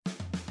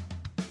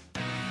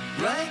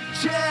Blank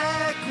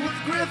check with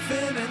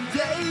Griffin and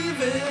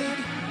David.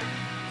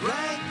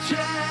 Blank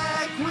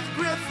check with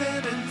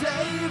Griffin and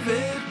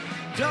David.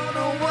 Don't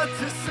know what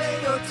to say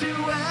or to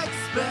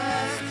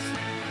expect.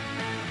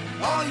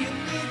 All you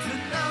need to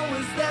know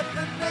is that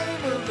the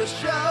name of the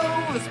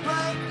show is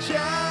Blank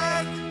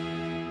Check.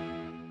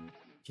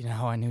 Do you know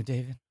how I knew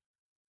David?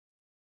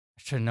 I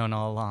should have known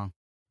all along.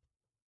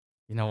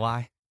 You know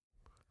why?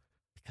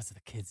 Because of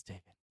the kids,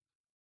 David.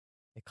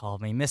 They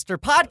called me Mr.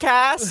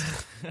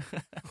 Podcast.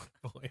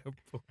 Boy, oh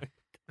boy.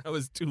 That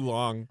was too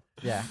long.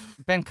 Yeah.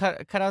 Ben,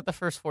 cut out the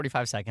first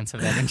 45 seconds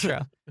of that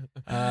intro.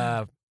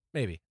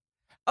 Maybe.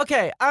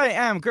 Okay, I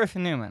am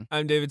Griffin Newman.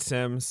 I'm David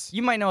Sims.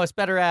 You might know us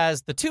better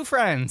as The Two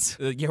Friends.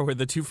 Yeah, we're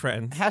the two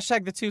friends.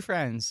 Hashtag The Two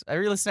Friends. I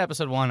re-listened to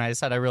episode 1. I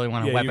decided I really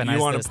want to weaponize you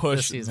want this to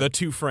push season. the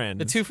two friends.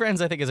 The Two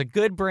Friends, I think, is a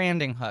good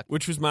branding hook.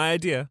 Which was my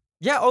idea.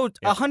 Yeah,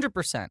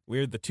 100%.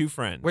 We're the two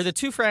friends. We're the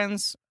Two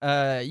Friends.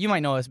 You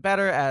might know us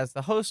better as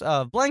the host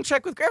of Blank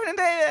Check with Griffin and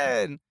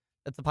David.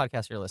 That's the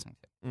podcast you're listening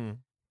to.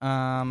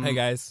 Hey,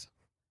 guys.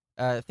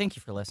 Thank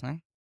you for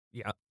listening.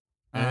 Yeah.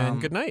 And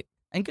good night.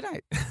 And good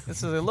night. This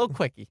is a little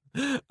quickie.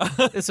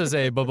 This is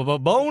a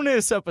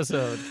bonus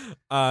episode.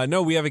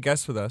 No, we have a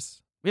guest with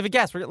us. We have a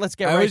guest. Let's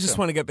get I right always to just him.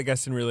 want to get the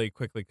guest in really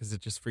quickly because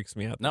it just freaks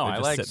me out. No, that I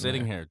they're like just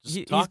sitting there. here. Just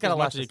He's talk got a as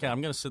lot much to as you say. can.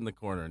 I'm going to sit in the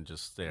corner and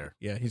just stare.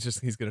 Yeah, he's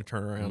going to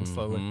turn around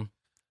slowly.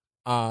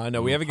 Mhm.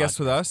 No, we have a guest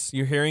with us.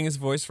 You're hearing his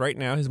voice right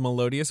now, his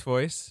melodious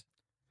voice.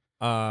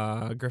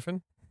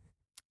 Griffin?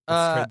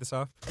 Let's trade this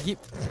off.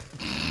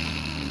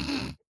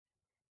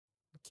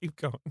 Keep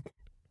going.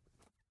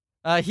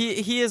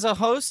 He is a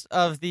host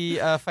of the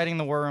Fighting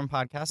the War Room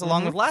podcast,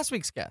 along with last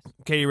week's guest.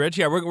 Okay, you rich?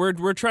 Yeah,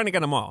 we're trying to get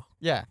them all.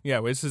 Yeah.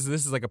 Yeah, this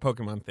is like a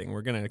Pokemon thing.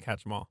 We're gonna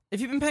catch them all.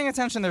 If you've been paying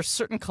attention, there's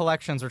certain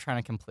collections we're trying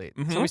to complete.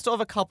 Mhm. So we still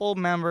have a couple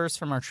members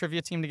from our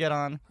trivia team to get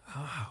on.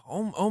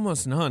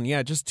 Almost none.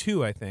 Yeah, just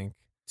two, I think.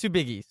 Two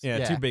biggies.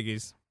 Yeah, two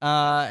biggies.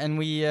 And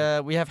we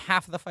have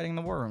half of the Fighting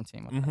the War Room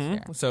team with us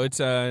here. So it's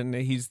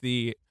he's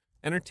the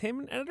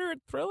entertainment editor at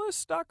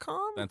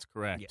Thrillist.com. That's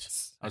correct.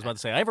 Yes. I was about to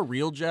say, I have a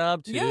real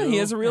job, too. Yeah, he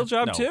has a real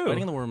job, No, too.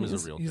 Fighting the Worm is a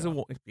real he's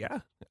job. Yeah.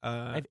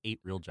 I have 8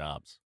 real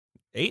jobs.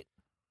 8?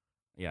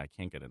 Yeah, I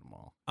can't get in them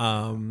all.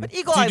 But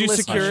Eagle do Eye you do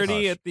listeners-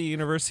 security Hush. at the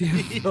University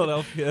of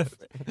Philadelphia?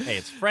 Hey,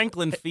 it's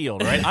Franklin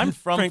Field, right? I'm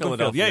from Franklin Field.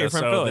 Philadelphia, Yeah, you're from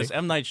so Philly. this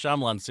M. Night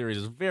Shyamalan series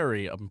is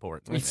very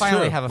important. We It's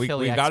finally true. have a We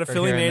Philly got a expert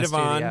Philly here in the native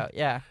on. studio.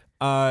 Yeah.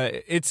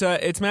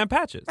 It's Matt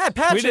Patches. Matt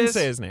Patches. We didn't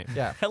say his name.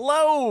 Yeah.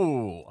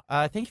 Hello!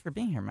 Thank you for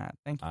being here, Matt.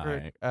 Thank you for.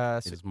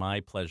 It is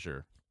my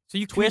pleasure. So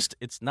you Twist,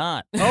 it's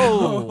not.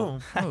 Oh,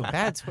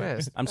 bad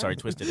twist. I'm sorry,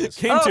 Twist it is.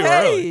 Came too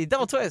hey, early.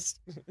 double twist.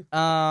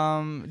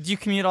 Do you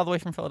commute all the way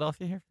from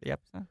Philadelphia here for the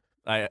episode?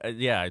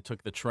 I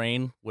took the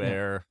train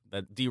where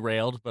that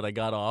derailed, but I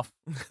got off.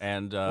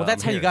 And Well,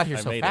 that's I'm how you got here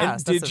I so made it. fast. And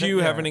That's did the you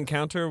thing, have yeah. an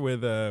encounter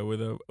with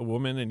a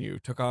woman and you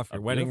took off your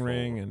A wedding beautiful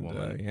ring and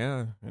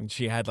woman. and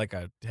she had like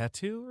a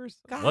tattoo or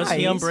something? Was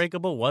he Guys.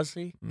 unbreakable? Was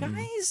he?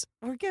 Guys,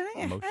 we're getting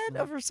ahead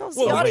Emotional. of ourselves.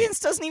 Well, the wait.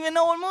 audience doesn't even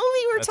know what movie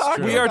we're That's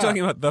talking true. We are about.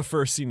 talking about the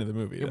first scene of the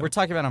movie. though. We're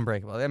talking about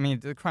Unbreakable. I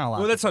mean,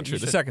 chronologically. Well, that's not true. You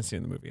The should- second scene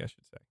of the movie, I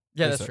should say.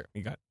 Yeah, Yes, that's sir. true.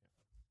 You got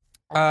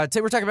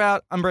Today we're talking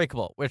about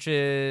Unbreakable, which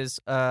is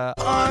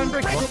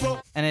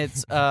Unbreakable, and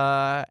it's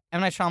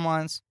M. Night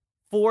Shyamalan's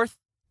 4th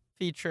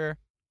feature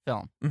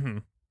film.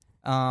 it.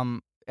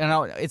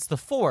 It's the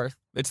 4th,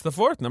 It's the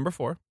fourth, number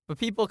 4. but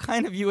people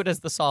kind of view it as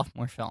the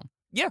sophomore film.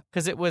 Yeah.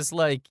 Because it was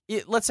like,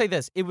 let's say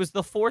this, it was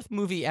the 4th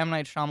movie M.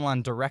 Night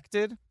Shyamalan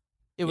directed.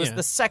 It was Yeah.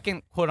 the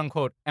second,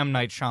 quote-unquote, M.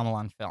 Night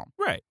Shyamalan film,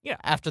 Right. Yeah.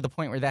 after the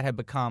point where that had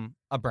become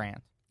a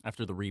brand.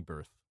 After the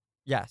rebirth.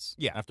 Yes.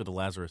 Yeah. After the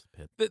Lazarus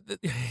pit.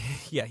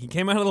 Yeah, he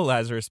came out of the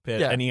Lazarus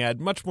pit Yeah. and he had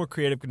much more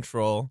creative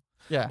control.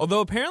 Yeah. Although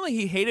apparently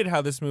he hated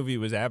how this movie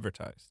was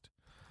advertised,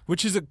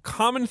 which is a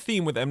common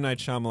theme with M. Night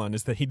Shyamalan,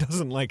 is that he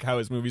doesn't like how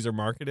his movies are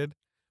marketed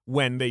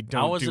when they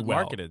don't How was do it well.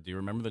 marketed? Do you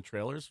remember the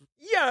trailers?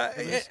 It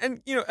Yeah,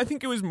 and I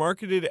think it was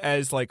marketed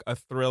as like a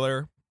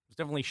thriller, was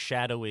definitely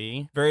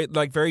shadowy.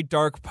 very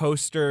dark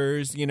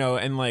posters,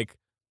 and like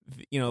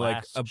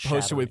like Glass a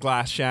poster with shattering.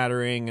 glass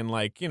shattering and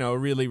like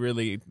really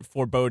really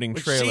foreboding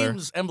Which trailer.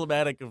 seems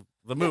emblematic of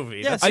the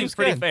movie. Yeah, that it seems seems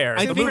pretty good. fair.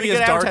 I The think movie it's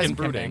is dark advertising and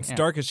brooding. campaign. It's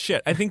dark as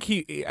shit. I think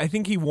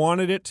he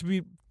wanted it to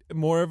be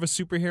more of a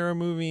superhero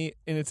movie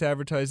in its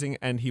advertising,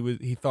 and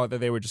he thought that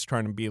they were just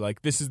trying to be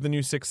like, this is the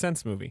new Sixth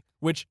Sense movie.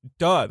 Which,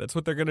 that's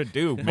what they're gonna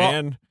do,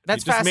 man.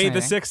 that's you just made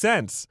the fascinating. Sixth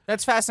Sense.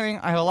 That's fascinating.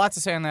 I have a lot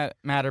to say on that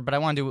matter, but I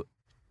want to do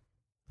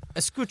a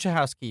scooch of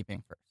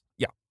housekeeping first.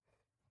 Yeah.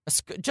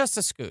 Just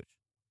a scooch.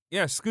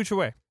 Yeah, scooch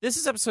away. This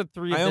is episode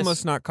 3. I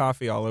almost knocked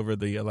coffee all over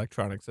the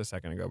electronics a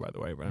second ago, by the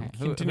way. But I'm Who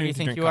do continuing you to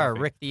think drink you are,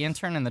 coffee. Rick the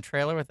intern in the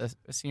trailer with a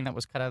scene that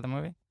was cut out of the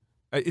movie?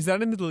 Is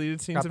that in the deleted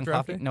scenes Dropping of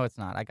coffee? Drafty? No, it's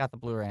not. I got the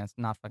Blu-ray and it's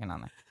not fucking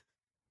on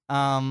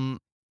there.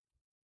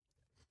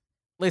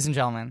 Ladies and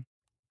gentlemen,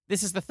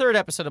 this is the 3rd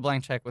episode of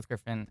Blank Check with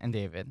Griffin and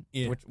David,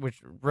 Yeah.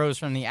 which rose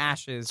from the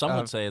ashes Some of...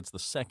 would say it's the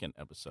 2nd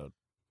episode.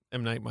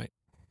 M. Night might.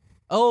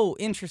 Oh,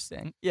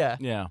 interesting. Yeah.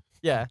 Yeah.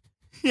 Yeah.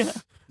 Yeah.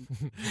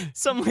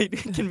 Some might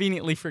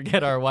conveniently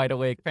forget our Wide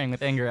Awake Praying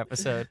with Anger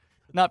episode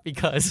Not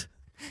because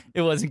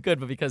it wasn't good,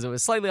 but because it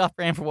was slightly off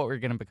brand for what we were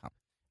going to become.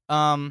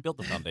 Built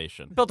the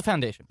foundation. Built the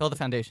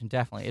foundation,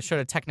 definitely. It showed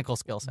a technical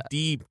skill set.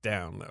 Deep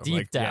down, though. Deep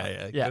like,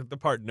 down, yeah. The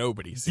part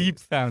nobody sees. Deep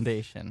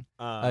foundation.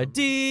 A Um,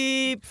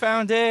 deep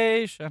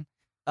foundation.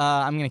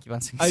 I'm going to keep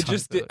on singing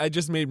songs. I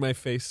just made my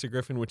face to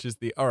Griffin, which is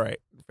the all right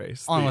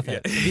face. On The- with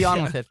it. yeah. The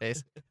on with it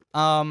face.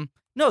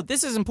 No,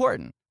 this is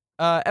important.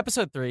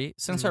 Episode 3,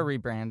 since our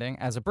rebranding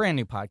as a brand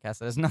new podcast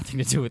that has nothing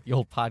to do with the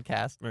old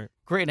podcast. Right.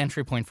 Great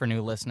entry point for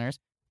new listeners.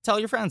 Tell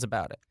your friends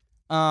about it.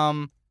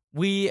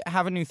 We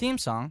have a new theme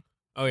song.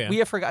 Oh yeah. We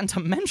have forgotten to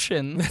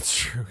mention That's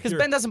true. because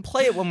You're- Ben doesn't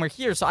play it when we're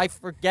here, so I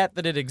forget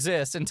that it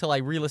exists until I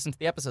re-listen to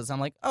the episodes. I'm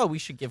like, oh, we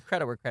should give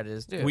credit where credit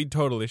is due. We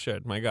totally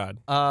should. My God.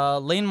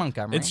 Lane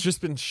Montgomery. It's just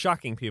been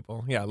shocking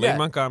people. Yeah, Lane Yeah.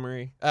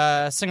 Montgomery.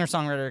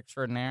 Singer-songwriter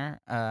extraordinaire,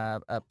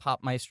 a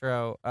pop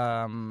maestro,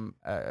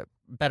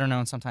 better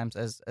known sometimes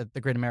as The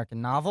Great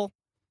American Novel,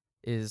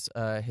 is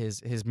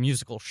his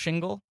musical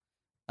shingle.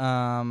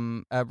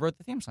 Wrote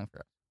the theme song for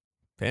us.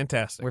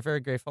 Fantastic. We're very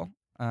grateful.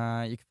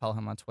 You can follow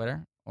him on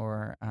Twitter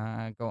or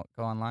go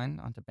online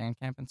onto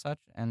Bandcamp and such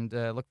and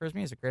look for his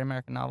music. Great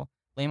American Novel.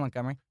 Lane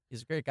Montgomery.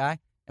 He's a great guy,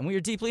 and we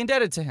are deeply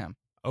indebted to him.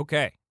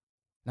 Okay.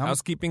 No?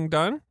 Housekeeping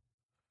done?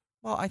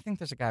 Well, I think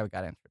there's a guy we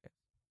got to introduce.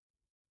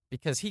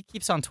 Because he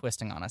keeps on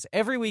twisting on us.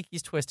 Every week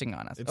he's twisting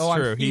on us. It's oh,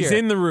 true. I'm He's here.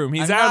 in the room.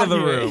 He's I'm out of not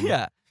the here. room.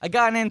 Yeah. I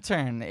got an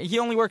intern. He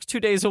only works 2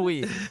 days a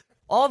week.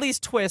 All these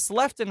twists,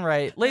 left and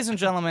right. Ladies and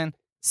gentlemen,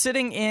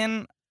 sitting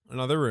in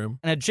Another room.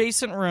 an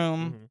adjacent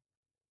room, Mhm.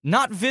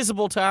 not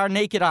visible to our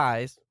naked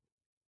eyes,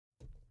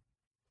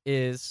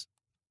 is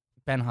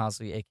Ben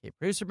Hosley, a.k.a.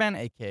 Producer Ben,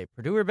 a.k.a.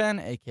 Producer Ben,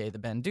 a.k.a. the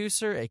Ben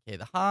Deucer, a.k.a.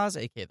 the Haas,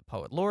 a.k.a. the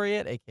Poet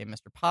Laureate, a.k.a.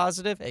 Mr.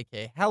 Positive,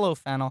 a.k.a. Hello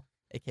Fennel,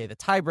 a.k.a. the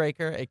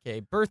Tiebreaker,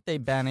 a.k.a. Birthday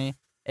Benny,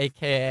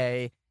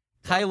 a.k.a.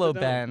 Kylo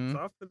Ben,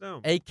 Off the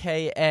dome.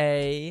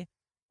 a.k.a.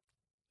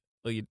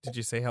 Well, did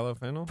you say hello,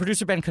 Fennel?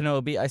 Producer Ben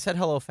Kenobi. I said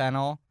Hello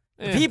Fennel.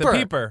 Eh, Peeper. The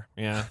peeper.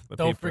 Yeah. The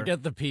Don't peeper.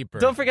 forget the peeper.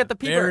 Don't forget the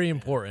peeper. Very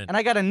important. And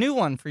I got a new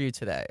one for you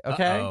today,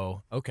 okay?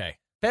 Oh, okay.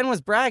 Ben was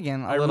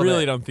bragging a I little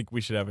really bit, don't think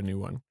we should have a new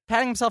one.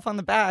 patting himself on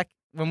the back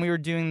when we were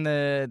doing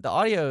the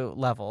audio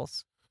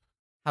levels,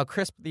 how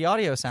crisp the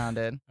audio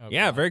sounded. Okay.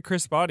 Yeah, very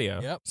crisp audio.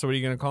 Yep. So what are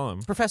you going to call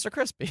him? Professor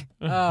Crispy.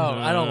 Oh,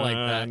 I don't like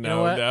that. You No,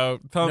 know what? no.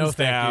 Thumbs No,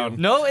 thank down. you.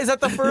 No, is that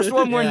the first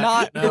one we're Yeah,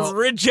 not? no. It's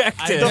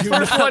rejected. The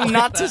first one like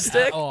not to that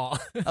stick? at all.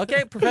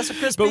 Okay, Professor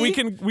Crispy. But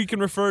we can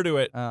refer to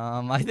it.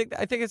 I think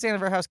it's the end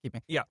of our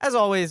housekeeping. Yeah. As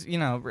always,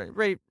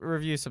 rate,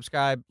 review,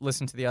 subscribe,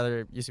 listen to the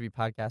other UCB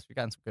podcasts. We've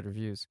gotten some good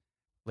reviews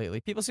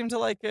lately. People seem to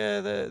like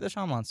the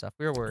Shyamalan stuff.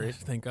 We were worried.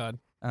 Thank God.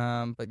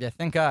 But yeah,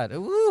 thank God.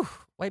 Woo,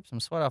 wipe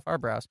some sweat off our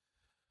brows.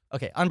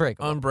 Okay,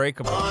 Unbreakable.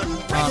 Unbreakable.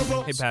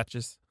 Hey,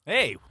 Patches.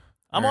 Hey,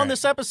 I'm All on right.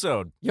 this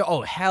episode.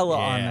 Hella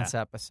on Yeah. this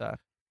episode.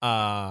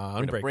 I'm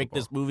Unbreakable. gonna break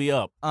this movie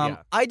up. Yeah.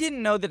 I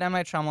didn't know that M.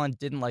 Night Shyamalan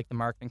didn't like the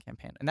marketing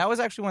campaign, and that was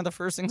actually one of the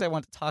first things I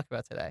wanted to talk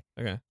about today.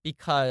 Okay.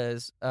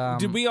 Because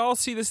Did we all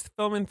see this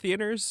film in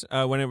theaters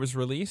when it was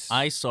released?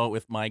 I saw it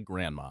with my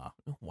grandma.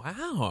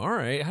 Wow. All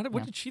right.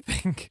 What Yeah. did she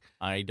think?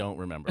 I don't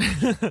remember.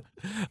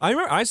 I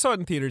remember I saw it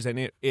in theaters and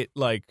it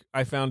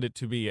I found it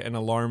to be an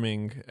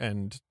alarming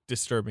and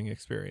disturbing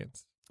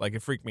experience. Like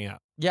it freaked me out.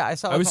 Yeah, I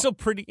saw. I was still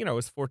pretty, I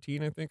was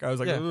 14, I think. I was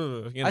like, Yeah.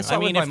 ugh, you know. I saw I it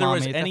mean, with if my there mom,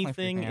 was it definitely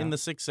anything freaked me in out. The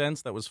Sixth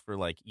Sense that was for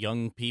like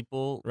young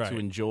people Right. to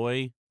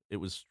enjoy, it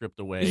was stripped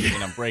away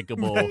in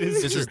Unbreakable. That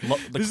is This is true. the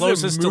This is a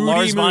closest to moody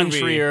Lars von movie.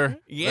 Trier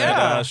Yeah.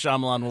 that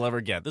Shyamalan will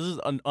ever get. This is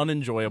an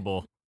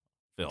unenjoyable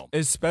film,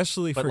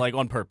 Especially but for like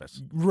on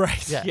purpose.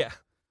 right. Yeah. Yeah.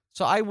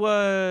 So I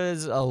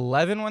was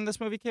 11 when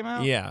this movie came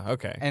out. Yeah,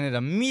 okay. And it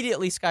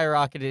immediately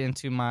skyrocketed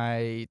into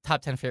my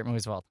top 10 favorite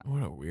movies of all time.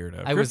 What a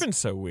weirdo. I was- Griffin's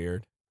so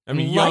weird. I in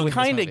mean, love young I with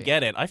this kind of movie.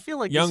 get it. I feel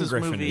like Young this is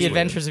Griffin movie. is The weird.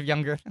 Adventures of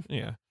Young Griffin.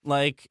 yeah.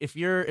 Like if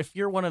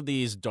you're one of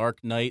these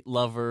Dark Knight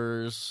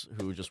lovers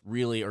who just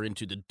really are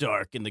into the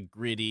dark and the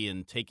gritty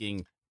and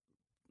taking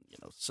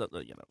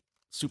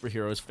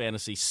superheroes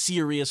fantasy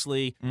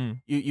seriously,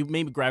 Mm. you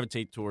maybe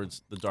gravitate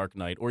towards the Dark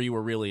Knight, or you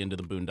were really into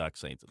the Boondock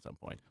Saints at some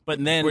point.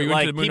 But then Were you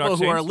like into the people Boondock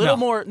who are a Saints?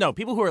 little No.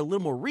 people who are a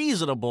little more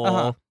reasonable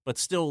Uh-huh. but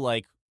still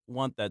like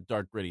want that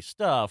dark gritty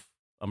stuff,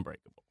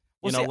 Unbreakable.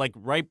 Well, You know, see- like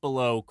right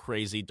below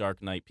crazy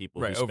Dark Knight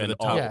people Right, who over spend the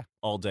top. Yeah.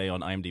 all day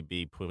on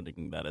IMDb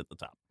putting that at the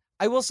top.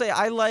 I will say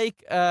I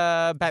like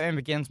Batman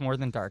Begins more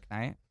than Dark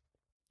Knight,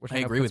 which I I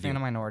know agree puts with me in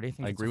you. a minority. I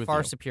think I it's agree a with far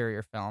you.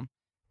 superior film.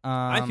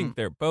 I think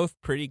they're both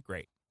pretty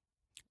great.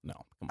 No,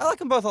 come I on. like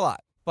them both a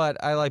lot,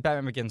 but I like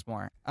Batman Begins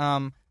more.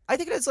 I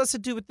think it has less to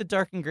do with the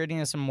dark and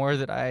grittiness and more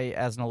that I,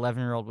 as an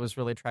 11-year-old, was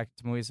really attracted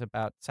to movies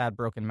about sad,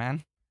 broken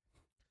men.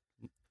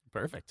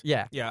 Perfect.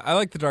 Yeah. Yeah, I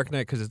like The Dark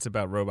Knight because it's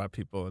about robot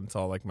people and it's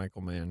all like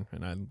Michael Mann,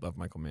 and I love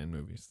Michael Mann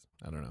movies.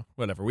 I don't know.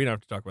 Whatever. We don't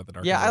have to talk about The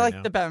Dark Yeah, Knight I right like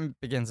now. the Batman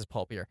Begins is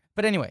pulpier.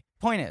 But anyway,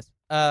 point is,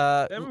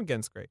 Batman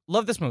Begins great.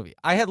 love this movie.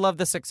 I had loved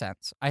The Sixth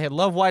Sense. I had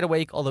loved Wide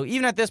Awake, although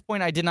even at this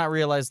point, I did not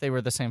realize they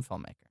were the same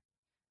filmmaker.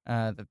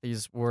 That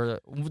these were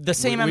the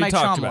same we M. Night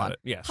talked Shyamalan. about it.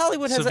 Yes.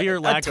 Hollywood has Severe a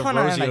lack of ton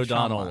M. Rosie Night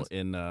O'Donnell Shyamalans.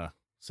 in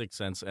Sixth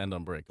Sense and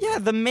Unbreakable. Yeah,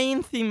 the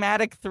main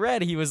thematic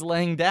thread he was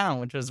laying down,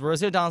 which was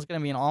Rosie O'Donnell's going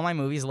to be in all my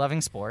movies, loving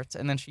sports,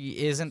 and then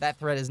she isn't. That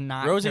thread is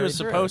not. Rosie was carried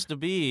through. supposed to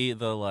be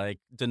the like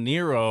De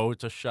Niro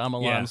to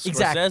Shyamalan Yeah. Scorsese.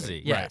 Exactly.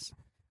 Right. Yes.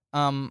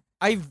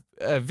 I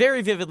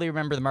very vividly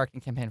remember the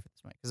marketing campaign for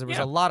this movie because there was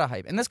Yeah. a lot of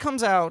hype, and this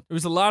comes out. It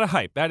was a lot of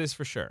hype. That is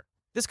for sure.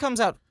 This comes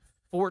out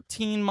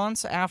 14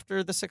 months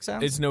after The Sixth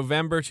Sense. It's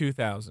November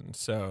 2000.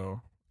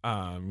 So,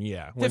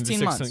 yeah. When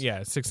 15 months.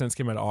 Sixth Sense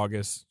came out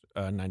August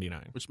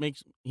 99. Which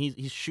makes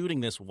he's shooting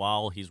this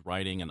while he's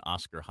writing an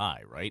Oscar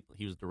high, right?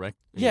 He was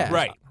Yeah.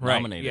 Right.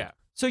 nominated. Yeah.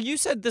 So you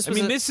said this I was.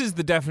 mean, a- this is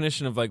the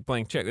definition of like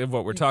blank check of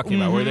what we're talking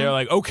about, where they're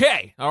like,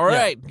 okay, all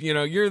right,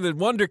 you're the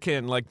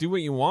wonderkin, like do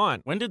what you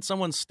want. When did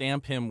someone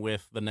stamp him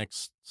with the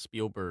next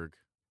Spielberg?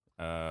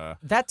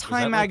 that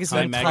Time like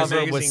Magazine Time cover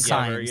Magazine was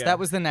cover, signed. yeah. That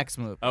was the next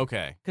movie.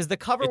 Okay, Because the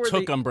cover it where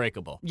took they,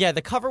 Unbreakable. yeah,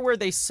 the cover where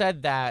they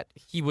said that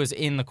he was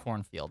in the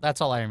cornfield.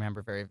 That's all I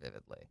remember very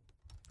vividly.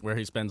 Where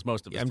he spends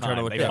most of his I'm trying to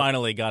time. look They it up.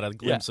 finally got a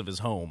glimpse of his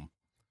home.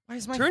 Why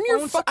is my Turn your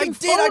phone fucking I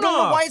did. I phone don't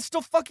know off. why it's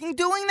still fucking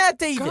doing that,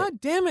 David.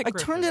 God damn it! I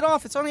Griffin. turned it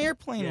off. It's on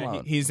airplane Yeah,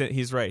 mode.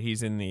 he's right.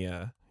 He's in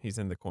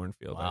the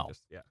cornfield. Wow.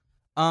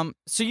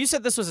 So you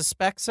said this was a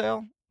spec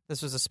sale.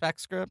 This was a spec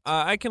script.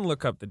 I can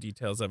look up the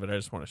details of it. I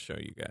just want to show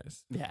you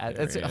guys. Yeah, There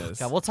that's he it. is.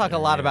 God, we'll talk a There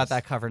lot he about is.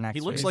 that cover next He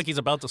looks week. like he's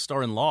about to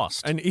star in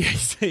Lost. And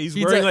he's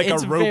He wearing does- like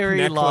it's a rope very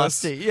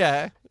necklace. losty.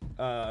 Yeah.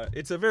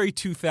 It's a very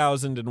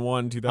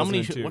 2001, How many?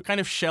 2002. What kind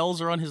of shells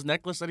are on his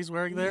necklace that he's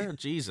wearing there?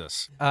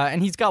 Jesus.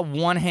 And he's got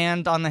one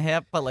hand on the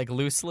hip, but like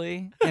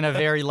loosely in a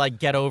very like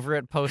get over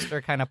it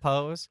poster kind of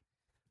pose.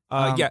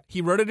 Yeah,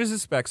 he wrote it as a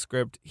spec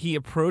script. He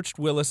approached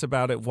Willis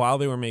about it while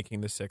they were making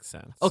The Sixth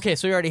Sense. Okay,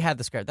 so he already had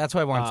the script. That's what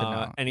I wanted to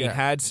know. And he Yeah.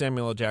 had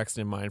Samuel L. Jackson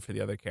in mind for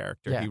the other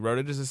character. Yeah. He wrote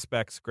it as a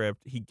spec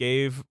script. He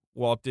gave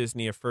Walt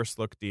Disney a first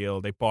look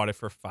deal. They bought it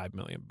for $5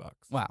 million.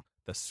 Wow.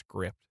 The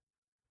script.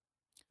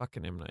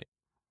 Fucking M. Night.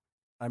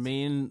 I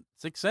mean,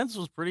 Sixth Sense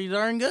was pretty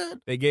darn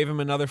good. They gave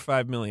him another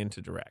 $5 million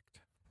to direct.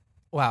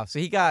 Wow. So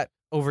he got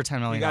over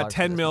 $10 million. He got for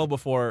 10 this mil movie.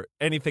 before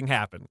anything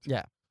happened.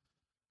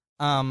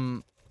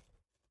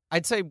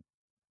 I'd say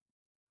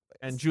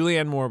And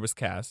Julianne Moore was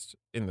cast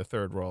in the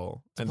third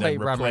role To and play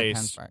then Robert replaced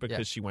Penn's part, because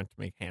yeah. she went to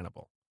make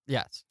Hannibal,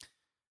 yes.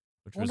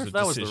 which I wonder was if a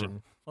that was the-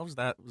 decision. What was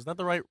that? Was that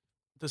the right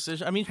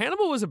decision? I mean,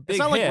 Hannibal was a big it's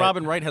not hit. like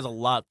Robin Wright has a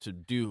lot to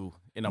do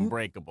in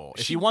Unbreakable.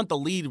 If you want the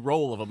lead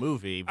role of a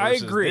movie I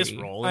versus agree. this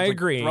role, it's I like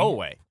agree.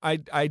 throwaway.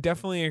 I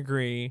definitely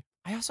agree.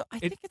 I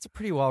think it's a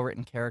pretty well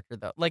written character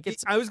though. Like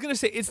it's I was gonna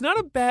say it's not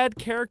a bad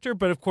character,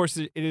 but of course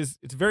it is.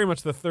 It's very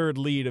much the third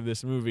lead of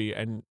this movie,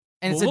 and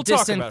and it's we'll a talk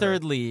distant about her.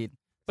 third lead.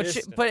 But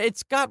Distant. but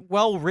it's got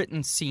well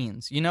written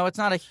scenes. You know, it's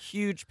not a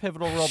huge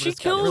pivotal role. She but it's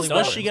got kills really Does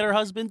well she get her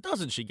husband?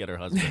 Doesn't she get her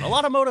husband? A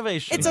lot of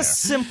motivation. It's there. a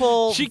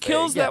simple. she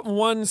kills yeah. that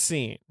one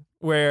scene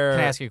where. Can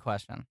I ask you a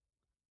question?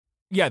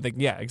 Yeah,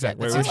 exactly. Yeah,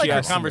 where it's It's like she her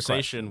asks him the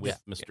conversation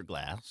question. with Mr.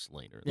 Glass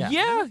later.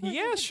 Yeah.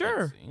 Yeah,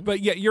 sure.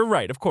 But yeah, you're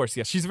right. Of course,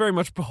 yeah. She's very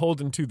much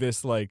beholden to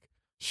this like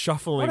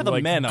shuffling What are the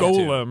like men up to?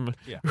 golem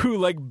Yeah. who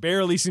like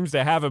barely seems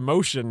to have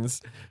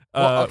emotions.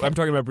 Well, okay. I'm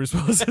talking about Bruce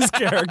Willis's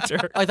character.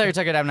 Oh, I thought you were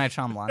talking about M. Night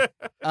Shyamalan.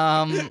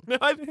 No,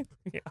 I think,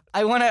 yeah.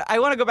 I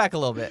wanna go back a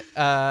little bit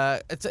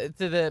to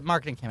the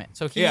marketing campaign.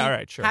 So he Yeah, all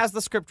right, sure. has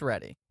the script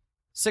ready.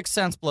 Sixth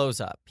Sense blows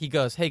up. He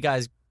goes, "Hey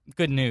guys,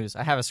 good news!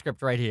 I have a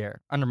script right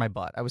here under my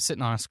butt. I was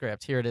sitting on a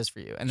script. Here it is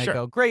for you." And they Sure.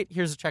 go, "Great!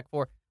 Here's a check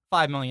for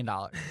 $5 million."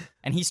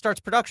 And he starts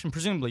production,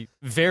 presumably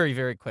very,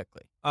 very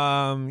quickly.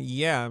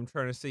 Yeah, I'm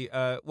trying to see.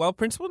 Well,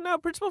 principal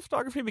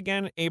photography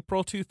began in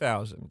April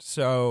 2000,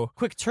 so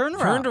Quick turnaround.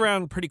 turned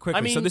around pretty quickly.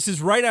 I mean, so this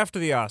is right after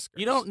the Oscars.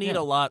 You don't need Yeah.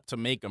 a lot to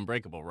make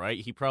Unbreakable, right?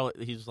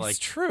 He's like,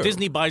 true.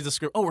 Disney buys the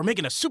script. Oh, we're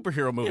making a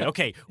superhero movie. Yeah.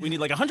 Okay, we need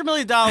like $100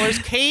 million,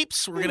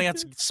 capes. We're gonna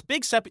get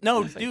big set.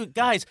 No, dude,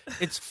 guys,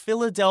 it's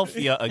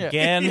Philadelphia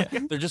again.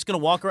 They're just gonna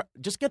walk around.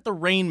 Just get the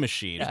rain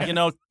machine. Yeah. You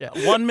know, Yeah.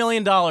 $1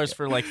 million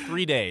for like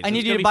 3 days. I It's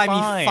need you gonna to be buy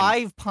fine. me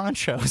 5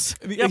 ponchos.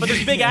 Yeah, but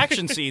there's big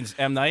action scenes,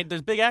 M. Night.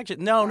 There's big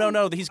action. No.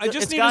 He's. I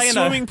just it's need guy a in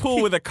swimming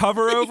pool with a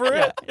cover over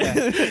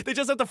it. They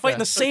just have to fight in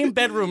the same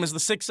bedroom as the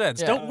Sixth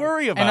Sense. Yeah. Don't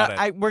worry And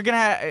about it. we're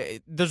gonna.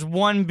 There's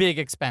one big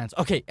expense.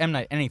 Okay, M.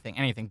 Night,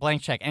 anything,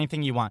 blank check,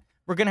 anything you want.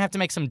 We're gonna have to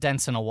make some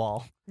dents in a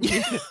wall.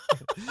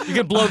 You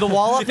could blow the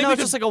wall up. No,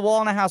 it's just like a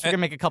wall in a house. We're gonna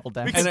make a couple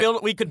dents.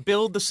 We could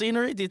build the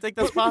scenery. Do you think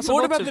that's possible?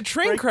 What about to the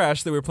train break-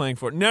 crash that we're playing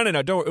for? No.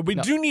 Don't. We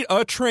No. do need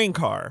a train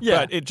car, Yeah.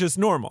 but it's just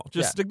normal,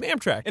 just an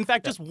Amtrak. In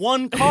fact, just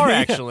one car,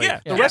 actually.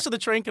 Yeah. The rest of the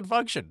train can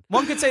function.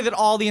 One could say that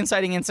all the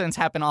inciting incidents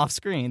happen off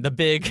screen. The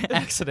big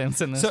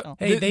accidents in this So- film.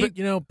 Hey, But-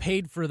 they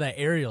paid for that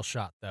aerial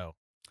shot though.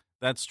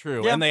 That's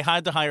true. Yeah. And they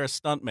had to hire a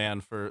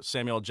stuntman for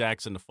Samuel L.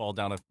 Jackson to fall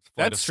down a flight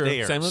That's of true.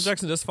 stairs. Samuel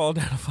Jackson does fall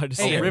down a flight of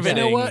Hey, stairs. you riveting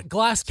know what?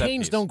 Glass set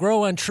canes piece. don't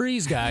grow on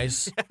trees,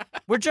 guys.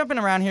 We're jumping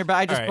around here, but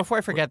I just All right. before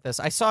I forget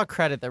this, I saw a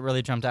credit that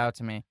really jumped out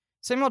to me.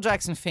 Samuel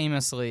Jackson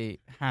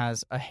famously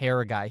has a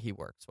hair guy he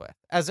works with.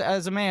 As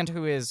a man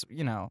who is,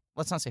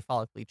 let's not say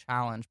follically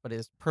challenged, but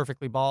is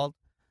perfectly bald.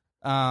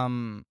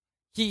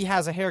 He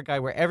has a hair guy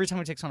where every time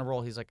he takes on a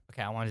role, he's like,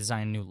 "Okay, I want to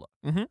design a new look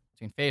Mhm.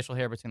 between facial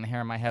hair, between the hair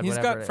on my head, He's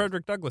whatever." got it is.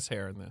 Frederick Douglass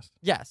hair in this.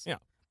 Yes. Yeah.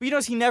 But you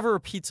notice he never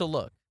repeats a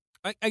look.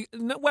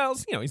 Well,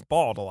 he's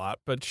bald a lot,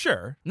 but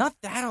sure. Not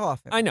that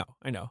often. I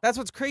know. That's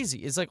what's crazy.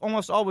 It's like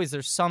almost always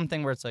there's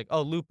something where it's like,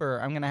 oh, Looper,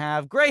 I'm going to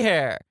have gray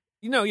hair.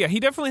 Yeah, he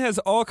definitely has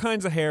all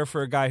kinds of hair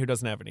for a guy who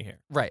doesn't have any hair.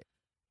 Right.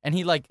 And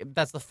he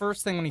that's the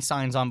first thing when he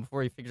signs on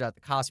before he figures out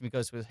the costume, he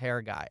goes to his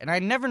hair guy. And I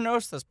never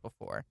noticed this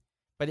before.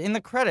 But in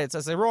the credits,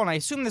 as they roll, and I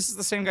assume this is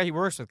the same guy he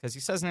works with because he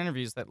says in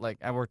interviews that, like,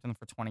 I worked with him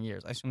for 20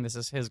 years. I assume this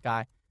is his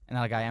guy and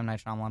that guy M.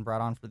 Night Shyamalan brought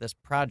on for this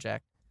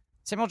project.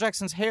 Samuel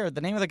Jackson's hair, the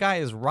name of the guy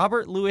is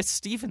Robert Louis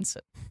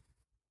Stevenson.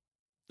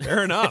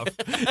 Fair enough.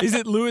 Is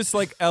it Louis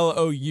like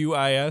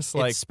Louis?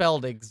 Like, It's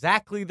spelled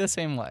exactly the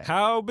same way.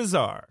 how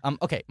bizarre.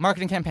 Okay,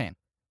 marketing campaign.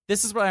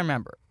 This is what I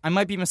remember. I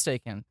might be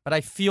mistaken, but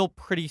I feel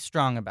pretty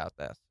strong about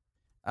this.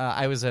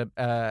 I was a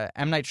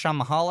M. Night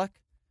Shyamalaholic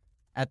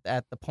at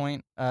the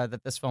point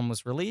that this film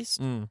was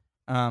released. Mm.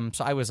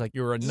 So I was like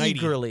You were a nighty.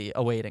 eagerly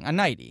awaiting. A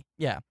nighty,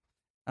 yeah.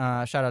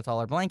 Shout out to all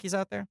our blankies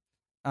out there.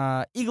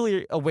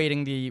 Eagerly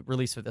awaiting the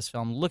release of this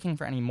film, looking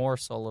for any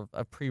morsel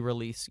of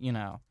pre-release,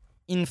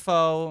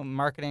 info,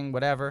 marketing,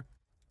 whatever.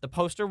 The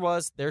poster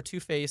was their two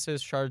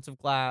faces, shards of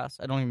glass.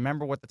 I don't even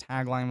remember what the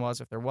tagline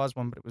was, if there was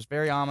one, but it was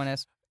very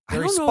ominous, I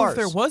very don't know sparse. if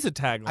there was a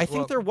tagline. I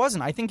think there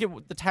wasn't. I think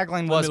the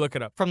tagline Let was me look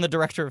it up. from the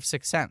director of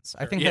Sixth Sense.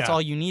 I think that's Yeah.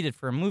 all you needed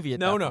for a movie at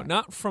that point.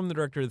 Not from the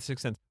director of The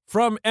Sixth Sense.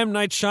 From M.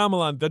 Night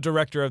Shyamalan, the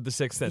director of The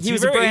Sixth Sense. He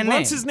was a brand He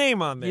wants name. his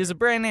name on there. He was a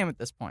brand name at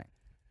this point.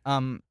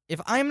 If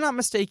I'm not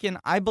mistaken,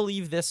 I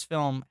believe this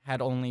film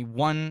had only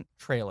one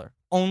trailer,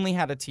 only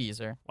had a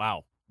teaser,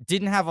 Wow.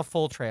 didn't have a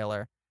full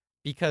trailer,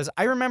 because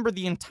I remember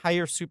the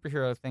entire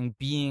superhero thing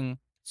being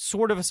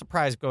sort of a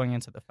surprise going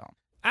into the film.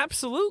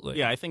 Absolutely.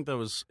 Yeah, I think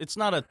it's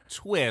not a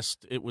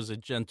twist. It was a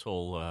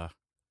gentle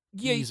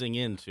easing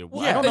into.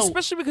 Well, I don't know.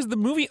 Especially because the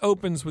movie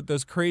opens with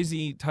those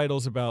crazy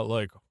titles about,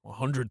 like,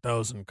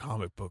 100,000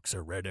 comic books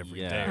are read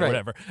every Yeah. day, or Right.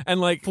 whatever.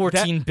 And, like,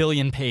 14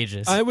 billion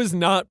pages. I was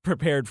not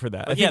prepared for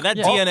that. But I yeah, think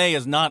that DNA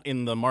is not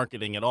in the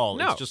marketing at all.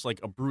 No. It's just like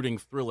a brooding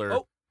thriller.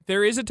 Oh,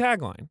 there is a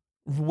tagline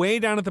way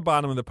down at the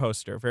bottom of the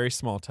poster, very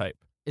small type.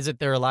 Is it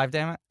They're Alive,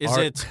 damn it? Is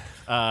Art-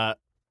 it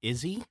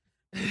Izzy?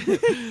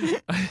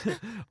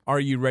 Are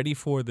you ready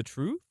for the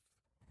truth?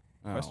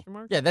 Oh. Question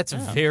mark. Yeah, that's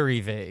very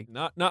vague.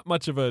 Not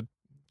much of a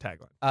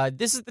tagline.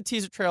 This is the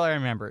teaser trailer I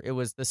remember. It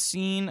was the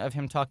scene of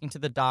him talking to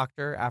the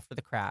doctor after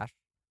the crash.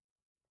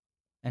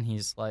 And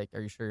he's like,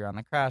 "Are you sure you're on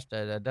the crash?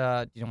 Da, da,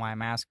 da. Do you know why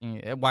I'm asking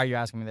you? Why are you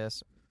asking me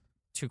this?"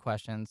 2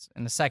 questions.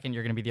 In the second,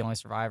 you're going to be the only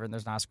survivor, and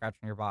there's not a scratch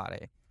on your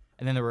body.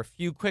 And then there were a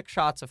few quick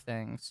shots of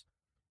things.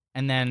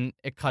 And then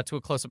it cut to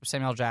a close-up of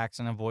Samuel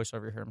Jackson, and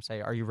voiceover. You heard him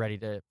say, "Are you ready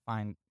to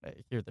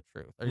hear the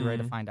truth? Are you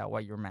ready to find out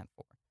what you were meant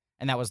for?"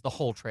 And that was the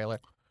whole trailer.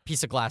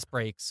 Piece of glass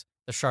breaks.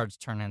 The shards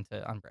turn into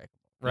unbreakable.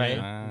 Right?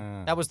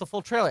 Ah. That was the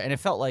full trailer, and it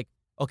felt like,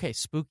 okay,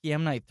 spooky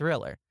M. Night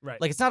thriller.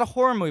 Right. Like, it's not a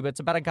horror movie, but it's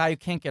about a guy who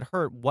can't get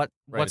hurt. Right,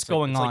 What's it's like-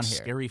 going it's on like here?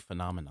 Scary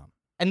phenomenon.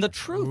 And the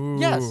truth,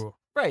 yes,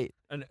 right.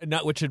 And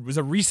not which it was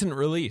a recent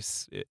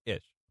release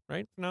ish,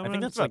 right? No, I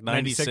think that's it's like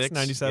 96,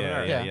 97. Yeah, All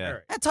right. yeah, Yeah. yeah. All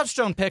right. A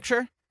Touchstone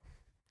picture.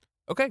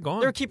 Okay, go on.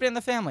 They were keeping it in the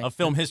family. Of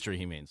film history,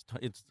 he means.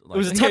 It's It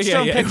was a like,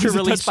 Touchstone It picture was a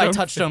released by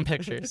Touchstone Touchstone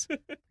Pictures.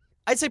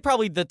 I'd say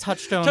probably the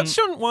Touchstone.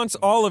 Touchstone wants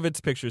all of its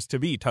pictures to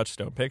be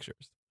Touchstone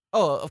pictures.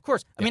 Oh, of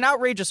course. I mean,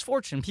 Outrageous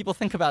Fortune. People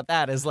think about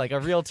that as like a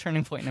real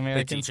turning point in they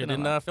American teach it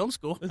cinema. in film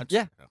school.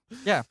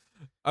 Yeah.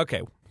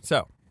 Okay,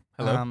 so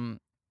hello.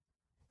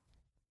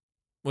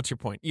 What's your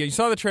point? Yeah, you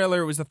saw the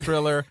trailer. It was a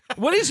thriller.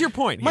 What is your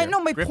point here?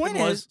 My Griffin point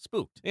was is,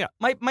 spooked.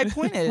 my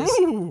point is,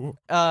 Ooh.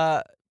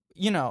 at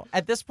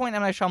this point,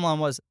 M. Night Shyamalan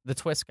was the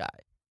twist guy.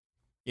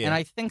 Yeah. And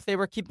I think they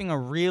were keeping a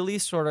really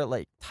sort of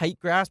like tight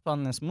grasp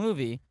on this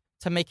movie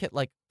to make it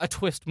like a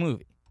twist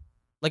movie.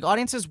 Like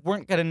audiences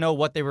weren't going to know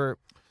what they were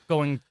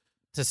going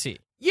to see.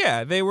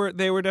 Yeah, they were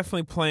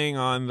definitely playing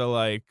on the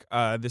like.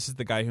 This is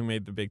the guy who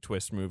made the big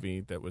twist movie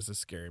that was a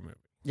scary movie.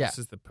 Yeah. This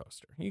is the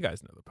poster. You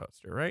guys know the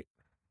poster, right?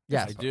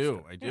 Yes. I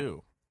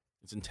do.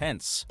 It's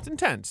intense. It's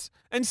intense.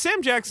 And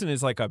Sam Jackson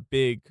is like a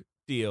big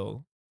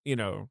deal.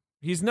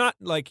 He's not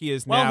like he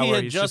is Well, now, he where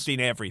had he's just- just seen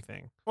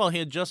everything. Well, he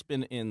had just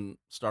been in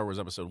Star Wars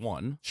Episode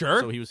 1. Sure.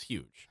 So he was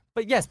huge.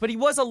 But he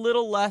was a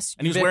little less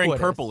And he was wearing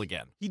ubiquitous. purple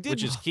again. He did-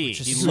 Which is key. which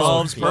is He so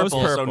loves key. purple,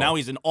 Loves so purple. now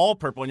he's in all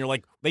purple, and you're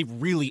like, they've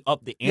really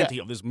upped the ante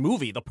of this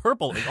movie. The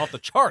purple is off the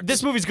charts.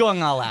 This movie's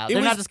going all out. It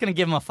They're was- not just going to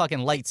give him a fucking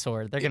light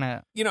sword. They're going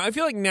to... I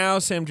feel like now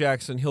Sam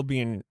Jackson, he'll be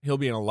in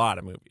a lot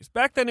of movies.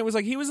 Back then, it was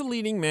like he was a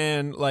leading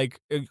man, like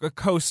a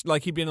coast,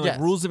 like he'd be in like Yes.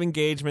 Rules of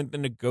Engagement, The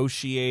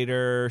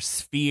Negotiator,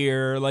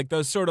 Sphere, like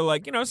those sort of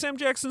like Sam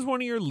Jackson's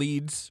one of your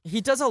leads.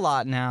 He does a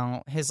lot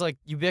now. His like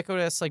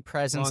ubiquitous like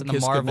presence Long in the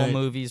Kiss Marvel Goodnight.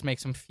 movies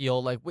makes him feel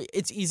like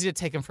it's easy to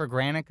take him for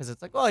granted because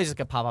it's like, well, he's just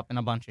gonna pop up in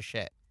a bunch of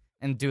shit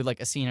and do like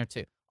a scene or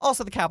two.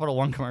 Also, the Capital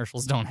One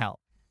commercials don't help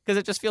because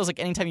it just feels like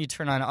anytime you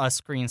turn on a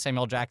screen,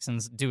 Samuel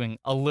Jackson's doing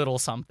a little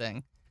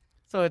something.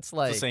 So it's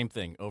like It's the same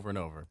thing over and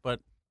over.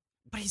 But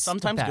but he's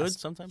sometimes the good, best.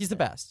 sometimes he's the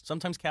bad. best.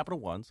 Sometimes Capital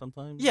One,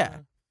 sometimes Yeah.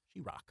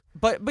 She-Rock.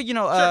 But you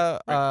know,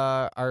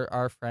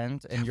 our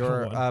friend and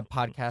your One.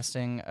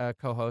 podcasting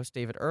co-host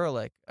David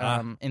Ehrlich,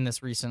 in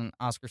this recent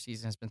Oscar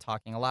season, has been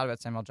talking a lot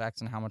about Samuel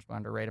Jackson, how much we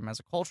underrate him as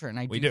a culture, and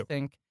I do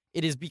think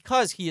it is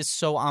because he is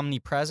so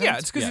omnipresent. Yeah,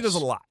 it's because he does a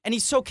lot, and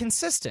he's so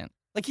consistent.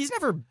 Like, he's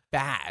never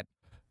bad.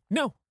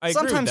 No, I agree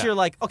Sometimes with that. you're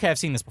like, okay, I've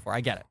seen this before. I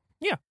get it.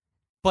 Yeah.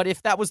 But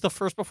if that was the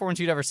first performance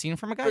you'd ever seen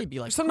from a guy, you'd be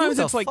like, sometimes who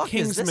the it's like fuck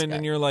is this Kingsman, guy?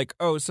 and you're like,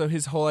 oh, so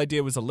his whole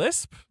idea was a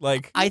lisp?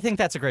 Like, I think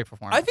that's a great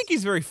performance. I think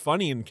he's very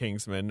funny in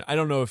Kingsman. I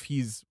don't know if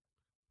he's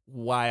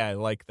why I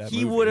like that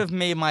he movie. would have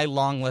made my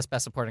long list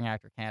best supporting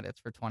actor candidates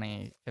for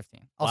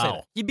 2015. I'll say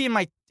Wow.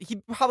 that.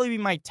 He'd probably be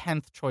my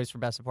 10th choice for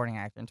best supporting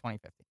actor in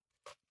 2015.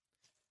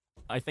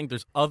 I think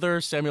there's other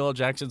Samuel L.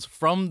 Jacksons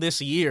from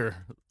this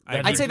year.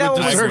 I'd say that would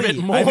one was deserve lead.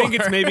 it more. I think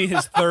it's maybe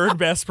his third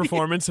best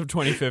performance of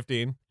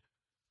 2015.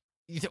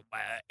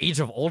 Age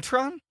of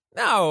Ultron?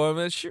 No,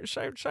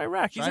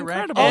 Chirac. He's Chirac.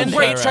 incredible. Oh, And in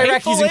great, Chirac. Chirac,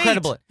 he's Hateful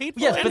incredible. Eight.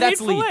 Hateful Yes, Eight. but that's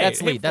Hateful lead. Eight.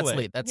 That's lead. Hateful That's Eight.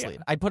 lead. That's Yeah.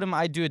 lead.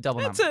 I'd do a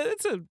double number.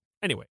 It's a.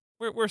 Anyway,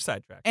 we're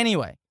sidetracked.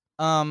 Anyway,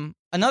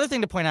 another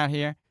thing to point out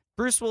here: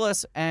 Bruce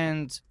Willis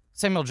and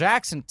Samuel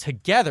Jackson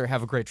together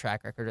have a great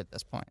track record at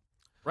this point.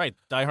 Right,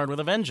 Die Hard with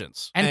a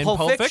Vengeance. And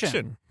Pulp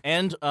Fiction.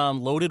 And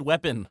Loaded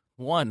Weapon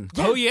 1.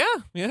 Oh yeah,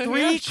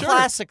 Three sure.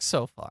 classics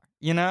so far.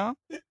 You know,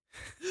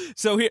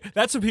 So here,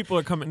 that's what people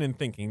are coming in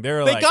thinking.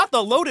 They're They like, got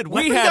the Loaded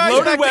Weapon we had guys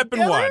Loaded back Weapon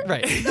together? 1.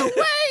 right? No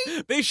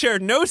way! They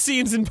shared no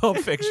scenes in Pulp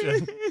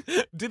Fiction.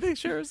 Did they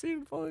share a scene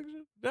in Pulp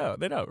Fiction? No,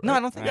 they don't. Right? No, I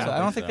don't think Yeah, so. I I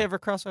don't don't think think so. they ever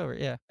cross over.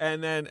 Yeah,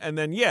 And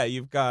then yeah,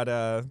 you've got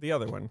the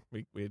other one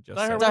we had just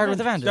Die said. Hard Die Hard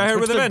with a Vengeance. Die Hard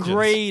which with a they're Vengeance.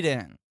 great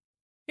in.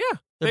 Yeah,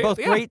 They're both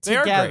great they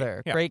are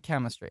together. Yeah. Great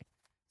chemistry.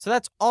 So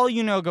that's all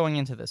you know going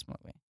into this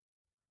movie.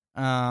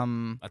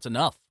 That's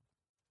enough.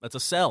 That's a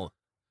sell.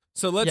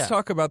 So let's Yeah.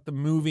 talk about the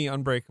movie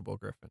Unbreakable,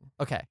 Griffin.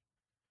 Okay.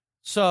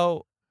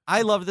 So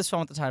I loved this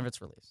film at the time of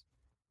its release.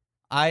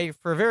 I,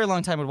 for a very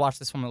long time, would watch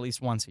this film at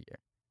least once a year.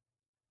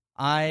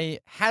 I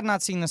had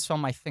not seen this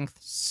film, I think,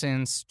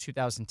 since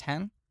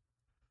 2010.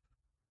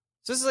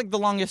 So this is like the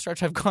longest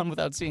stretch I've gone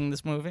without seeing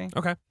this movie.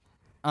 Okay.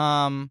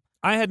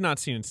 I had not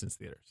seen it since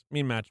theaters.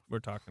 Me and Matt were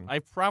talking.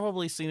 I've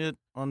probably seen it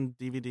on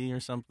DVD or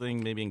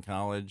something, maybe in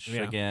college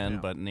Yeah, again, yeah.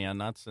 but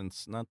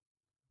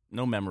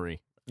no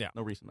memory. Yeah.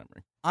 No recent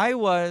memory. I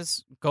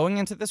was going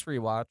into this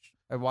rewatch.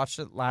 I watched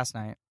it last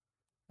night,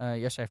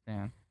 yesterday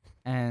afternoon,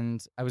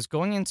 and I was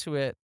going into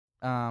it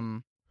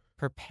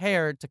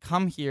prepared to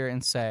come here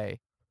and say,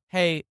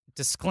 hey,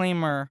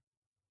 disclaimer,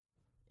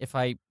 if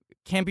I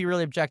can't be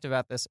really objective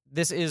about this,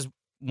 this is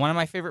one of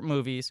my favorite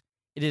movies.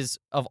 It is,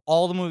 of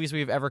all the movies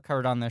we've ever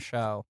covered on this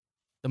show,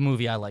 the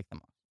movie I like the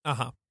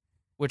most.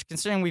 Which,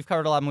 considering we've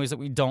covered a lot of movies that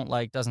we don't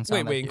like, doesn't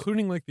sound Wait, that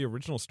including like the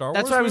original Star Wars.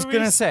 That's what I was movies?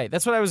 going to say.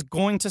 That's what I was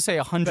going to say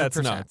 100%. That's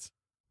nuts.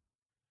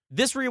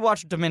 This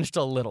rewatch diminished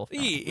a little. for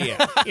me.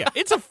 Yeah.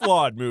 It's a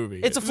flawed movie.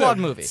 It's a flawed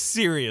movie.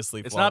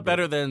 Seriously, It's flawed not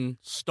better movie. than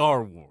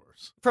Star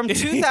Wars. From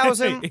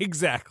 2000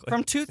 exactly.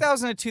 From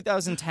 2000 to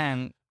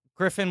 2010,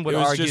 Griffin would It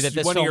was argue just that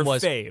this one of film your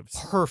was faves.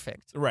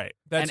 perfect. Right.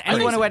 That's and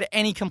anyone crazy. who had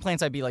any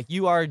complaints, I'd be like,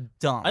 you are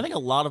dumb. I think a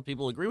lot of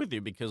people agree with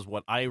you because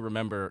what I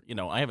remember,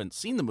 I haven't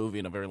seen the movie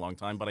in a very long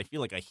time, but I feel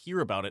like I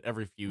hear about it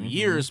every few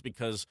years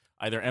because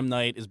either M.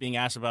 Night is being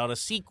asked about a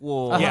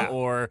sequel Uh-huh.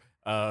 or,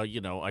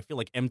 I feel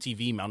like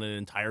MTV mounted an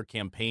entire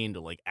campaign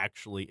to like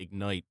actually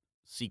ignite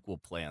sequel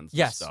plans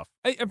Yes. and stuff.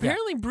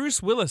 Apparently,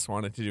 Bruce Willis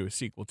wanted to do a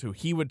sequel too.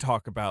 He would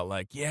talk about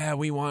like, yeah,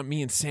 we want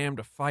me and Sam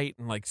to fight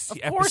and like Of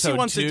episode course he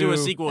wants 2. to do a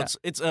sequel. Yeah.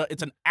 It's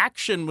an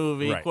action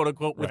movie, Right. quote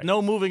unquote, with Right.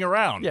 no moving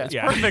around. Yeah. It's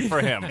Yeah. perfect for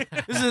him.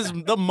 This is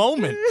the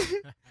moment.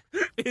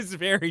 It's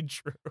very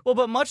true. well,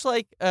 but much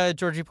like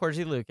Georgie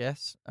Porgy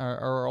Lucas,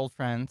 our old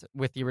friend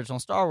with the original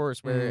Star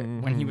Wars, where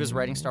when he was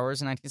writing Star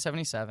Wars in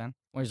 1977,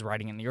 when he was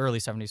writing in the early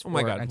 70s, Oh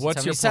my for God,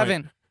 what's your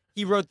 1977, point?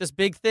 he wrote this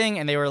big thing,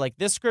 and they were like,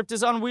 this script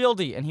is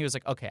unwieldy. And he was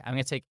like, okay, I'm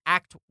going to take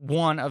Act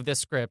 1 of this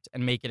script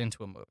and make it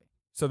into a movie.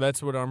 So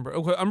that's what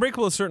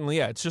Unbreakable is certainly.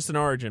 Yeah, it's just an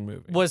origin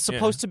movie. Was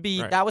supposed to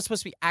be, right. that was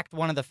supposed to be Act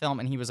 1 of the film,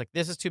 and he was like,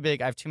 this is too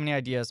big, I have too many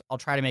ideas, I'll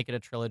try to make it a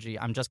trilogy.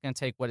 I'm just going to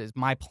take what is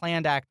my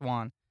planned Act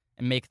 1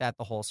 and make that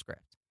the whole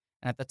script.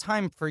 And at the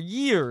time, for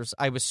years,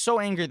 I was so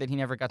angry that he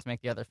never got to make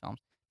the other films.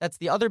 That's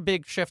the other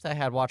big shift I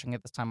had watching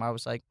at this time. I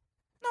was like,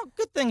 no,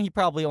 good thing he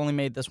probably only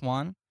made this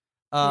one.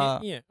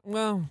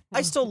 Well,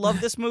 I still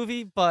love this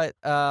movie, but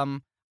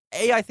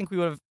I think we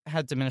would have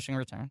had diminishing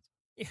returns.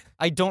 Yeah.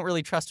 I don't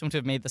really trust him to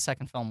have made the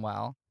second film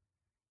well.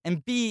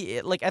 And B,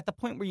 at the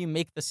point where you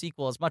make the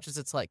sequel, as much as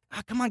it's like,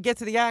 come on, get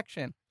to the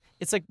action.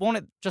 It's like, won't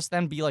it just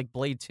then be like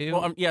Blade 2?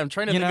 Well, I'm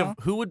trying to You think know?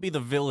 of who would be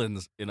the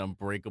villains in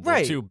Unbreakable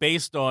Right. 2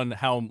 based on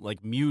how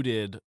like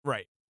muted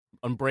right.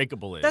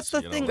 Unbreakable is. That's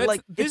the you thing, know?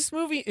 like, This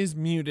movie is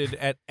muted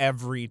at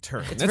every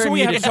turn. That's very what we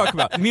have to muted. talk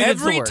about.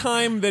 Muted's the Every word.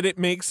 time that it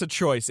makes a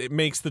choice, it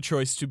makes the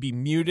choice to be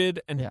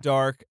muted and Yeah.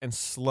 dark and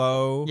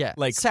slow. Yeah.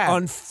 Like Sad.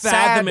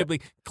 unfathomably,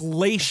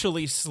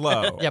 glacially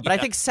slow. Yeah, but I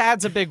think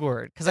sad's a big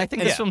word, because I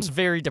think this Yeah. film's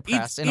very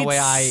depressed in a It's way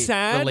I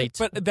sad, relate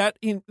to. but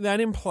that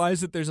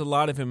implies that there's a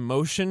lot of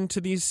emotion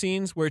to these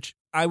scenes, which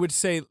I would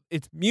say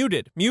it's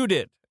muted.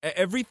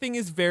 Everything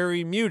is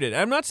very muted.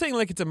 I'm not saying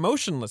like it's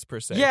emotionless per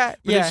se. Yeah,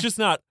 but yeah. it's just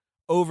not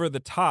over the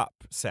top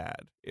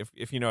sad.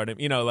 If you know what I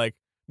mean. You know, like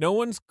no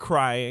one's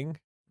crying.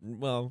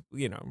 Well,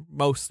 you know,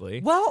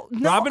 mostly. Well,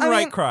 no, Robin I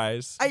Wright mean,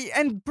 cries.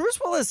 and Bruce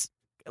Willis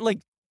like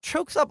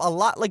chokes up a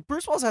lot. Like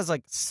Bruce Willis has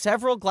like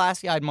several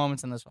glassy-eyed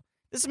moments in this film.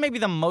 This is maybe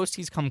the most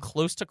he's come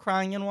close to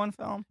crying in one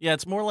film. Yeah,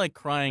 it's more like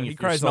crying He if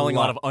you're cries a smelling a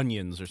lot lot. of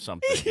onions or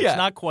something. Yeah. It's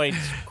not quite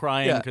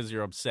crying Yeah. because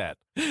you're upset.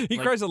 He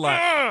Like, cries a lot.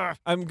 "Argh!"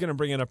 I'm gonna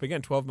bring it up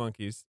again. 12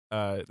 Monkeys.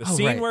 The Oh,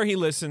 scene right. where he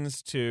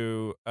listens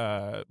to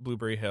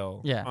Blueberry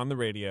Hill Yeah. on the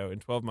radio in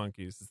 12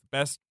 Monkeys is the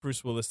best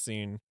Bruce Willis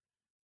scene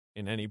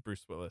in any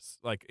Bruce Willis,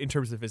 like in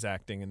terms of his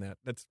acting and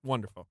that's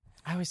wonderful.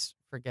 I always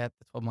forget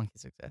the 12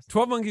 Monkeys exist.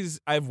 12 Monkeys,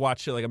 I've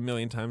watched it like a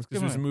million times because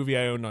Good it was a movie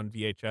I owned on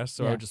VHS.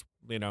 So I Yeah. would just,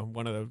 you know,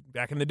 one of the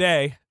back in the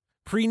day,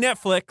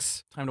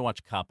 pre-Netflix. Time to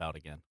watch Cop Out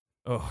again.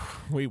 Oh,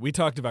 we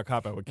talked about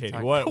Cop Out with Katie.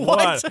 talked- What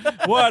What?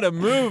 what a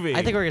movie!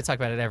 I think we're gonna talk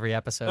about it every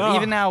episode. Oh.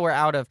 Even now, we're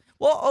out of.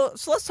 Well,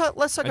 so let's talk I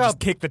about just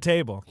kicked the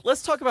table.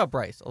 let's talk about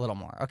Bryce a little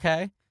more,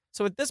 okay?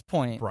 So at this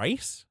point,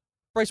 Bryce?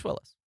 Bryce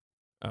Willis.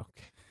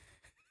 Okay.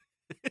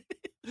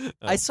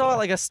 I saw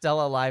like a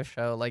Stella live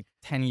show like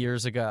 10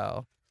 years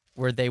ago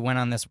where they went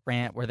on this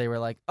rant where they were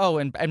like, "Oh,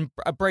 and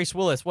Bryce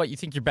Willis, what, you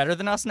think you're better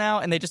than us now?"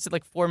 And they just did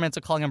like 4 minutes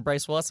of calling him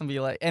Bryce Willis and be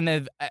like, and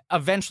then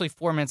eventually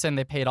 4 minutes in,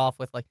 they paid off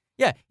with like,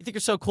 "Yeah, you think you're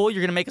so cool?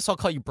 You're gonna make us all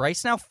call you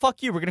Bryce now?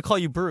 Fuck you. We're gonna call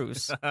you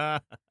Bruce."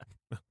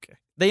 Okay.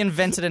 They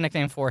invented a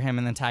nickname for him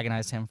and then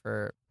antagonized him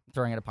for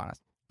throwing it upon us.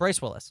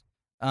 Bryce Willis.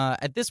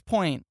 At this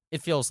point,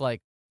 it feels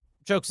like,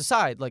 jokes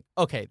aside, like,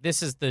 okay,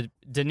 this is the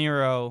De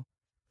Niro,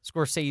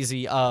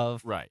 Scorsese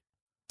of Right.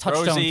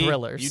 touchstone Rosie,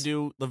 thrillers. You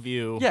do The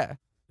View. Yeah,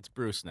 It's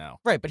Bruce now.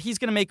 right. But he's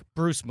going to make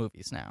Bruce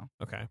movies now.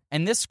 Okay.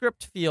 And this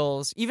script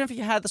feels, even if he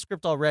had the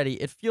script already,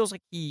 it feels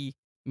like he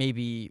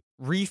maybe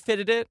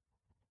refitted it,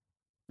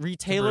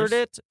 retailored Bruce?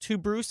 it to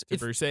Bruce. To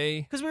Bruce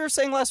A. Because we were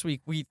saying last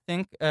week, we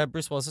think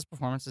Bruce Willis's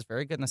performance is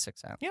very good in The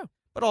Sixth Sense. Yeah.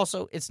 But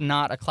also, it's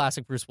not a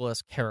classic Bruce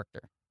Willis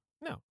character.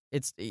 No.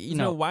 It's, you There's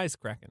know, no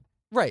wisecracking.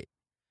 right.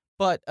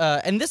 But,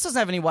 and this doesn't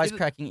have any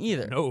wisecracking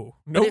either. No.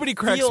 But it Nobody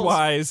cracks feels-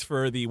 wise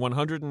for the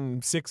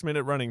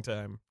 106-minute running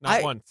time.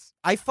 Not once.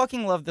 I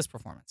fucking love this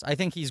performance. I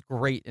think he's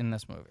great in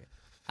this movie.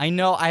 I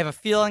know, I have a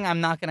feeling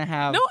I'm not going to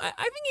have. No, I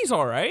think he's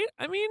all right.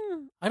 I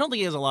mean, I don't think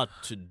he has a lot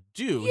to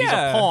do. He's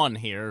Yeah. a pawn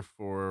here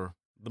for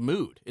the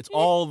mood. It's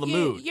all the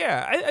mood.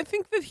 Yeah, I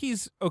think that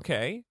he's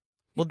okay.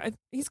 Well,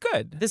 he's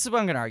good. This is what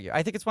I'm going to argue.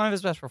 I think it's one of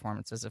his best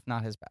performances, if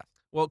not his best.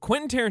 Well,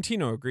 Quentin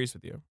Tarantino agrees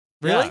with you.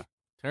 Really? Yeah.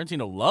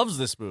 Tarantino loves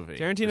this movie.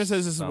 Tarantino For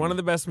says this is some one of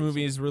the best reason.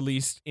 movies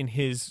released in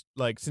his,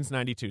 like, since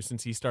 92,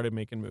 since he started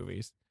making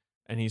movies.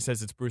 And he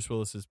says it's Bruce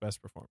Willis's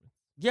best performance.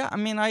 Yeah, I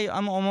mean,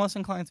 I'm almost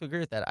inclined to agree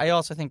with that. I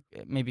also think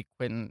maybe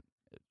Quentin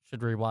should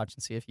rewatch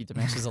and see if he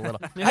diminishes a little.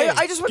 Hey,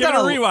 I just went give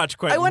down it a rewatch,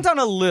 Quentin. I went down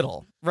a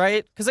little,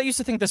 right? Because I used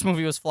to think this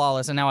movie was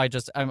flawless, and now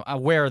I'm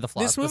aware of the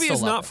flaws. This but movie still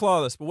is love not it.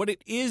 flawless, but what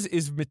it is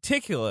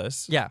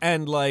meticulous. Yeah.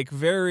 And like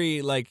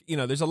very like, you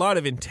know, there's a lot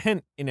of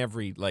intent in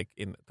every like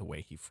in the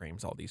way he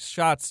frames all these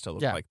shots to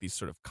look Yeah. like these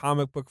sort of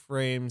comic book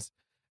frames.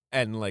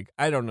 And like,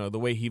 I don't know, the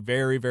way he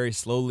very, very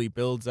slowly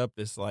builds up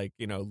this like,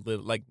 you know,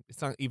 like it's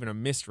not even a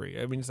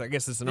mystery. I mean, I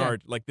guess it's an Yeah.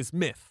 art, like this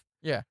myth.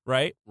 Yeah.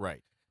 Right.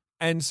 Right.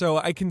 And so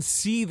I can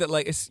see that,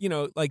 like, it's, you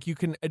know, like you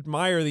can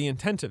admire the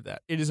intent of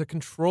that. It is a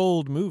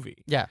controlled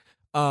movie. Yeah.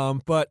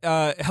 But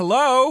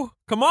hello,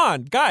 come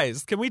on,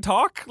 guys, can we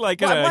talk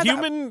like Well, at a what-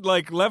 human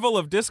like level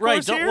of Right.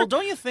 discourse here? Well,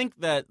 don't you think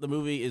that the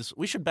movie is?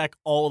 We should back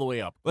all the way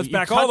up. Let's You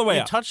back all the way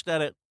you up. touched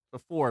at it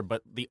before,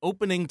 but the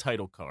opening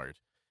title card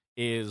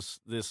is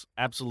this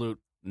absolute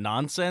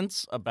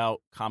nonsense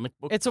about comic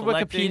book. It's a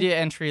collecting. Wikipedia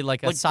entry,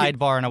 like a Like,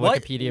 sidebar on a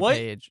what- Wikipedia what-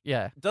 page.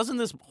 Yeah. Doesn't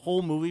this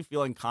whole movie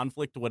feel in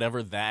conflict to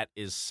whatever that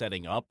is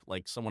setting up?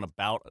 Like someone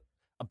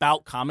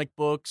about comic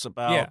books,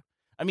 about. Yeah.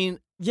 I mean,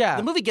 Yeah.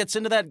 the movie gets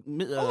into that.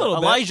 little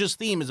bit. Elijah's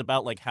theme is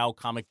about like how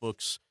comic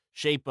books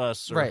shape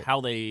us or Right.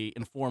 how they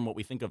inform what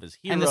we think of as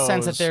heroes. and the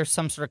sense that there's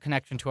some sort of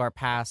connection to our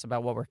past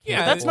about what we're Yeah,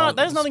 capable That's of not.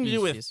 That as has a nothing to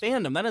do with species.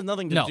 fandom. That has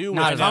nothing to No, do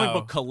not with at comic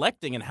all. book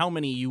collecting and how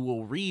many you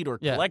will read or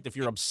Yeah. collect if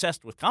you're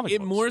obsessed with comic It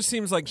books. more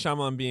seems like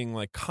Shyamalan being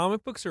like,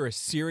 comic books are a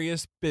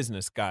serious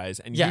business, guys,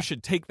 and Yeah. you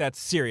should take that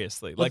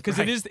seriously. Well, Like, because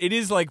right. it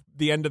is like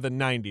the end of the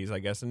 '90s, I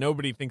guess, and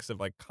nobody thinks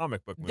of like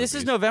comic book movies. This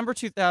is November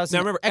 2000.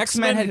 Now, remember,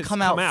 X-Men had has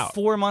come out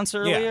 4 months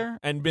earlier. Yeah,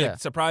 and been Yeah.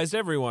 surprised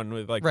everyone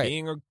with like Right.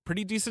 being a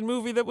pretty decent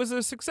movie that was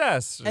a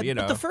success. And- you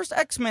know, But the first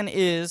X-Men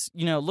is,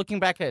 you know, looking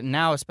back at it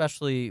now,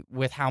 especially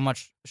with how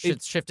much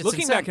shit's shifted looking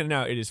since back then. at it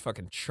now, it is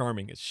fucking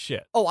charming as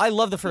shit. Oh, I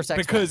love the first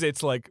X-Men. Because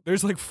it's like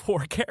there's like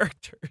 4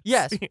 characters.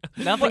 Yes.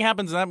 Nothing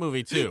happens in that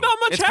movie too. Not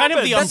much It's kind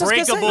of the happens. That's what I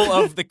was gonna Unbreakable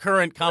say. of the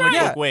current comic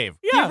Yeah. book wave.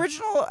 Yeah. The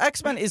original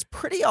X-Men is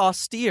pretty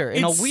austere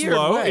in It's a weird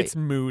slow, way. it's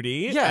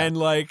moody, Yeah. and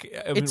like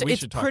I mean, we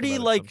it's should talk pretty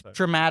about it like sometime.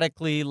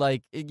 dramatically,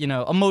 like, you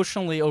know,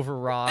 emotionally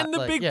overwrought. And the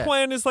like, big yeah.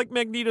 plan is like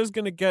Magneto's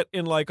gonna get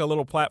in like a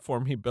little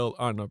platform he built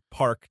on a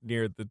park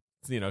near the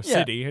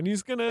city, and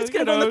he's gonna He's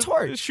gonna go on the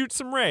torch. shoot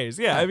some rays.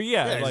 Yeah, I mean,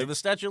 Yeah, like the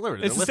Statue of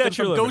Liberty. it's They're the lifted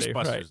Statue from of Liberty,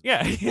 Ghostbusters.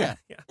 right. Yeah.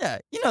 Yeah,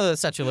 you know the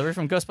Statue of Liberty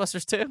from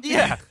Ghostbusters too.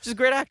 Yeah. She's a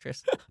great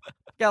actress.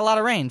 Got a lot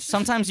of range.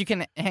 Sometimes you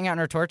can hang out in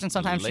her torch, and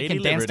sometimes Lady you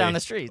can dance down Liberty. the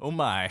street. Oh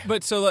my.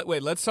 But so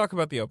wait, let's talk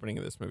about the opening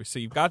of this movie. So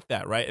you've got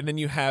that right, and then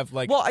you have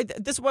like. Well,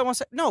 this is what I want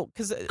to say. No,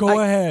 because Go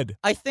ahead.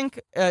 I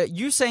think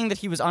you saying that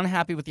he was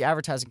unhappy with the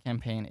advertising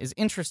campaign is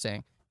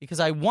interesting because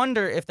I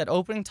wonder if that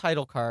opening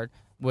title card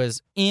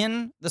was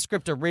in the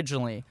script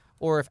originally,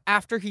 or if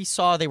after he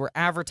saw they were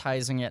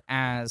advertising it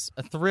as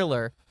a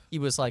thriller, he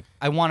was like,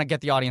 "I want to get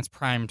the audience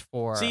primed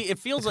for." See, it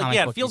feels the like comic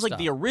it booky feels like stuff.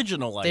 the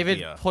original David,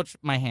 idea. put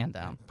my hand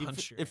down.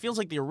 It feels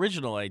like the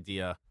original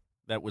idea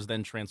that was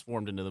then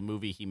transformed into the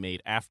movie he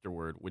made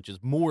afterward, which is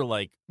more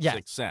like Yes.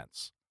 Sixth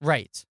Sense.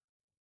 Right.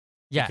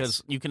 Yes.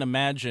 Because you can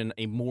imagine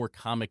a more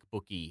comic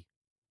booky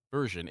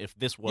version if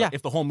this was Yeah.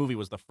 if the whole movie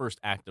was the first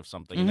act of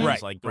something. Mhm. And it Right,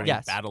 was like going right.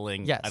 Yes.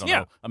 battling. Yes. I don't Yeah.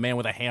 know, a man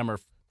with a hammer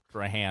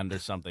for a hand or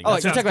something. Oh,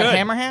 That you're sounds talking about good.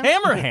 Hammerhand?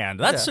 Hammerhand.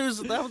 That's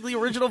Yeah. that was the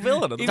original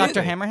villain of the Dr.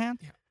 movie. Hammerhand?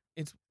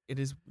 It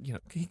is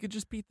he could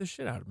just beat the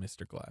shit out of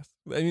Mr. Glass.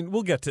 I mean,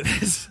 we'll get to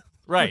this.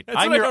 Right. That's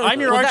I'm what I your don't-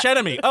 I'm your Well, arch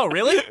enemy. Oh,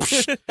 really?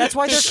 That's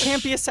why there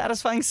can't be a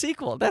satisfying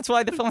sequel. That's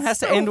why the film has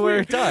to end where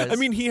it does. I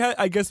mean,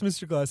 I guess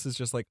Mr. Glass is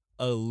just like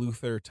a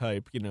Luther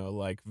type,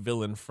 like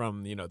villain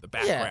from the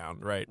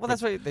background, right? well,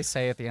 that's what they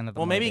say at the end of the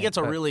Well, movie. maybe he gets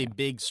a but- really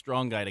big,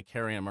 strong guy to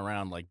carry him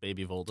around like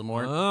Baby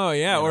Voldemort. Oh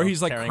yeah, You or know,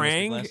 he's like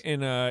carrying Mr. Krang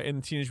Glass.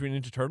 in Teenage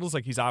Mutant Ninja Turtles,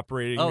 like he's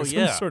operating Oh, some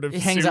yeah. sort of He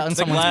hangs suit. out in The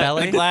someone's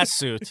belly. the glass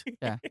suit.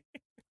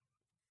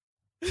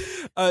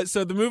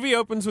 So the movie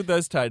opens with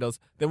those titles.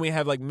 Then we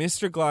have like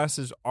Mr.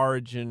 Glass's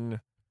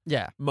origin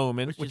Yeah.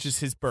 moment, which is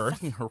his birth.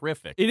 Fucking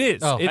horrific. It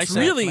is. Oh, It's I said-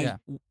 really. yeah.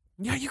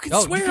 Yeah, you can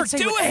Oh, swear. you can say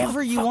do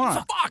whatever it. you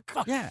want.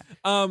 Fuck. Yeah.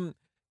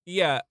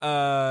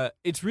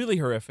 It's really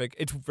horrific.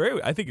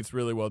 I think it's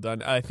really well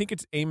done. I think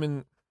it's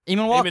Eamon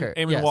Eamon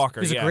Eamon Walker,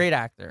 Who's yeah. a great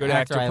actor. good An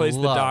actor, I plays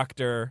the love.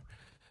 doctor,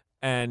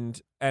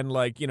 and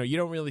like you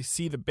don't really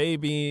see the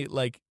baby,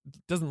 like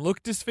doesn't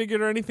look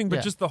disfigured or anything, but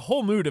Yeah. just the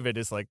whole mood of it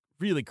is like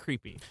really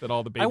creepy. That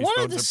all the baby's I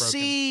wanted bones to are broken.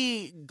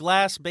 see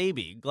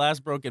Glass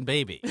broken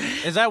baby.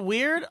 Is that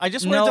weird? I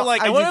just No, wanted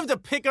to I wanted just- him to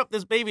pick up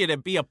this baby and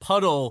it be a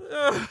puddle,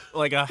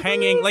 like a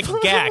hanging, like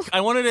Gak.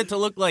 I wanted it to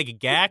look like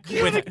Gak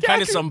with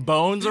kind of some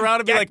bones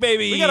around it. Be Gak like,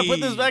 baby. we got to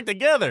put this back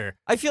together.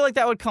 I feel like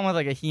that would come with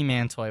like a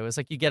He-Man toy. It was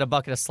like you get a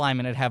bucket of slime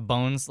and it'd have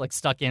bones like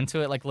stuck into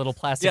it, like little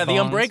plastic Yeah, the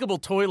bones. Unbreakable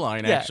toy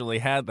line Yeah. actually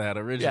had that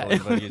Yeah, originally,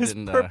 it but you was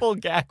didn't. purple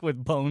gack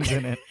with bones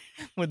in it,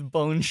 with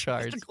bone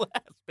shards. Glass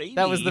baby.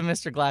 That was the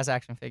Mr. Glass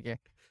action figure.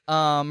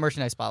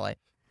 Merchandise spotlight.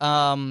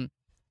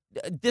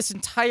 This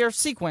entire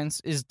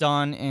sequence is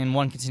done in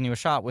one continuous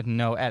shot with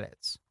no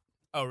edits.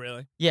 Oh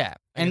really? Yeah,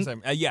 I and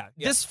guess yeah.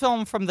 this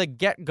film from the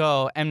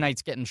get-go, M.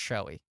 Night's getting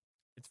showy.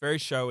 It's very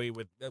showy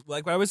with,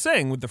 like what I was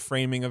saying, with the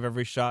framing of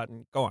every shot.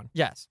 And go on.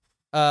 Yes.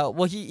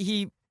 Well,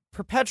 he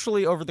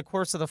perpetually over the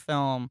course of the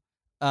film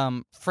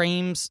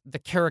frames the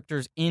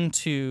characters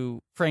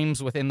into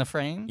frames within the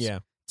frames Yeah.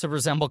 to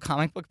resemble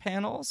comic book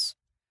panels.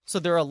 So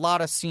there are a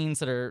lot of scenes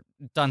that are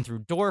done through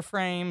door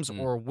frames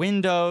or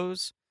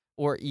windows,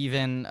 or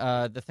even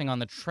the thing on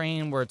the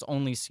train where it's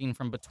only seen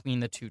from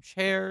between the two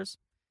chairs.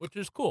 Which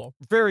is cool.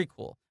 Very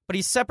cool. But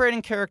he's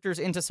separating characters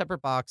into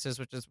separate boxes,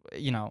 which is,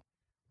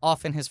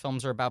 often his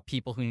films are about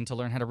people who need to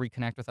learn how to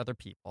reconnect with other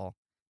people.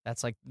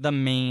 That's like the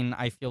main,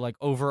 I feel like,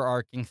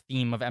 overarching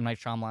theme of M. Night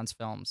Shyamalan's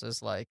films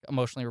is like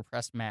emotionally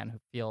repressed men who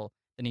feel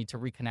the need to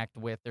reconnect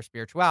with their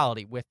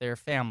spirituality, with their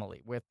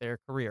family, with their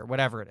career,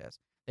 whatever it is.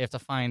 They have to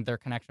find their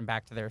connection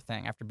back to their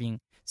thing after being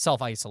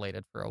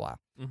self-isolated for a while.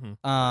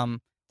 Mm-hmm.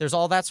 There's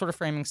all that sort of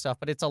framing stuff,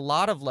 but it's a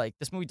lot of like,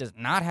 this movie does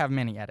not have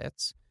many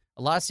edits.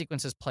 A lot of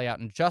sequences play out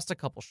in just a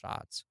couple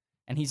shots,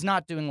 and he's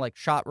not doing like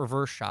shot,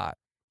 reverse shot.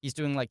 He's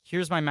doing like,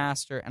 here's my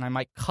master, and I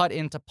might cut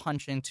in to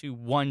punch into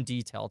one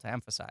detail to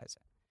emphasize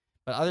it.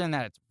 But other than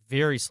that, it's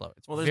very slow.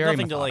 It's Well, there's very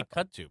nothing to like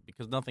methodical. cut to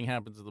because nothing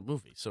happens in the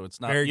movie, so it's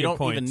not. Very you good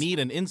don't even points. need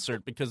an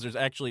insert because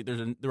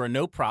there are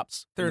no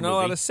props. There are in the not a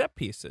lot movie of set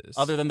pieces.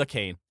 other than the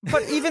cane.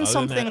 But even Other than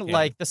something that, yeah.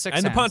 like The Sixth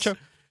and the Sense. poncho.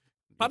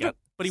 You got-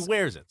 but he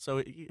wears it, so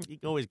you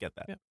always get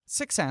that. Yeah.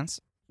 Sixth Sense,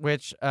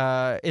 which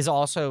is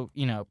also,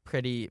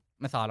 pretty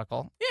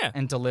methodical Yeah.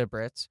 and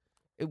deliberate.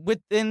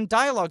 Within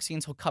dialogue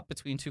scenes, he'll cut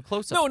between two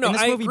close-ups. No, and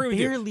this I movie agree with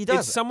barely you. does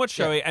It's it. somewhat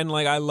Yeah. showy, and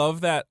like I love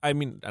that. I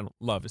mean, I don't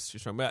love is too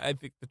strong, but I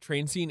think the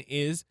train scene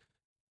is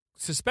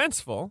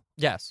suspenseful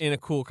Yes. in a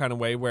cool kind of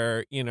way.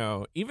 Where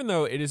even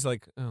though it is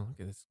like, oh, look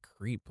at this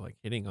creep like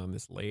hitting on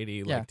this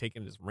lady, Yeah. like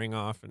taking his ring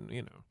off, and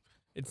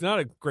it's not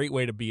a great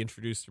way to be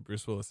introduced to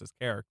Bruce Willis's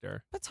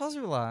character. That tells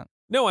you a lot.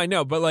 No, I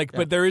know, but Yeah.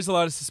 but there is a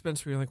lot of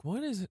suspense where you're like,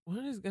 what is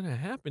going to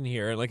happen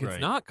here? Like it's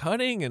Right. not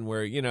cutting, and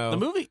where The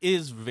movie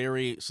is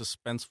very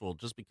suspenseful,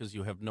 just because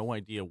you have no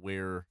idea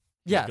where.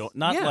 he's Yes. going.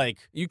 Not Yeah. like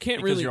you can't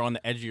because really you're on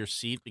the edge of your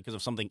seat because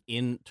of something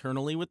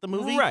internally with the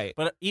movie, Right.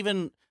 But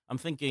even I'm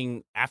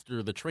thinking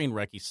after the train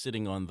wreck, he's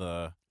sitting on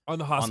the. on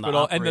the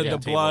hospital, and then operating the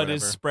table or blood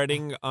is whatever.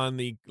 spreading on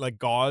the like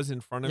gauze in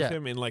front of Yeah.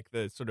 him in like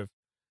the sort of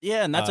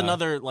Yeah, and that's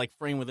another like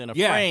frame within a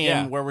yeah, frame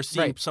yeah. where we're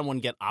seeing Right. someone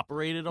get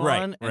operated on,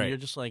 Right, and right. you're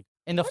just like,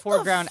 In the What the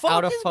foreground, fuck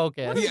out of is-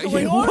 focus. what is Yeah,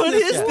 going yeah, on what in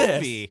this is this?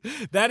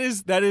 movie?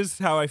 That is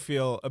how I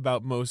feel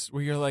about most.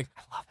 Where you're like,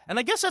 And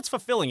I guess that's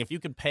fulfilling if you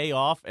can pay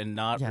off and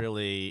not Yeah.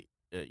 really.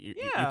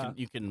 Yeah.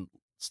 You can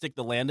stick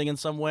the landing in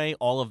some way.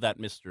 All of that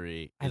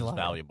mystery I is love it.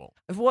 valuable.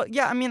 Well,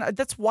 yeah, I mean,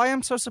 that's why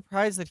I'm so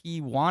surprised that he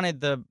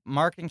wanted the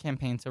marketing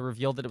campaign to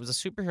reveal that it was a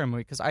superhero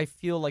movie, because I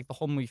feel like the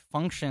whole movie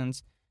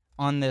functions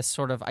on this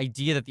sort of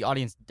idea that the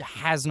audience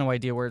has no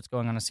idea where it's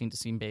going on a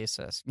scene-to-scene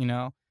basis, you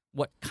know?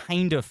 What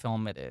kind of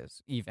film it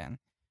is, even.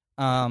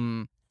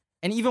 And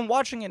even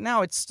watching it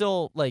now, it's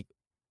still, like,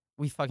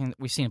 we've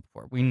seen it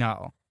before. We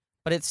know.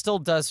 But it still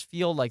does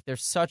feel like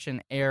there's such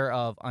an air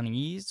of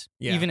unease,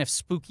 Yeah. even if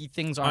spooky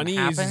things aren't unease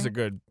happening. is a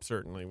good,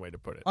 certainly, way to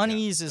put it.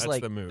 Unease is that's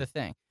like the move.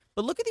 thing.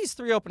 But look at these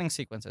 3 opening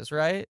sequences,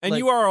 right? And Like,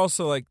 you are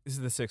also like, this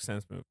is the Sixth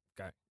Sense move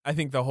guy. I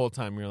think the whole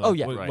time you're like, Oh,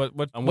 yeah. what, Right.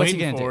 what I'm What's he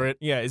waiting gonna for do? it.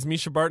 yeah, is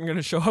Misha Barton going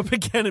to show up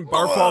again and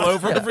barf all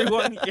over Yeah.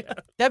 everyone? Yeah.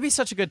 That'd be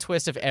such a good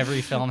twist if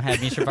every film had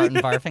Misha Barton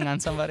barfing on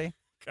somebody.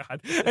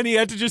 God. And he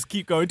had to just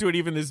keep going to it,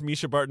 even as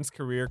Misha Barton's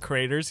career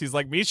craters. He's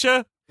like,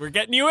 Misha, we're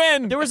getting you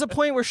in. There was a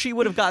point where she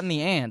would have gotten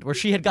the and, where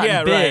she had gotten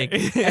Yeah, big,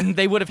 right. and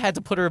they would have had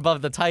to put her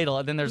above the title.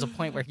 And then there's a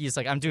point where he's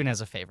like, I'm doing it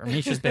as a favor.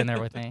 Misha's been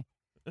there with me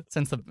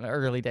since the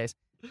early days.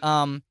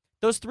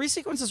 Those 3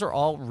 sequences are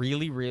all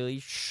really, really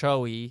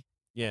showy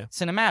Yeah.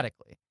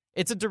 cinematically.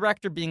 It's a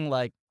director being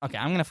like, okay,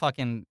 I'm going to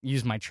fucking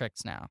use my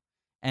tricks now.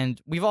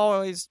 And we've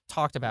always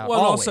talked about Well,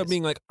 and also always.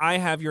 being like, I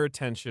have your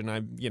attention.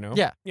 I'm,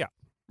 Yeah. Yeah.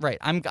 Right.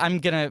 I'm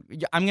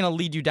gonna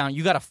lead you down.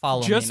 You got to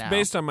follow Just me now.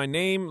 based on my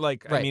name.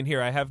 Like, I Right. mean,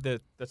 here, I have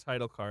the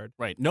title card.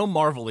 Right. No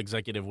Marvel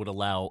executive would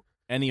allow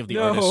any of the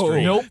No.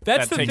 artistry Nope.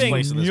 That's that the takes thing.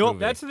 place in this Nope. movie.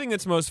 That's the thing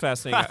that's most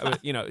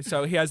fascinating.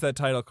 So he has that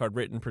title card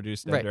written,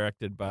 produced, and Right.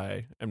 directed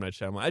by M. Night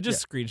Shyamalan. I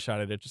just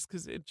screenshotted it just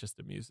because it just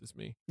amuses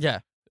me. Yeah.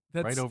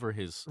 That's right over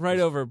his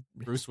over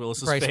Bruce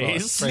Willis's Bryce face.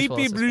 Willis. Bryce Sleepy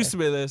Willis's Bruce face.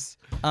 Willis.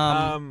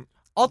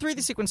 All 3 of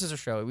these sequences are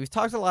showy. We've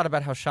talked a lot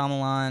about how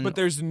Shyamalan. But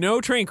there's no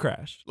train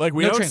crash. Like,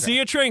 we No don't train see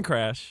a train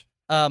crash.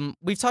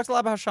 We've talked a lot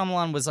about how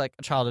Shyamalan was like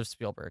a child of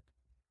Spielberg.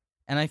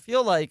 And I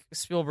feel like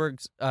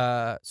Spielberg's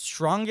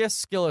strongest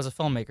skill as a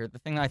filmmaker, the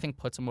thing that I think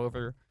puts him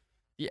over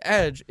the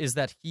edge, is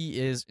that he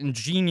is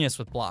ingenious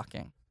with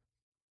blocking.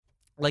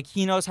 Like,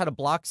 he knows how to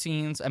block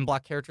scenes and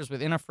block characters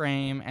within a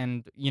frame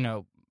and,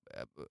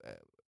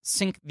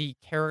 sync the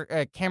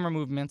camera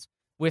movements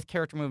with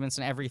character movements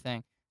and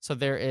everything. So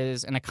there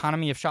is an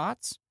economy of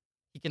shots.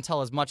 He can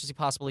tell as much as he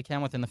possibly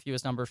can within the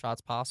fewest number of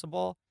shots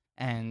possible.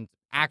 And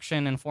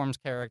action informs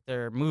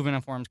character, movement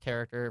informs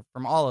character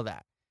from all of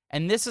that.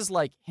 And this is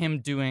like him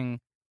doing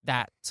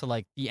that to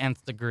like the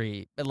nth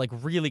degree, but like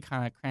really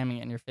kind of cramming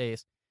it in your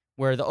face.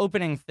 Where the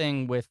opening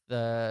thing with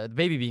the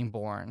baby being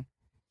born,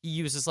 he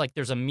uses like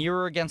there's a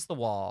mirror against the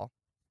wall.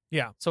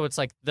 Yeah. So it's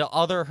like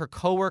her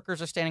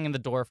coworkers are standing in the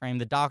door frame.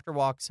 The doctor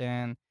walks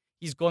in.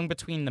 He's going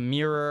between the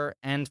mirror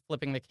and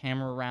flipping the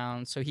camera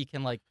around so he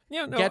can like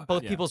get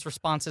both yeah. people's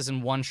responses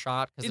in one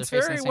shot because It's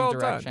they're facing very the same well done.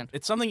 direction.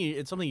 It's something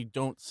you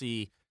don't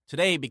see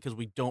today because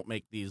we don't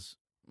make these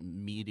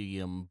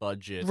medium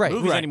budget Right,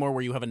 movies right. anymore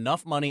where you have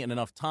enough money and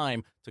enough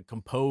time to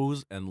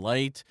compose and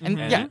light. And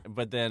yeah.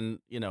 But then,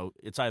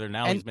 it's either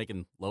now And- he's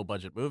making low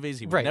budget movies,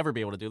 he would Right. never be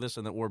able to do this,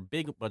 or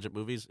big budget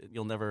movies,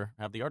 you'll never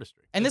have the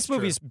artistry. And That's this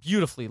movie is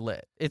beautifully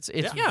lit. It's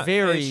Yeah.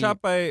 very It's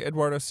shot by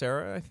Eduardo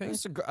Serra, I think.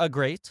 It's a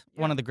great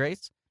one of the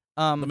greats.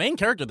 The main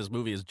character of this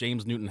movie is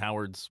James Newton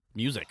Howard's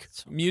music.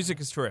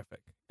 Music is terrific.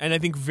 And I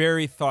think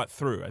very thought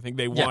through. I think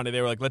they Yeah.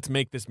 were like, let's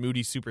make this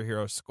moody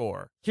superhero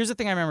score. Here's the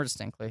thing I remember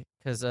distinctly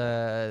because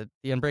the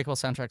Unbreakable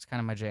soundtrack's kind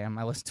of my jam.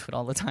 I listen to it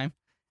all the time,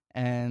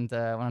 and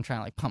when I'm trying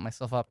to like pump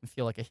myself up and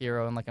feel like a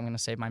hero and like I'm going to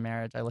save my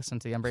marriage, I listen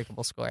to the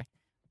Unbreakable score.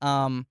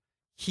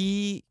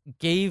 He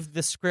gave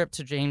the script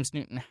to James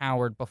Newton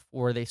Howard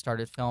before they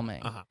started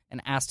filming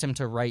and asked him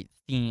to write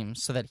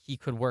themes so that he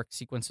could work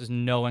sequences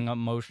knowing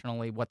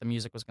emotionally what the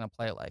music was going to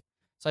play like.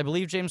 So I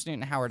believe James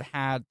Newton Howard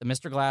had the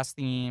Mr. Glass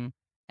theme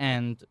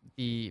and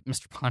the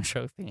Mr.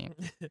 Poncho theme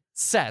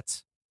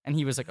set, and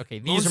he was like, okay,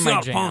 these are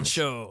my jams.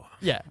 Poncho.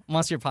 Yeah,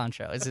 Monsieur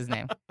Poncho is his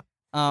name.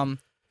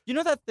 You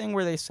know that thing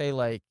where they say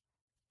like,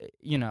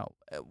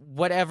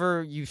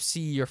 whatever you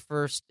see your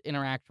first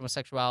interaction with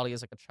sexuality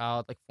as like a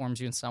child like forms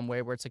you in some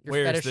way where it's like your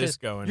Where's fetishes. this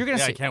going? You're gonna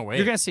Yeah, see. I can't wait.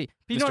 You're gonna see.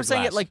 But you know Mr. what I'm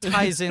saying? It Glass. like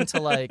ties into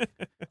like,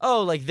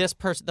 oh, like this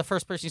person, the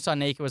first person you saw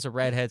naked was a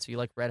redhead, so you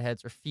like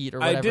redheads or feet or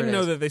whatever. I didn't it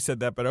know is. that they said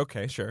that, but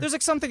okay, sure. There's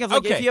like something of like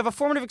Okay. if you have a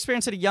formative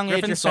experience at a young age,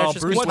 Griffin your saw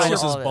fetishes Bruce can tie to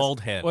Willis's all of this. bald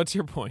head. What's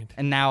your point?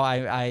 And now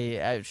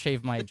I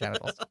shave my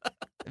genitals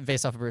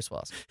based off of Bruce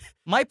Willis.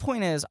 My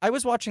point is, I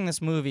was watching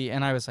this movie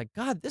and I was like,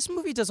 God, this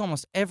movie does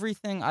almost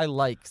everything I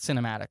like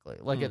cinematically.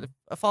 Like it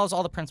follows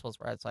all the principles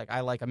where it's like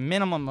I like a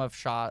minimum of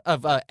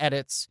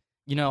edits.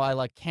 I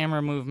like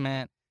camera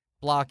movement,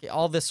 block,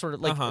 all this sort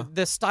of like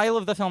the style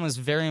of the film is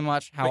very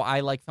much how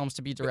I like films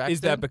to be directed.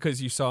 Is that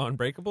because you saw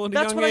Unbreakable at a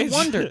That's young what age? I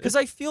wondered because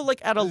I feel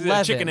like at Is it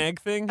 11, a chicken egg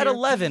thing? at here?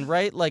 11,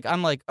 right? Like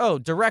I'm like, oh,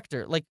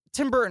 director. Like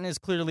Tim Burton is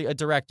clearly a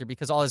director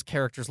because all his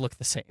characters look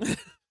the same.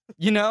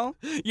 You know?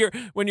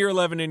 When you're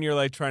 11 and you're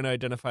like trying to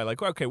identify,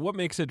 like, okay, what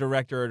makes a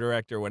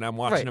director when I'm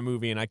watching Right. a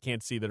movie and I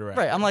can't see the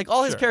director? Right. I'm like,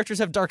 all his Sure. characters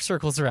have dark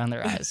circles around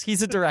their eyes.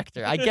 He's a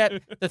director. I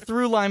get the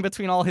through line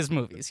between all his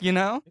movies, you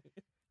know?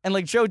 And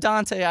like Joe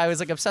Dante, I was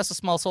like obsessed with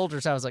Small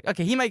Soldiers. I was like,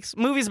 okay, he makes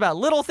movies about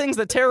little things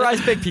that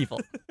terrorize big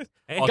people.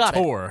 Got it.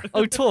 Auteur.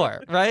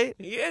 Auteur, right?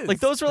 He is. Like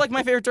those were like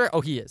my favorite director.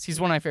 Oh, he is. He's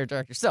one of my favorite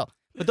directors still.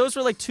 But those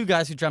were like two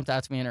guys who jumped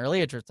out to me in an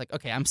early age. Where it's like,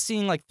 okay, I'm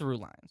seeing like through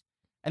lines.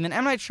 And then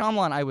M. Night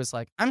Shyamalan, I was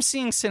like, I'm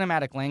seeing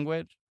cinematic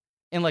language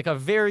in like a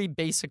very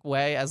basic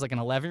way. As like an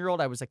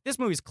 11-year-old, I was like, this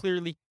movie's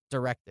clearly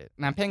directed.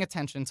 And I'm paying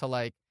attention to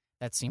like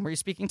that scene where he's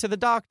speaking to the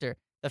doctor.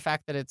 The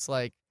fact that it's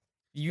like,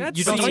 you don't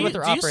Do see you- what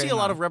they're Do you operating see a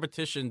lot on. of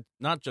repetition,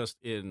 not just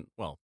in,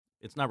 well,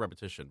 it's not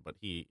repetition, but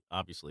he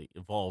obviously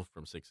evolved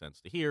from Sixth Sense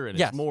to here, and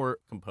Yes. it's more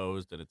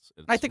composed, and it's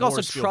I think more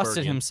also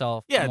trusted Spielbergian.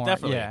 himself. Yeah, more.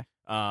 definitely. Yeah.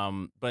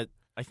 But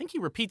I think he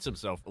repeats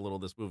himself a little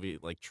this movie,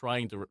 like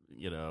trying to,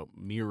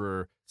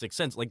 mirror Sixth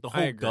Sense. Like the I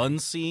whole agree. gun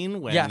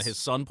scene when Yes. his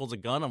son pulls a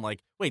gun. I'm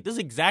like, wait, this is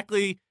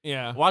exactly,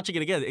 Yeah. watching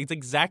it again, it's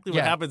exactly what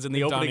Yeah. happens in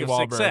the Donnie opening of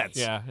Sixth Wahlberg. Sense.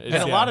 Yeah. And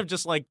a lot of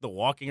just like the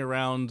walking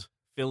around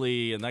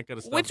Philly and that kind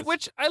of stuff.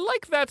 Which I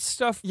like that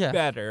stuff Yeah.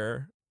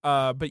 better.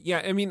 But yeah,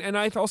 I mean, and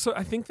I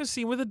think the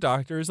scene with the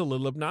doctor is a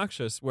little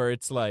obnoxious, where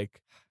it's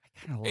like I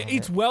kinda love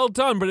it's it. well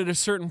done, but at a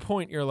certain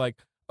point you're like,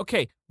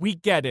 okay, we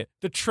get it.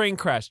 The train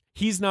crashed.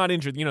 He's not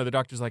injured. The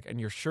doctor's like, and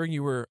you're sure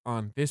you were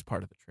on this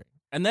part of the train?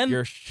 and then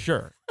You're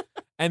sure.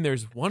 And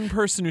there's one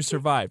person who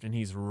survived, and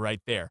he's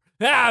right there.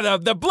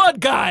 The blood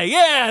guy.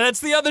 Yeah, that's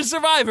the other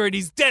survivor, and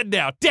he's dead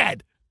now.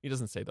 Dead. He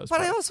doesn't say those.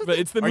 But I parts, also but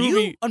think- it's the are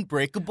movie. you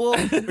unbreakable? Are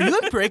you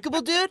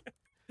unbreakable, dude?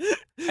 And Let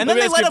then me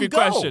they ask let you a him few go.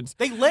 questions.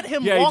 They let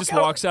him Yeah, walk he just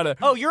out. walks out of.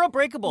 Oh, you're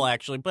unbreakable,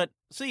 actually, but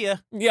see ya.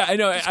 Yeah, I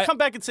know. Just I come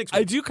back in 6 I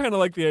weeks. do kind of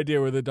like the idea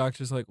where the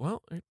doctor's like,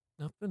 well, there's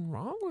nothing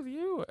wrong with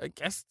you. I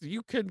guess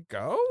you could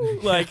go.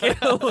 Like, He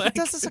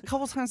does this a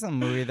couple times in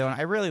the movie, though, and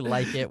I really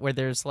like it, where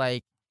there's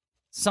like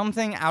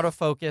something out of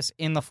focus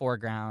in the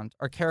foreground,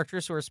 or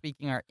characters who are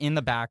speaking are in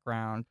the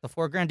background. The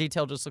foreground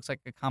detail just looks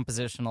like a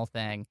compositional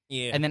thing,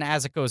 yeah. and then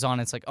as it goes on,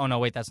 it's like, oh no,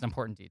 wait, that's an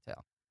important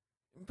detail.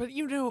 But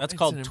That's it's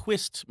called an-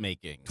 twist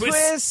making.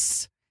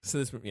 Twist! So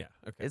this, yeah,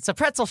 okay. It's a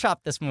pretzel shop.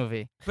 This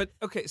movie. But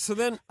okay, so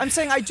then I'm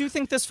saying I do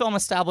think this film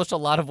established a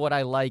lot of what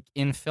I like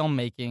in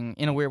filmmaking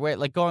in a weird way.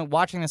 Like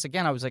watching this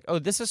again, I was like, oh,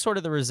 this is sort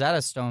of the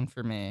Rosetta Stone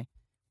for me,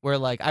 where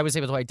like I was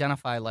able to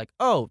identify like,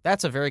 oh,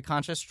 that's a very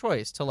conscious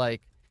choice to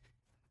like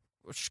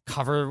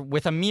cover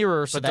with a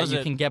mirror so But that does you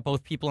it- can get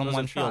both people in Does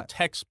one it feel shot.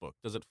 textbook?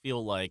 Does it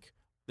feel like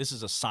this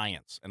is a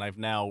science, and I've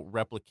now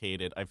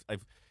replicated?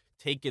 I've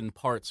taken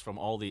parts from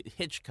all the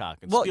Hitchcock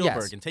and Well,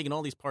 Spielberg, yes. and taken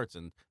all these parts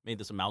and made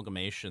this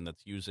amalgamation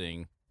that's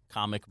using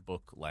comic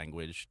book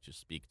language to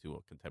speak to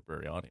a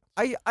contemporary audience.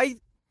 I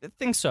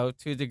think so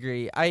to a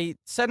degree. I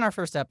said in our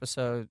first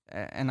episode,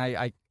 and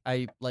I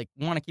like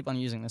want to keep on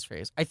using this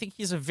phrase. I think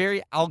he's a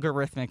very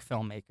algorithmic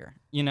filmmaker,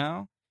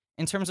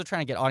 in terms of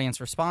trying to get audience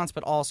response,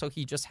 but also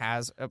he just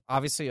has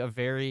obviously a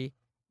very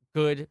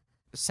good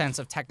sense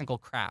of technical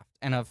craft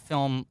and of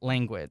film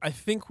language. I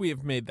think we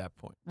have made that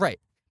point. Right.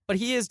 But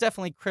he is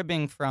definitely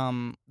cribbing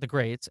from the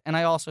greats, and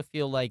I also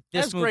feel like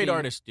this As movie, great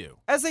artists do.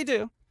 as they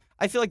do,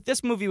 I feel like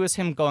this movie was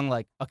him going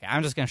like, okay,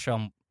 I'm just gonna show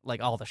him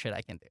like all the shit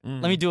I can do.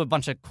 Mm. Let me do a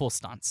bunch of cool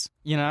stunts,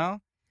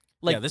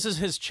 Like, Yeah, this is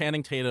his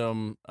Channing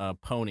Tatum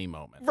pony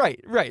moment.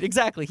 Right,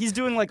 exactly. He's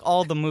doing like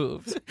all the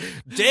moves,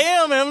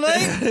 Damn, M.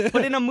 Night!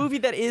 but in a movie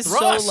that is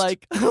Thrust. so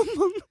like,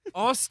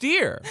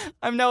 Austere.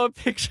 I'm now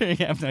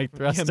picturing M. Night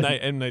thrusting.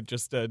 M. Night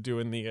just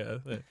doing the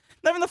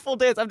Not even the full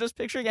dance. I'm just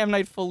picturing M.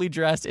 Night fully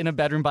dressed in a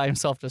bedroom by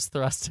himself, just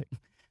thrusting.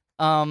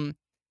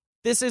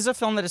 This is a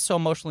film that is so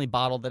emotionally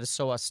bottled, that is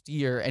so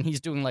austere, and he's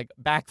doing like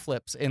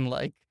backflips in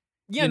like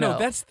Yeah, you no, know,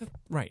 that's the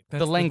right.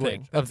 That's the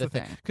language of the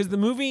thing. Because the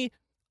movie,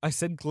 I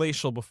said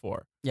glacial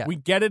before. Yeah. We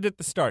get it at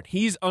the start.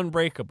 He's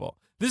unbreakable.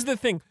 This is the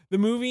thing. The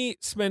movie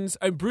spends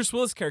Bruce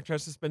Willis' character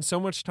has to spend so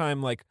much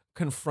time like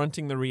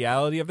confronting the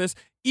reality of this,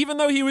 even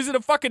though he was in a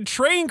fucking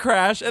train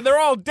crash and they're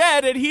all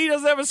dead and he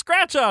doesn't have a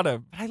scratch on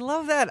him. I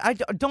love that.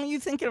 Don't you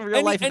think in real And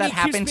he- life if and that he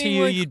keeps happened to being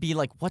you, like- you'd be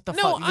like, what the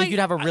No, fuck? Like, you'd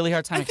have a really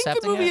hard time I think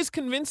accepting the movie it. is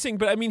convincing,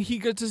 but I mean, he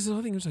gets this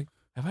other thing. He's like,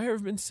 "Have I ever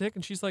been sick?"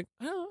 And she's like,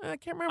 "I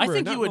can't remember.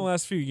 think Not you in would- the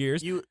last few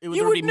years." It would You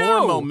there would be know.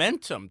 more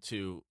momentum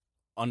to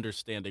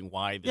understanding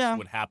why this Yeah.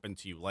 would happen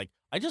to you. Like,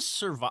 I just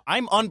survive.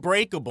 I'm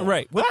unbreakable.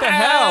 Right? What the Ah!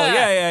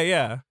 hell?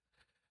 Yeah.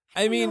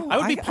 I mean, I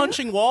would be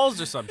punching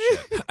walls or some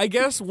shit. I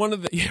guess one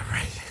of the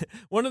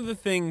one of the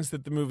things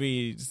that the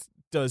movie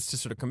does to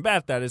sort of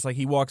combat that is like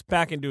he walks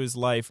back into his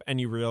life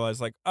and you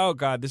realize like, oh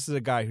god, this is a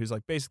guy who's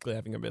like basically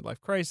having a midlife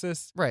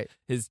crisis. Right.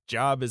 His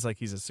job is like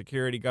he's a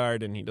security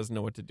guard and he doesn't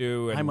know what to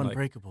do. And I'm like,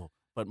 unbreakable,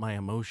 but my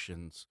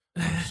emotions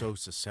are so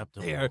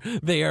susceptible.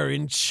 they are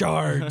in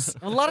charge.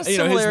 A lot of His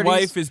similarities.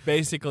 wife is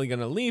basically going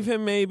to leave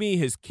him. Maybe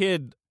his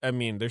kid. I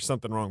mean, there's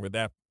something wrong with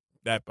that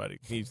buddy.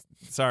 He's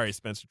sorry,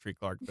 Spencer Tree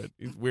Clark, but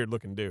he's a weird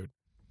looking dude.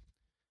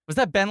 Was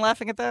that Ben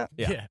laughing at that?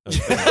 Yeah.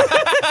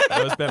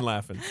 That was Ben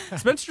laughing.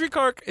 Spencer Tree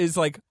Clark is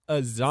like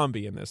a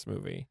zombie in this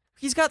movie.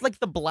 He's got like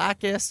the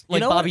blackest, You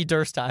like know Bobby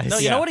Durst eyes. No,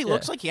 you Yeah. know what he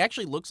looks like? He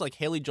actually looks like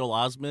Haley Joel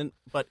Osment,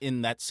 but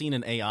in that scene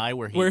in AI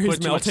where he Where he's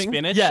put too much melting?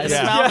 spinach Yes. in his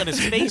Yeah. mouth and his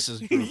face is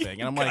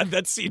drooping. And I'm God, like,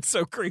 that scene's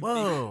so creepy.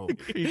 whoa.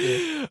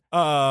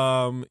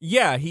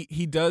 Yeah,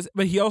 he does,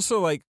 but he also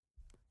like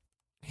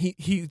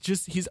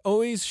he's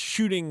always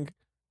shooting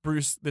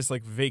Bruce this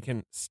like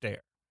vacant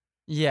stare.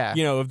 Yeah.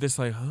 You know, of this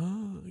like,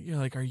 oh, you're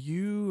like, are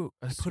you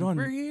a put on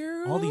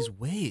superhero? All these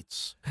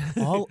weights.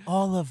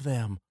 all of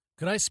them.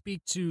 Could I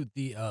speak to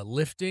the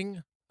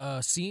lifting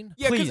scene?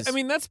 Yeah, because Please. I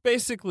mean that's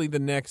basically the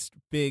next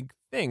big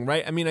thing,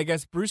 right? I mean, I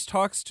guess Bruce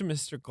talks to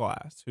Mr.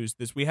 Glass, who's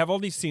this. We have all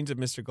these scenes of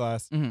Mr.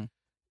 Glass. Mhm.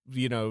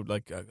 You know,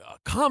 like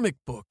comic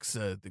books.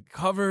 The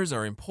covers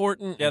are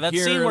important. Yeah, that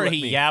Here, scene where let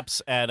he me-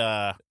 yaps at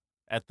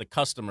the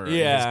customer in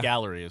Yeah. his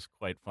gallery is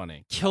quite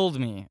funny. Killed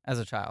me as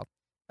a child.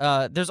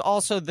 There's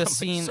also the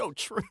scene. So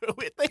true.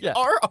 They Yeah.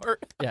 are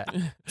art. Yeah.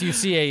 Do you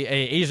see a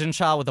Asian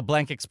child with a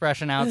blank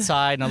expression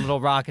outside and a little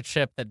rocket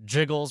ship that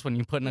jiggles when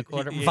you put in a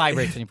quarter, Yeah.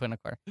 vibrates when you put in a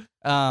quarter?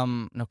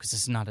 No, because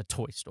this is not a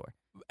toy store.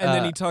 And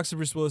then he talks to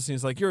Bruce Willis and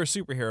he's like, you're a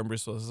superhero. And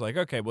Bruce Willis is like,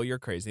 okay, well, you're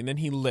crazy. And then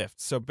he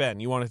lifts. So, Ben,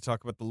 you wanted to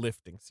talk about the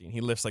lifting scene.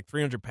 He lifts like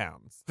 300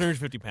 pounds,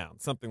 350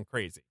 pounds, something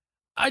crazy.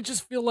 I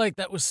just feel like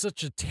that was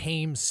such a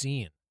tame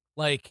scene.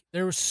 Like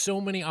there were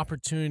so many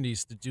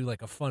opportunities to do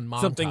like a fun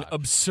montage. Something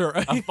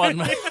absurd. A fun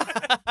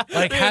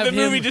Like have the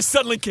movie him- just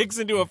suddenly kicks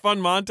into a fun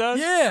montage.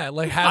 Yeah,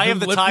 like have Eye him of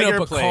the lifting Tiger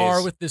up a plays.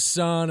 car with his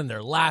son, and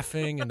they're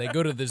laughing, and they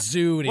go to the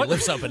zoo, and he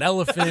lifts up an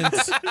elephant,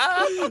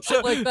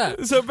 shit like that.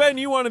 So, Ben,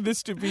 you wanted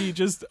this to be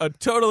just a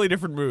totally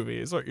different movie,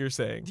 is what you're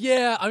saying.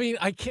 Yeah, I mean,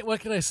 I can't.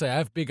 What can I say? I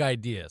have big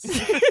ideas.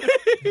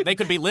 They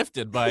could be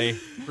lifted by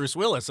Bruce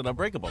Willis in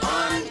Unbreakable.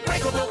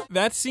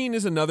 That scene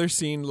is another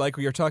scene like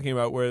we were talking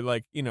about where,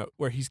 like, you know,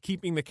 where he's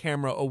keeping the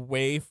camera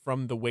away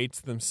from the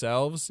weights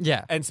themselves.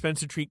 Yeah. And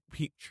Spencer Treat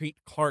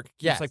Clark keeps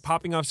Yes. like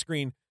popping off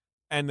screen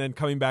and then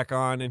coming back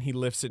on, and he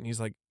lifts it and he's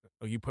like,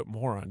 oh, you put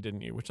more on,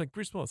 didn't you? Which, like,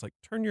 Bruce Willis, like,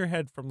 turn your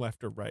head from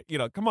left or right. You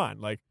know, come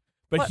on. Like,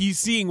 but What? he's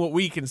seeing what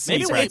we can see.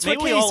 Maybe, It's we, what- it's maybe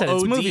what we Kay all said,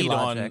 it's movie OD'd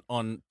logic.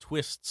 on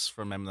twists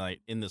from M. Night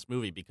in this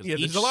movie because Yeah,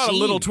 there's each a lot of scene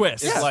little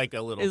twists. is Yeah. like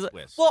a little Is it-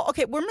 twist. Well,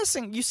 okay, we're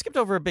missing. You skipped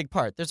over a big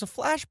part. There's a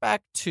flashback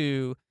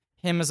to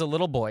him as a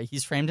little boy.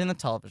 He's framed in the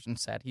television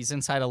set. He's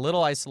inside a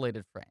little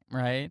isolated frame,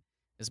 right?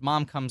 His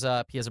mom comes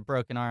up. He has a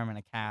broken arm and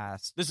a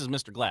cast. This is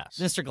Mr. Glass.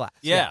 Mr. Glass.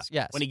 Yeah.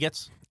 Yes. When he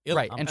gets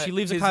right, and she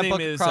leaves a His comic name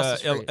book is across the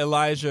street.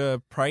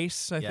 Elijah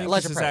Price, I think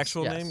Elijah is his Price,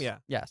 actual yes, name. Yeah.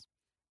 Yes.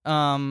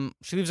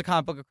 She leaves a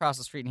comic book across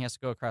the street, and he has to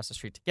go across the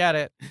street to get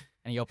it.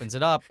 And he opens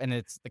it up, and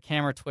it's the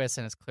camera twist,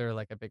 and it's clearly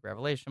like a big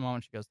revelation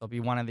moment. She goes, "There'll be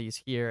one of these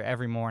here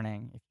every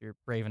morning if you're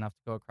brave enough to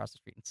go across the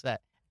street and set."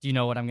 Do you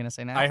know what I'm going to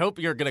say now? I hope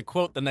you're going to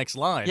quote the next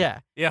line. Yeah.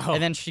 Yeah.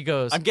 And then she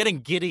goes, I'm getting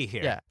giddy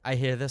here. "Yeah, I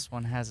hear this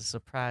one has a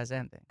surprise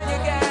ending."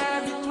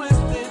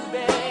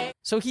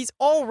 So he's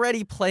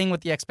already playing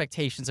with the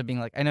expectations of being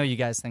like, I know you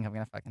guys think I'm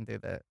going to fucking do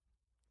the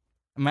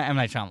M.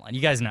 Night Shyamalan.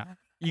 You guys know.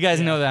 You guys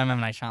know that I'm M.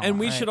 Night Shyamalan. And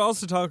we right? should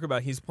also talk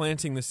about he's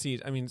planting the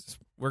seed. I mean,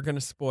 we're going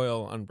to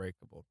spoil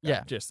Unbreakable.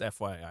 Yeah. Just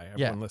FYI, everyone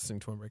Yeah. listening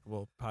to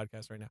Unbreakable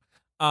podcast right now.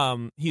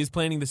 He is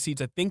planting the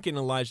seeds, I think, in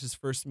Elijah's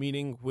first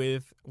meeting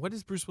with, what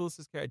is Bruce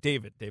Willis's character?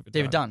 David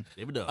Dunn.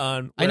 David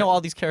Dunn. I know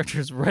all these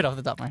characters right off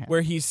the top of my head.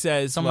 Where he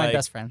says, Some of my like,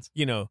 best friends.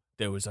 you know,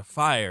 there was a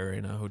fire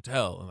in a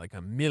hotel and like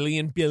 1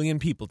 million billion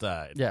people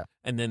died. Yeah.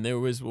 And then there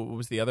was, what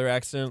was the other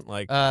accident?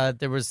 Like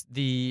There was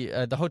the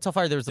hotel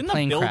fire. There was the Didn't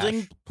plane the building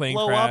crash. plane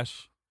blow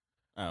crash.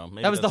 Oh,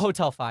 maybe That was the that's-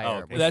 hotel fire. Oh,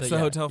 okay. was That's the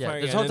yeah, hotel yeah. fire,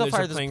 There's yeah, a and hotel then fire.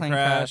 there's a There's a plane plane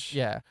crash.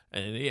 Yeah.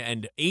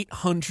 And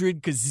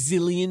 800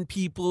 gazillion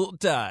people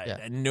died. Yeah.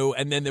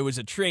 And then there was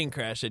a train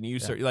crash and you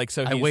start like,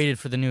 so I he's- waited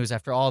for the news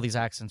after all these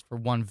accidents for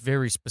one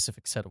very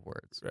specific set of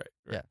words. Right.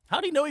 Yeah. How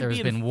do you know he'd There's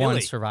be been in one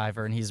Philly?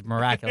 survivor, and he's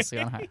miraculously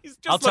on high. He's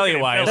just I'll tell looking you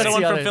at why. Philly. If That's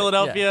someone the from other-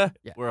 Philadelphia,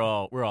 yeah. we're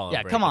all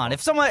Yeah, come on.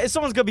 If someone's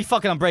gonna be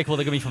fucking unbreakable,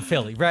 they're gonna be from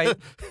Philly, right?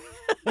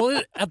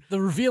 Well, at the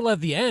reveal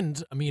at the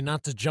end, I mean,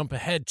 not to jump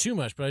ahead too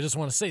much, but I just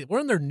want to say,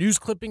 weren't there news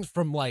clippings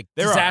from like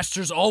There are.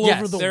 disasters all Yes.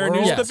 over the There are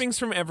world? news Yes. clippings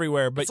from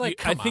everywhere, but It's like,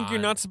 I come think you're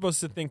on. not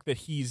supposed to think that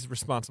he's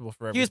responsible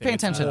for everything. He was paying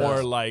It's attention to more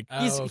this. like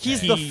He's Oh, okay.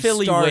 he's the He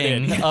Philly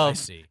started. wing I of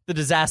see. the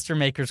Disaster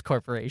Makers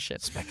Corporation.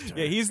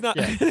 yeah, he's not.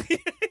 Yeah.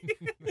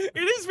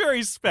 It is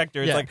very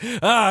Spectre. It's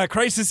Yeah. like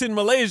crisis in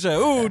Malaysia.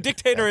 Ooh,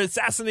 dictator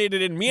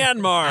assassinated in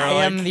Myanmar. I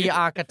Like, am the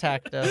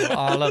architect of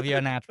all of your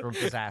natural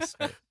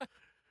disasters.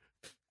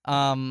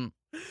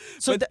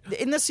 So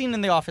in the scene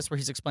in the office where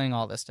he's explaining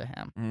all this to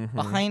him, Mhm.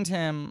 behind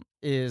him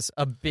is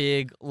a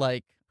big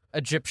like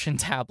Egyptian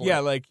tablet.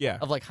 yeah.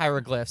 Of like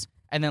hieroglyphs,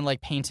 and then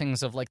like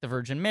paintings of like the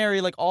Virgin Mary,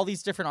 like all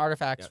these different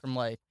artifacts from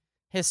like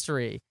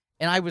history.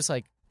 And I was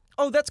like,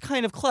 oh, that's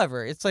kind of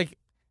clever. It's like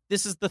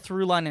this is the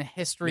through line in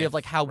history of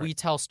like how we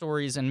tell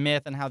stories and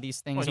myth and how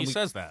these things. Well, and he we-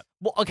 says that.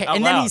 Well, okay, out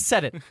and then he loud.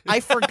 said it. I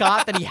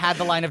forgot that he had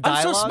the line of I'm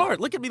dialogue. so smart.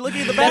 Look at me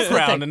looking at the That's the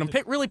background, thing. and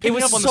I'm really It picking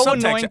was up on so the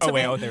annoying subtext. to Oh,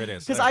 wait, me. oh, there it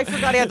is. Because I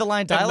forgot he had the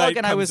line of M. dialogue, Night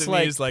and I comes was in,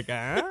 like, he's like,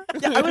 yeah,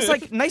 I was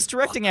like, nice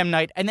directing, M.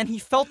 Night. And then he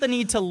felt the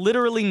need to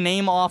literally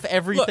name off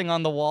everything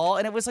on the wall,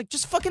 and it was like,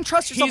 just fucking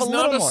trust yourself he's a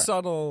little not a more.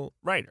 subtle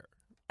writer.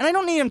 And I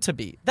don't need him to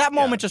be. That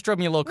moment just drove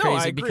me a little No, I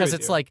crazy agree because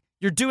with it's you. like,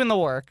 you're doing the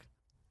work.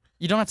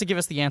 You don't have to give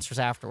us the answers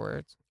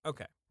afterwards.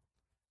 Okay.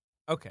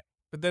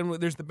 But then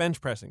there's the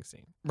bench pressing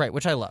scene. Right,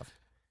 which I love.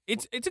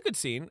 It's a good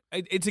scene.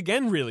 It's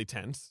again really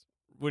tense.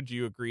 Would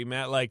you agree,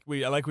 Matt? Like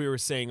we were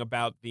saying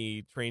about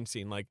the train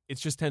scene. Like it's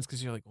just tense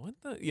because you're like, what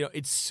the? You know,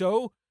 it's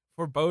so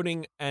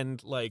foreboding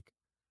and like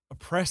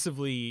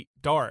oppressively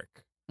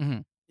dark.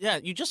 Yeah,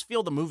 you just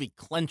feel the movie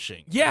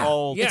clenching. Yeah,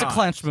 all the It's a time.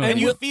 clenched movie. and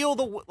you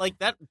feel like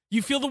that.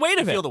 You feel the weight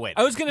of You it. feel the weight.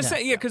 I was gonna Yeah.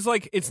 say, because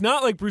like it's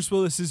not like Bruce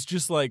Willis is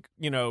just like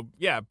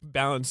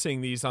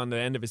balancing these on the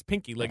end of his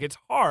pinky. Like it's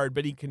hard,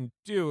 but he can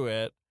do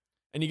it,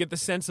 and you get the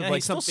sense of Yeah, like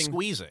he's still something.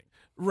 squeezing.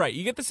 Right,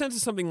 you get the sense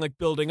of something like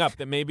building up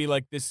that maybe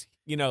like this,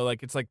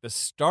 like it's like the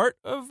start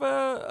of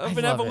an love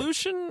it.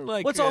 evolution.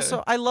 Like What's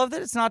also, I love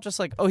that it's not just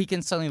like, oh, he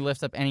can suddenly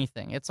lift up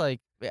anything. It's like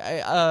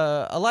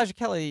Elijah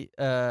Kelly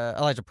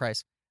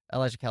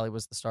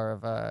was the star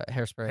of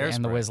Hairspray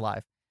and The Hairspray. Wiz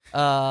Live.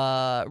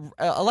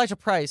 Elijah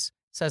Price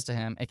says to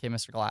him, aka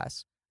Mr.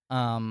 Glass,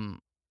 when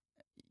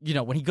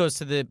he goes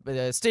to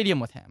the stadium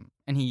with him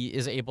and he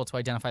is able to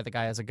identify the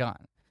guy as a gun.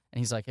 And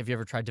he's like, have you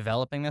ever tried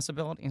developing this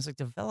ability? And he's like,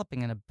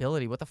 developing an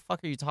ability? What the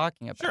fuck are you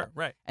talking about? sure,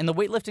 right. And the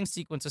weightlifting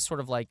sequence is sort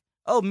of like,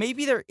 oh,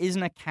 maybe there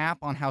isn't a cap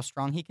on how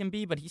strong he can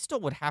be, but he still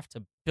would have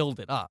to build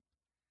it up.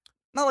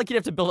 Not like he'd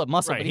have to build up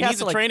muscle, Right, but he he has needs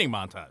to a like, training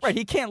montage. right,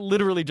 he can't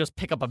literally just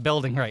pick up a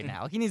building right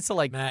now. He needs to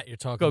like, Matt, you're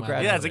talking Go about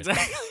grab Yeah, it. that's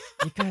exactly.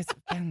 you guys,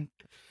 man,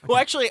 Well,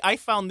 actually, I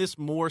found this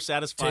more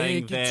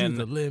satisfying Take it to than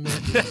the limit.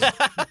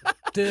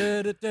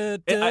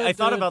 I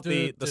thought about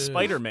the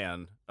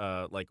Spider-Man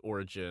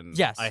origin.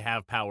 Yes. I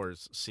have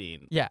powers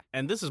scene. Yeah.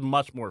 And this is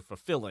much more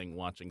fulfilling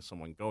watching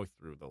someone go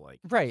through the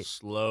Right.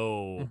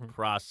 slow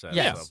process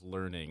Yes. of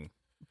learning.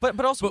 but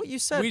also But what you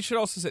said. we should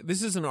also say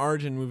this is an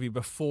origin movie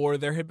before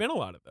there had been a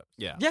lot of those.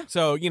 Yeah. Yeah.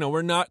 So,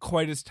 we're not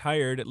quite as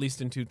tired, at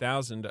least in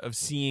 2000, of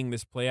seeing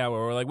this play out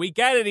where we're like, we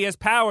get it, he has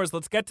powers,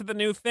 let's get to the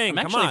new thing.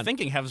 I'm Come actually on.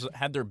 thinking,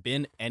 had there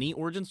been any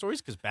origin stories?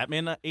 Because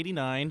Batman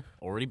 89,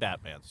 already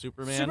Batman.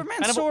 Superman Superman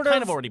kind sort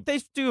of already. They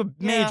do a major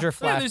Yeah, there's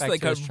flashback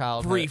like to a his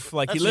childhood. brief,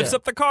 like he That's lifts it.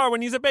 up the car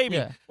when he's a baby.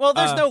 Yeah. Well,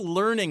 there's no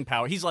learning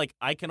power. He's like,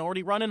 I can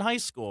already run in high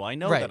school. I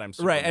know Right. that I'm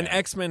Superman. Right, and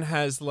X-Men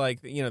has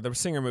like, the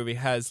Singer movie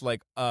has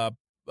like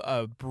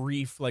a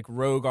brief like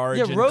Rogue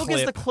origin. Yeah, Rogue is clip,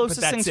 the but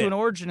closest thing that's to it. an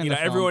origin in the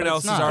film. everyone but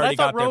else it's has not. already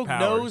But I thought got their Rogue powers.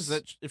 knows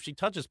that if she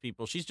touches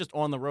people, she's just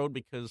on the road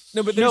because.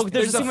 No, but No,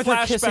 there's a a scene with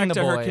her kissing flashback the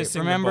to her boy. kissing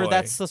the Remember, boy.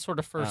 that's the sort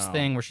of first Oh.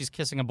 thing where she's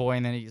kissing a boy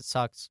and then he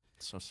sucks.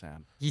 so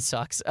sad. He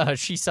sucks.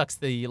 She sucks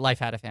the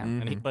life out of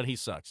him. Mm. But he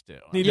sucks too.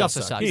 He He does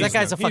also suck. sucks. He's That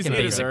guy's a no- he's fucking no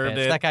basic deserved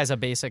bitch. it. That guy's a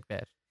basic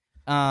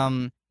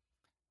bitch.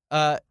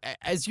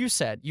 As you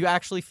said, you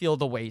actually feel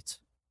the weight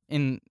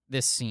in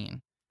this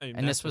scene. I mean,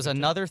 And that's this was what it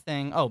another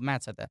thing. Oh,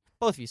 Matt said that.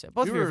 Both of you said.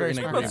 Both of you were very in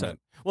smart. both about said. it.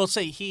 Well,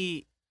 say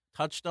he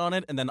touched on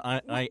it, and then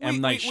I We-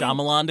 M. Night we-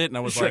 Shyamalan it, and I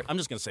was Sure. like, I'm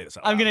just going to say this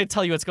out I'm loud. going to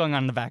tell you what's going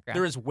on in the background.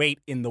 There is weight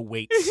in the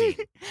weight scene.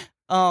 Wait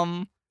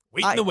in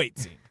the I- wait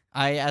scene.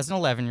 I, as an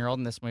 11-year-old,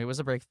 and this movie was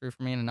a breakthrough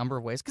for me in a number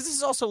of ways. Because this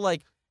is also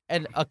like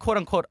a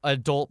quote-unquote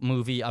adult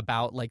movie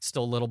about like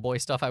still little boy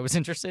stuff I was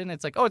interested in.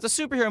 It's like, oh, it's a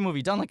superhero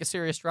movie done like a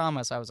serious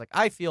drama. So I was like,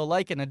 I feel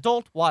like an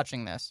adult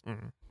watching this.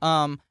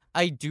 Mhm.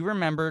 I do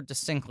remember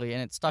distinctly,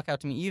 and it stuck out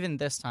to me even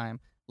this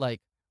time,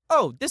 like,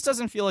 oh, this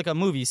doesn't feel like a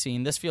movie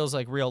scene. This feels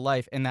like real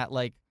life in that,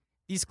 like,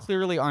 these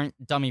clearly aren't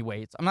dummy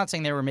weights. I'm not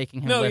saying they were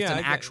making him No, lift yeah, an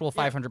I get- actual yeah.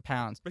 500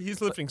 pounds. But he's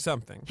lifting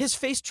something. His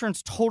face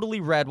turns totally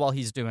red while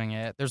he's doing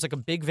it. There's like a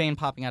big vein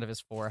popping out of his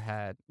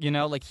forehead.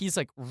 Like he's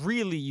like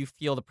really, you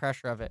feel the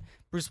pressure of it.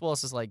 Bruce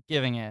Willis is like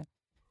giving it.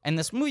 And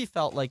this movie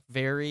felt like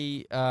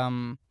very,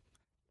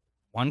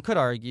 one could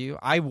argue,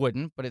 I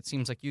wouldn't, but it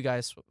seems like you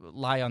guys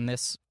lie on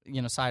this,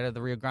 side of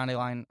the Rio Grande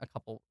line a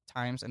couple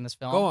times in this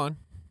film. Go on.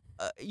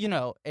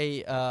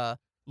 A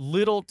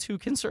little too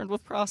concerned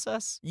with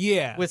process,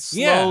 Yeah. with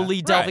Yeah,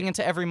 slowly delving right.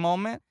 into every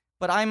moment.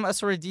 But I'm a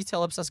sort of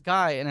detail obsessed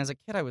guy, and as a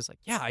kid, I was like,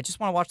 yeah, I just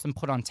want to watch them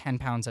put on 10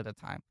 pounds at a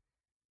time.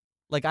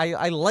 Like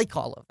I like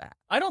all of that.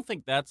 I don't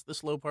think that's the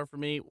slow part for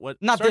me. What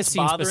Not starts this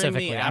scene bothering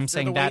specifically. me I'm after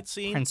saying the that weight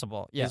scene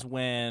principle. Yeah. is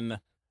when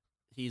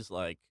he's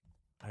like,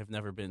 I've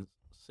never been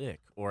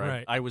sick, or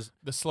Right. I was.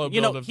 The slow You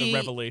build know, of the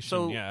revelation.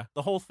 So yeah.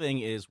 the whole thing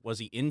is, was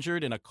he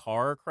injured in a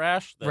car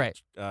crash that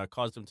Right.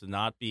 Caused him to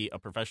not be a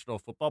professional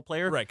football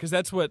player? Right, because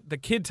that's what the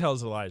kid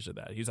tells Elijah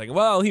that. He's like,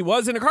 well, he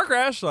was in a car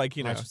crash. Like,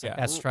 That's yeah.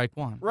 That's strike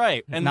one.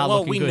 Right. And Not well,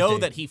 looking we good, know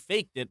David. that he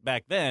faked it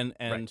back then,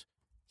 and Right.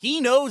 he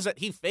knows that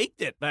he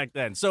faked it back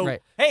then. So,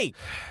 Right. hey,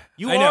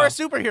 you I know. are a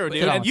superhero, dude,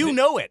 Get on and you with it.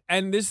 know it.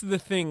 And this is the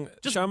thing.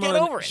 Just Shyamalan, get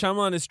over it.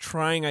 Shyamalan is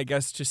trying, I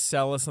guess, to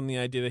sell us on the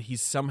idea that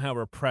he's somehow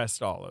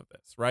repressed all of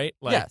this, right?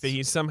 Like Yes. that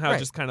he's somehow Right.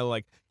 just kind of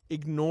like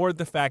ignored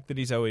the fact that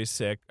he's always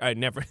sick. I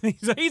never.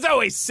 He's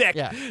always sick.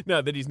 Yeah.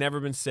 No, that he's never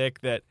been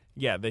sick. That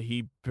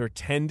he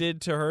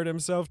pretended to hurt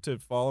himself to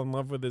fall in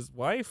love with his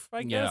wife. I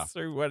Yeah. guess,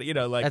 or what? Like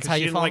That's 'cause how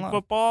she you didn't fall in like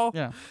love. football.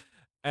 Yeah.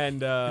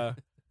 And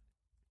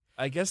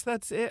I guess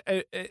that's it.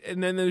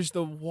 And then there's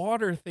the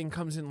water thing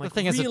comes in like the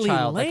thing really is a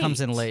child late. that comes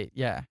in late.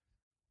 Yeah.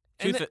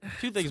 And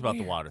Two things it's about the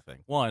weird. water thing.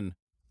 One,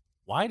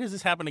 Why does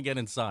this happen again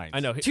in Signs? I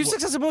know. Two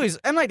successive movies.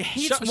 M. Night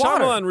hates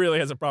water. Shyamalan really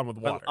has a problem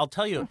with But water. I'll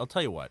tell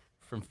you what.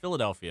 From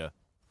Philadelphia,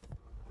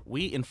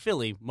 in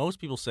Philly, most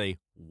people say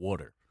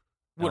water.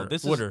 Now, Water,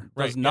 this water, does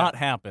right, not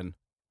happen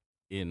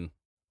in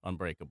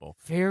Unbreakable.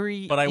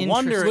 Very But I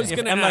wonder I was if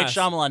gonna M. Night ask.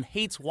 Shyamalan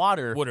hates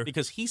water, Water.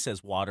 because he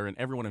says water and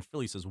everyone in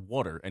Philly says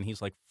water, and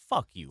he's like,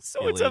 fuck you, So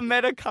Philly. it's a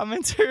meta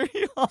commentary.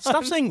 On...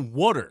 Stop saying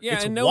water. Yeah,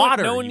 it's and no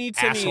water, one you needs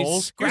any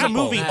assholes. There's a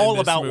scrapple movie in all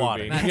this about movie.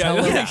 water. Matt, Yeah, tell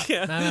no, him,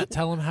 yeah. Matt,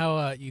 tell him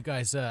how you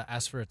guys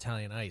asked for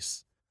Italian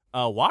ice.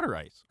 Water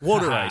ice.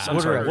 Water ice. I'm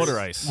Water sorry. ice. Water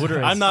ice.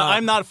 Water ice.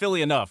 I'm not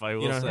Philly enough, I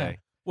will know, say.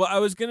 Well, I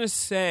was gonna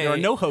say There are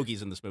no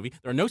hoagies in this movie.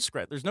 There's no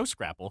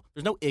Scrapple.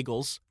 There's no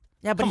Eagles.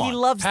 Yeah, but Come he on.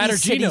 loves these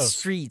city Patterginos.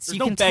 streets. There's you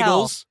no can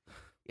tell. bagels.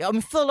 Yeah, I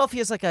mean,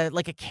 Philadelphia is like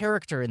a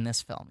character in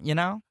this film. You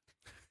know,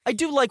 I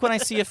do like when I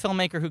see a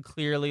filmmaker who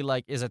clearly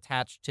like is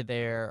attached to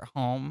their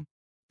home.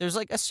 There's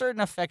like a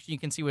certain affection you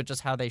can see with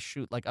just how they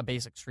shoot like a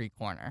basic street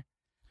corner.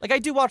 Like I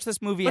do watch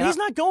this movie, But and he's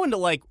not going to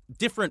like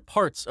different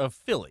parts of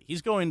Philly.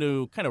 He's going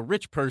to kind of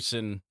rich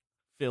person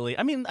Philly.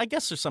 I mean, I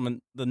guess there's some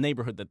in the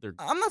neighborhood that they're.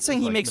 I'm not saying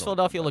he like makes middle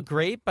Philadelphia of look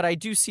great, but I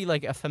do see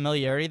like a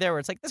familiarity there where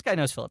it's like this guy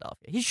knows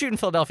Philadelphia. He's shooting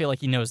Philadelphia like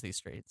he knows these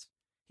streets.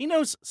 He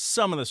knows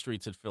some of the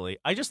streets in Philly.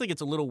 I just think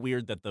it's a little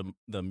weird that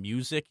the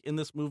music in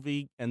this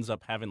movie ends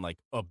up having like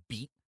a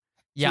beat.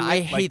 Yeah, to I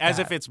it, hate like, that. as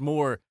if it's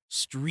more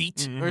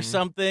street or Mhm.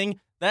 something.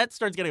 That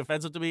starts getting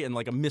offensive to me and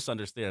like a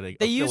misunderstanding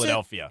They of use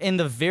Philadelphia. it in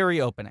the very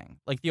opening,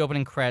 like the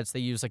opening credits. They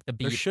use like the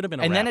beat, There should have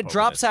been a and then rap it over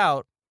drops this.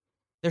 out.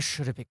 There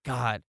should have been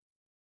God.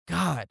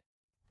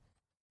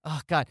 Oh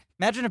God!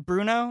 Imagine if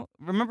Bruno.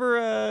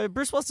 Remember,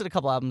 Bruce Willis did a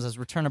couple albums as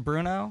Return of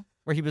Bruno,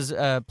 where he was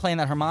playing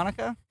that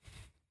harmonica.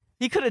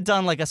 He could have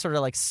done like a sort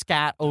of like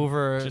scat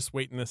over just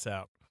waiting this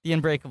out. the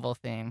Unbreakable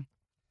theme.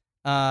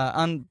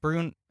 On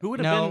Bruno, Who would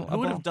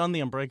have done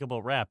the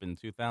Unbreakable rap in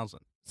 2000?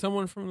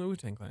 Someone from the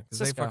Wu-Tang Clan because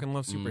they Cisco. fucking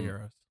love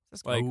superheroes.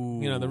 Cisco. Like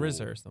you know the Ooh.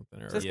 RZA or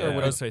something. Or Cisco Yeah.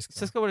 would have. Ghostface Killah.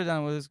 Cisco would have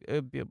done it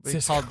would be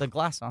Cisco. called the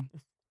Glass song.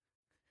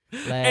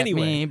 Let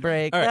Anyway. me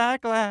break All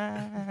that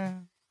glass.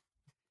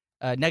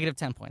 Negative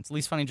 10 points.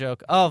 Least funny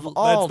joke of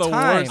all the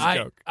time. worst.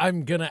 Joke.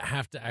 I'm gonna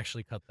have to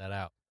actually cut that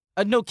out.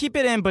 No, keep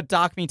it in, but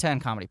dock me 10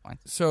 comedy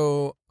points.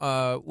 So,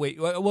 wait.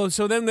 Well,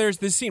 so then there's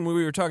this scene where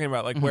we were talking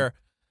about, like, Mhm. where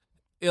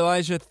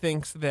Elijah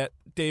thinks that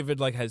David,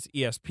 like, has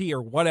ESP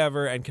or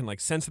whatever and can, like,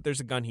 sense that there's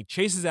a gun. He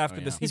chases after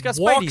yeah. this. He's He got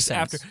Spidey walks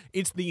sense. after.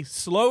 It's the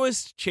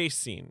slowest chase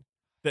scene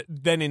that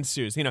then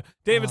ensues. You know,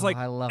 David's Oh, like,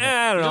 I love it.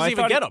 I don't He know. doesn't I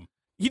even thought get him.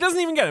 He doesn't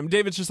even get him.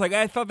 David's just like,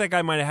 I thought that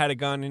guy might have had a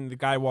gun, and the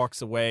guy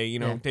walks away. You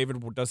know, Yeah.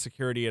 David does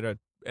security at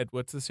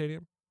what's the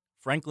stadium?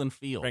 Franklin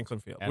Field. Franklin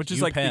Field, At which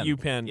is like the UPenn.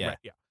 UPenn. Yeah. Right,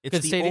 yeah. It's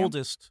Good the stadium?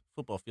 oldest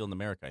football field in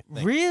America, I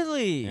think.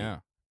 Really? Yeah.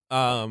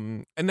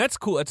 And that's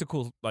cool. That's a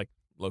cool like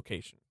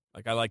location.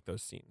 Like I like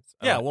those scenes.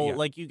 Yeah, well,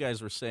 like you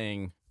guys were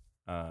saying,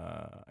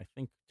 I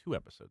think 2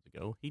 episodes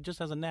ago, he just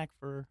has a knack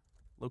for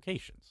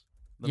locations.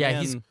 The Yeah,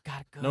 man he's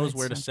got good knows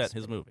where to sense set of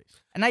his smell.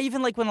 movies. And I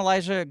even like when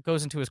Elijah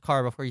goes into his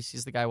car before he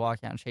sees the guy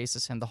walking out and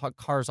chases him. The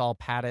car's all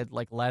padded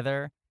like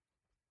leather,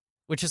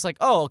 which is like,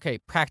 oh, okay,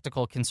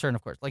 practical concern,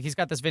 of course. Like he's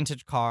got this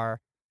vintage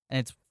car, and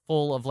it's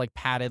full of like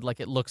padded, like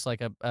it looks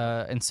like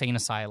a insane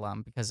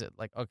asylum because it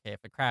like okay, if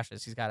it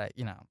crashes, he's got to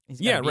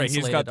he's yeah, gotta be right. He's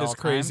insulated got at this all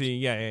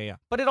crazy. times. Yeah.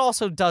 But it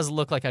also does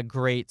look like a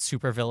great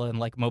supervillain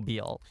like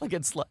mobile. Like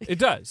it's like It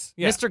does.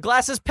 Yeah. Mr.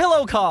 Glass's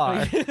pillow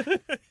car.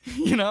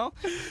 you know,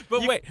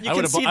 But You- wait, you I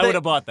can would see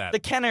have bought that. the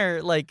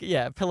Kenner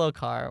pillow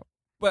car.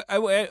 but I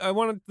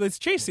wanted this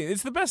chase scene.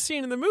 It's the best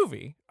scene in the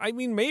movie. I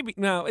mean, maybe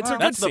no, it's Well, a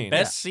good That's the scene.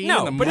 best scene No,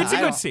 in the but movie. it's a I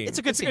good don't- scene. It's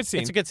a good scene.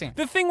 It's a good scene.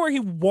 The thing where he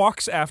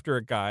walks after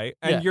a guy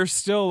and Yeah. you're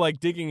still like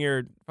digging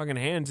your fucking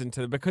hands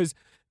into it because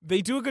they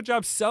do a good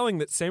job selling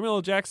that Samuel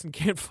L. Jackson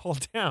can't fall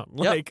down.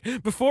 Yep.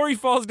 Like before he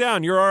falls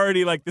down, you're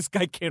already like, this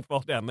guy can't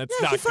fall down. That's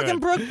Yeah, not he fucking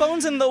good. broke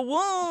bones in the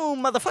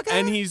womb, motherfucker.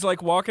 And he's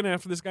like walking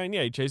after this guy, and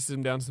yeah, he chases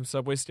him down some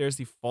subway stairs.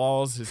 He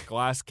falls, his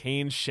glass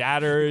cane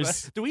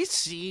shatters. Do we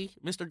see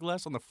Mr.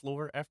 Glass on the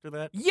floor after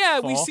that? Yeah,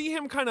 we fall? see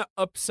him kind of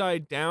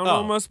upside down Oh.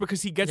 almost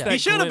because he gets Yeah. that. He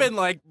should have glimpse. been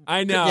like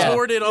I know.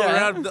 contorted all Yeah.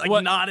 around, like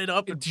What- knotted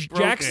up. And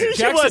Jackson- broken.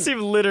 She was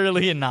him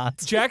literally a knot.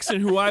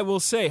 Jackson, who I will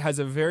say has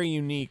a very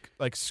unique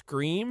like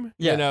scream,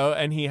 Yeah. you know,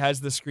 and he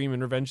has the scream in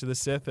Revenge of the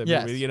Sith, that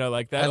Yes. movie, you know,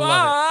 like that. I love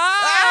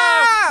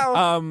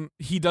Ah!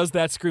 He does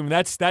that scream.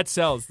 That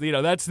sells. You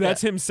know, that's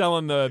him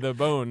selling the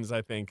bones,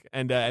 I think.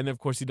 And of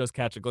course he does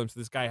catch a glimpse.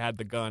 This guy had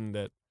the gun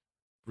that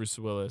Bruce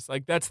Willis.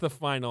 Like that's the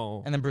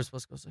final, And then Bruce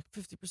Willis goes like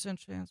 50%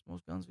 chance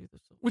most guns are either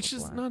silver which or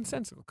is black.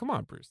 nonsensical. Come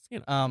on, Bruce. You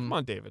know, come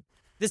on, David.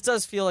 This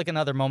does feel like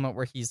another moment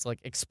where he's like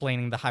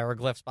explaining the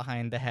hieroglyphs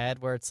behind the head,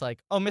 where it's like,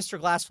 oh, Mr.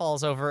 Glass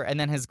falls over, and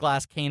then his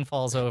glass cane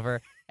falls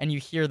over, and you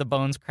hear the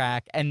bones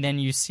crack, and then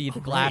you see the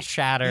glass right.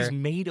 shatter. He's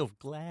made of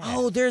glass.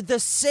 Oh, they're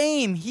the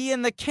same. He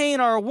and the cane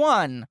are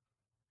one.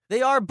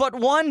 They are but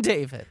one,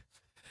 David.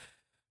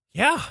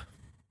 Yeah.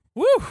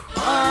 Woo.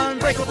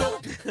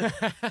 Unbreakable.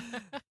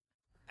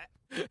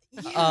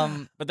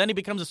 But then he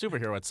becomes a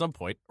superhero at some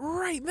point.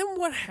 Right. Then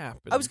what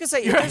happens? I was gonna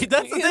say, Right,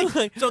 that's the thing.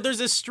 Like, So there's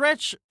this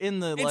stretch in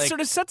the it sort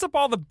of sets up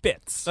all the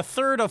bits. the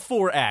third of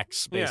 4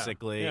 acts, Yeah,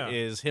 basically, yeah.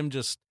 is him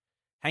just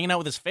hanging out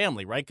with his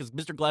family, right? Because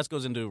Mr. Glass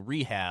goes into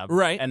rehab,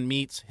 Right. and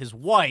meets his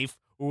wife.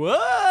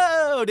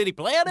 Whoa! Did he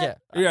plan it?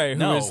 Yeah, who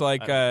No. is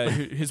like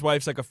his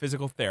wife's like a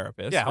physical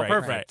therapist. Yeah, right,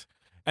 perfect. Right.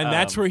 And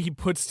that's Um, where he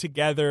puts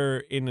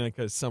together in like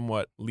a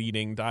somewhat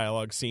leading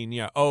dialogue scene.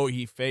 Yeah. Oh,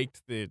 he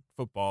faked the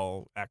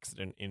football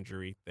accident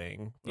injury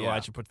thing. Yeah.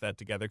 Elijah puts that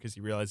together because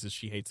he realizes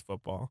she hates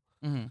football.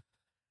 Mhm.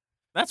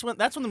 That's when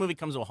the movie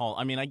comes to a halt.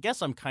 I mean, I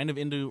guess I'm kind of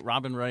into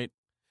Robin Wright.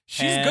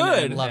 She's and,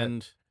 good. And, Love it.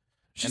 and,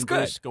 She's and good.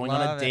 Bruce going on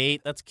Love a it.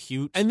 date. That's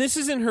cute. And this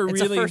isn't her It's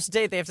really. a first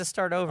date. They have to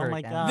start over. Oh my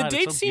again. God. the it's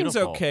date so scene's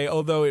beautiful. okay,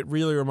 although it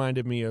really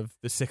reminded me of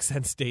the Sixth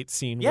Sense date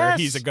scene where Yes.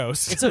 he's a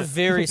ghost. It's a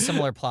very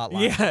similar plot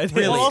line. Yeah, it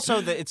really. Well,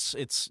 also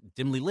it's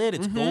dimly lit.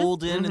 It's Mhm,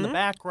 golden in the mhm.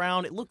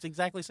 background. It looks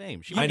exactly the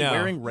same. She I might be know.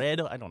 wearing red.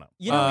 I don't know.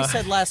 You know, we Uh,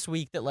 said last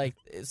week that like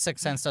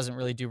Sixth Sense doesn't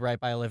really do right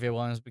by Olivia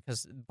Williams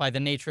because by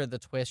the nature of the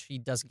twist, she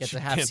doesn't get She to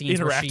have can't scenes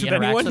where interact she with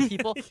interacts anyone. with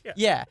people. Yeah.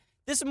 Yeah,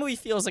 this movie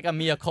feels like a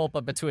mea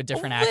culpa, but to a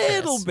different a actress.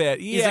 little bit.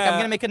 Yeah. He's like, I'm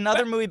gonna make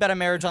another movie about a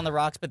marriage on the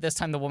rocks, but this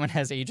time the woman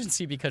has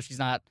agency because she's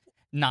not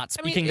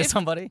speaking to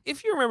somebody.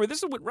 If you remember,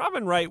 this is what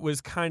Robin Wright was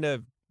kind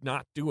of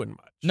not doing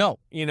much. No,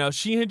 You know,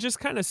 she had just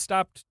kind of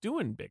stopped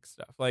doing big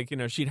stuff. Like, you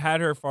know, she'd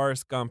had her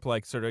Forrest Gump,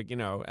 like, sort of, you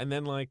know, and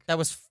then, like, that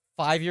was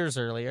 5 years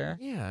earlier,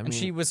 yeah, I mean, and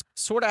she was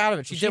sort of out of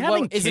it. She Was she did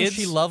having what? Isn't kids?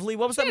 she lovely?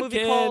 What was she that had movie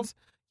kids. called?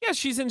 Yeah,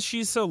 she's in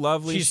She's So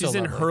Lovely. She's So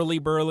in Lovely. Hurly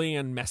Burly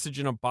and Message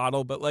in a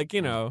Bottle, but, like,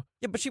 you know.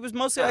 Yeah, but she was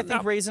mostly, I think,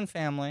 No. raising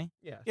family.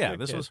 Yeah,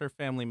 this was her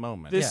family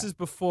moment. This Yeah. is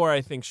before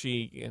I think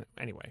she, you know,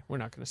 anyway, we're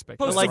not going to speculate.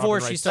 Post like, Robin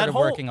divorce, she Wright's- started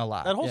whole- working a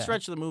lot. That whole Yeah.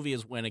 stretch of the movie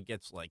is when it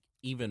gets like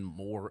even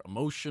more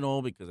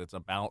emotional because it's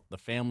about the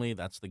family.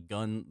 That's the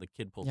gun. The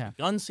kid pulls Yeah.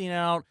 the gun scene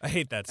out. I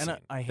hate that And scene.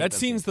 I hate that that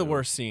scene's scene, the too.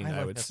 worst scene, I I,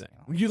 like would that say.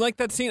 scene. You like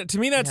that scene? To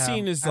me, that Yeah,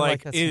 scene is I like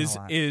like that scene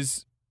a lot.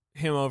 is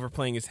him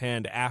overplaying his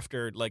hand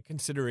after like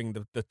considering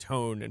the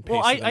tone and pace Well,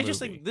 of the I just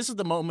movie. think this is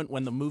the moment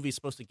when the movie's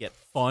supposed to get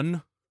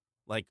fun.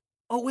 Like,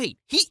 oh wait,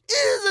 he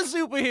is a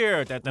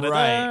superhero.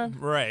 Da-da-da-da.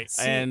 right.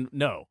 And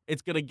no,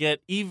 it's gonna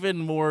get even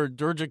more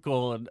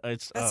dirgical, and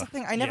it's That's the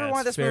thing. I never yeah,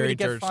 wanted it's this movie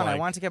to very get fun. I dirge-like.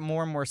 wanted to get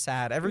more and more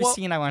sad. Every Well-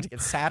 scene I wanted to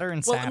get sadder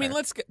and Well, sadder. I mean,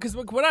 because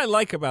what I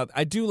like about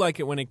I do like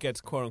it when it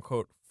gets quote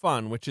unquote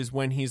fun, which is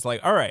when he's like,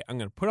 all right, I'm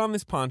going to put on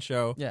this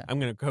poncho. Yeah. I'm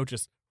going to go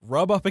just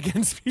rub up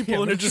against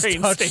people in a just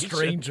train touch station.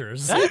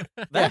 strangers. that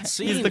Yeah,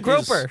 scene he's the is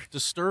groper.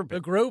 disturbing.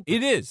 The grope.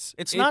 It is.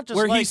 It's not just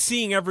where like- he's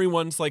seeing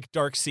everyone's like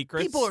dark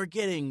secrets. People are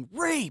getting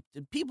raped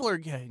and people are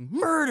getting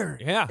murdered.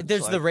 Yeah.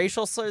 There's the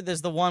racial slur.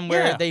 There's the one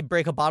where Yeah. they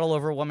break a bottle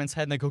over a woman's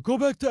head and they go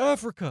back to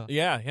Africa.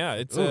 Yeah.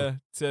 It's Ooh.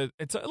 it's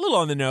a little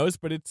on the nose,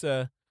 but it's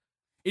Yeah,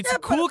 a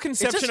but cool it's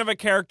conception just- of a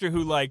character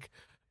who like,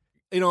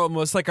 you know,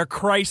 almost like a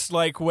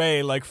Christ-like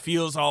way, like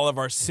feels all of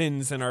our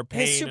sins and our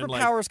pain. His and,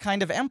 like, superpower is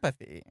kind of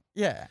empathy.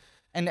 Yeah,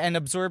 and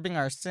absorbing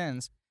our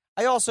sins.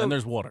 I also And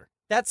there's water.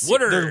 that's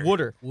Water. There's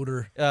water.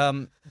 Wooder.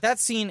 That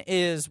scene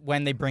is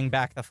when they bring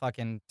back the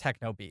fucking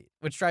techno beat,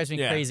 which drives me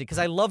Yeah. crazy because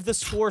I love the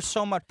score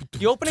so much.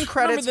 The opening Remember,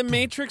 credits. The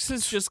Matrix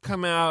has just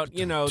come out.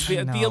 You know,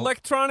 the know.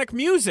 electronic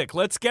music.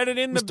 Let's get it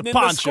in the, Mr. in the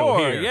Poncho score.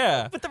 here.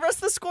 Yeah, But the rest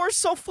of the score is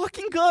so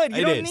fucking good.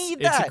 You it don't is.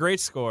 need It's that. a great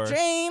score.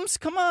 James,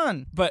 come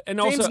on. But and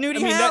James also, Nudie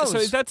I mean, so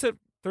House. that's a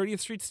 30th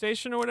Street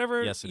Station or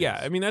whatever. Yes, it yeah.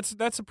 is. I mean,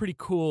 that's a pretty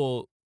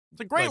cool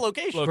It's a great like,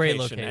 location. Great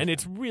location, location. and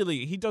it's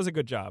really he does a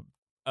good job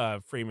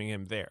framing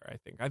him there. I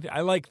think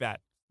I like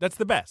that. That's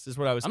the best. Is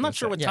what I was. I'm gonna not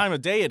sure say. what Yeah. time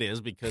of day it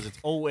is because it's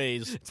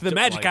always It's the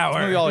magic hour.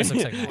 This movie always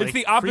looks like it's that.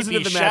 the opposite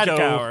of creepy the magic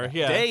shadow hour.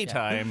 Yeah.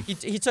 Daytime.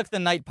 He took the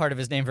night part of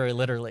his name very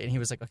literally, and he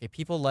was like, "Okay,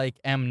 people like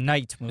M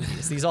Night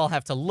movies. These all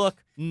have to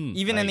look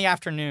even in the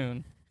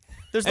afternoon."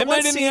 There's the At one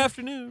night in the scene.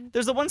 afternoon.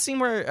 There's the one scene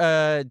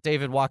where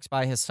David walks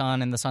by his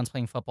son, and the son's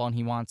playing football, and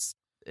he wants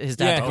his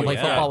dad Yeah, to come oh, play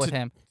yeah. football with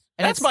him.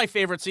 And That's it's my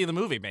favorite scene of the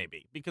movie,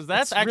 maybe, because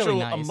that's It's really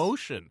actual nice.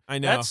 emotion. I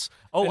know. That's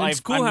And it's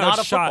cool I'm how not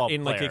a it's shot football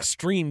in like player.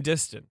 extreme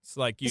distance.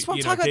 Like you, That's what I'm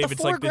you know, talking about.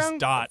 David's The like this foreground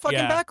dot. fucking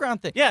Yeah.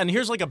 background thing. Yeah, and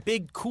here's like a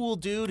big cool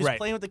dude who's Right.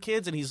 playing with the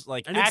kids, and he's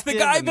like, And it's the active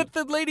guy and- that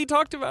the lady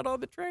talked about on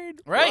the train.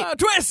 Right. Wow,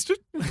 twist.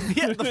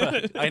 yeah,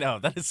 I know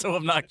that is so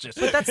obnoxious.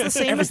 But that's the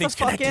same as the Everything's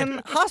connected.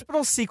 fucking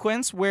hospital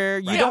sequence where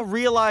you Right. don't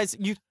realize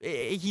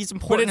he's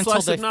important it's until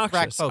less they obnoxious,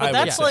 crack focus. I But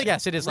would that's say. like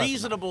yes, it is less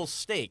reasonable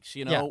stakes,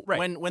 you know. Yeah,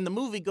 right. When the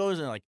movie goes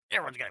and like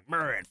everyone's getting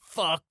murdered, and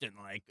fucked, and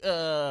like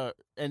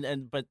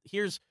but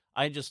here's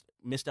I just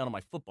missed out on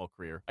my football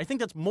career. I think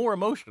that's more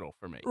emotional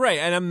for me. Right,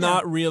 and I'm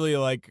not really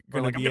like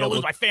Or going like to I'm be gonna able.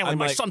 lose my family. I'm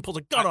My like- son pulls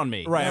a gun on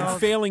me. Right, No. I'm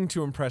failing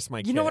to impress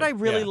my. You know what I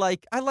kid. really Yeah.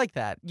 like? I like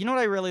that. You know what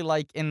I really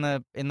like in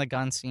the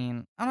gun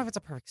scene? I don't know if it's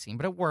a perfect scene,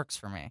 but it works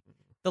for me.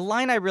 The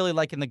line I really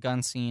like in the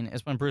gun scene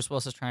is when Bruce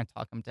Willis is trying to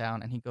talk him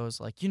down, and he goes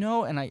like,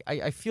 and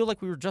I feel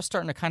like we were just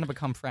starting to kind of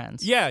become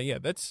friends. Yeah,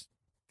 that's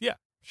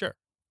sure.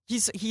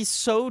 He's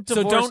so So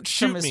divorced don't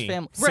shoot from his me,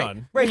 family.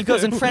 son. Right. He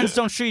goes, and friends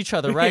don't shoot each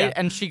other, right? Yeah.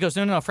 And she goes,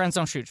 no, friends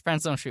don't shoot.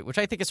 Friends don't shoot, which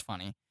I think is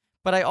funny.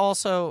 But I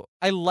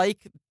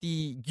like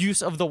the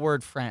use of the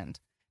word friend.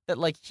 that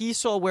like he's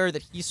so aware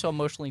that he's so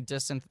emotionally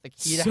distant that the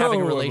key to So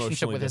having a relationship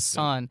emotionally with his distant.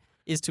 son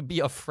is to be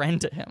a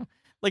friend to him.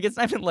 Like it's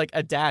not even like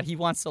a dad. He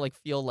wants to like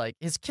feel like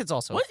his kid's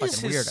also What a fucking is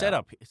his weirdo.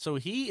 setup? So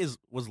he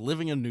was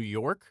living in New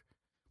York,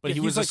 but Yeah, he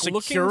he's, was a like,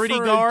 looking security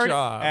for a guard.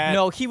 job. At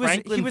No, he was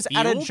Franklin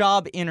at a Field?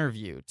 job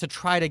interview to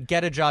try to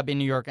get a job in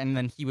New York, and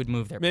then he would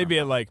move there. Maybe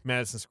at permanently. like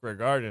Madison Square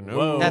Garden.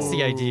 Whoa. That's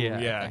the Ooh, idea,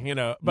 I Yeah, think. you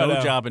know, but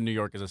No job in New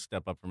York is a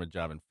step up from a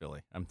job in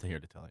Philly. I'm here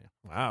to tell you.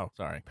 Wow,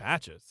 Sorry,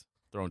 patches.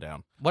 thrown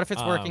down. What if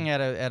it's working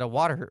at a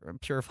water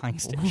purifying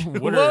station?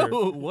 Water.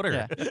 Whoa, water.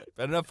 Yeah.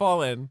 Better not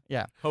fall in.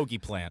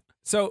 Hoagie plant.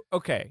 So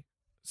okay,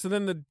 so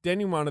then the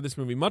denouement of this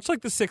movie, much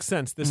like The Sixth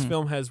Sense, this Mhm.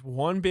 film has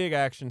one big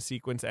action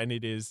sequence, and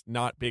it is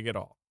not big at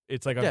all.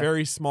 It's like a Yeah.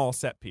 very small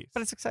set piece.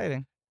 But it's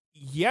exciting.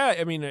 Yeah,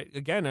 I mean,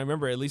 again, I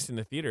remember at least in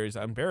the theaters,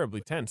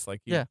 unbearably tense.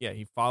 Like, Yeah.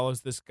 he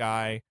follows this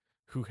guy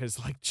who has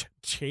like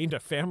chained a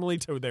family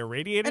to their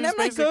radiators. And M.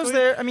 Night basically. goes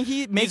there. I mean,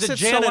 he makes He's a it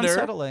so janitor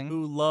unsettling.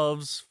 who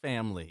loves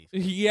family.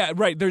 Yeah,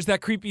 right. There's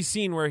that creepy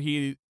scene where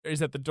he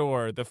is at the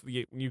door.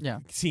 You Yeah.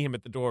 see him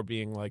at the door,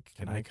 being like,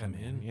 "Can Can I I come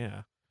come in?" in?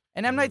 Yeah,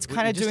 And M. Night's We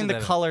kind of just doing did the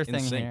that color in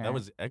thing sync. here. That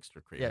was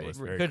extra creepy. Yeah, It was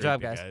very good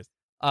job, creepy, guys.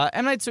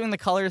 M. Night's doing the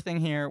color thing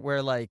here,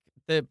 where like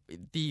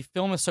the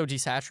film is so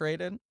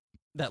desaturated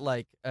that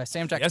like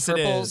Sam Jack's Yes, it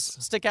purples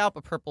is. stick out,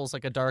 but purple's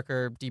like a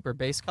darker, deeper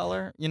base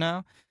color. You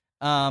know,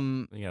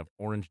 You have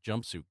orange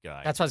jumpsuit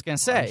guy. that's what I was gonna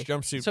say. Orange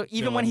jumpsuit So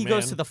even when villain he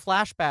goes man. to the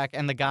flashback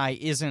and the guy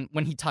isn't,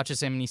 when he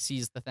touches him and he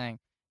sees the thing,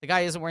 the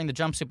guy isn't wearing the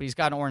jumpsuit, but he's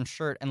got an orange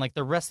shirt, and like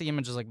the rest of the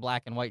image is like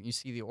black and white, and you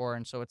see the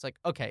orange. So it's like,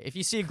 okay, if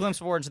you see a glimpse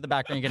of orange in the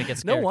background, you're gonna get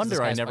scared. No 'cause this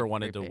wonder I guy's never fucking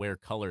wanted to creepy. wear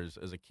colors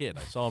as a kid.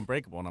 I saw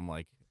Unbreakable, and I'm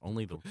like,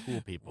 only the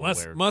cool people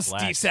must wear must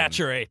blacks and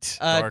desaturate.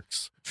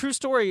 darks. True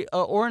story.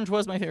 Orange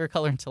was my favorite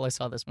color until I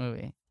saw this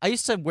movie. I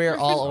used to wear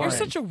all You're orange.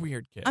 such a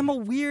weird kid. I'm a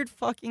weird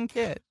fucking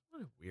kid.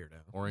 What a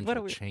weirdo. Orange What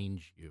will are we-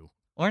 change you.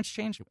 Orange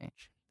changed me.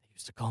 They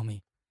used to call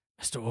me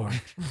Mr.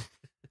 Orange.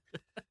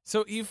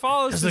 So he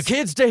follows Because the this,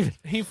 kids, David.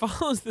 he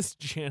follows this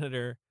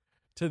janitor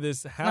to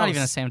this house. Not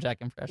even a Sam Jack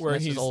impression. where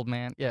That's he's- just old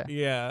man. Yeah.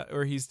 Yeah,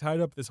 or he's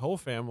tied up this whole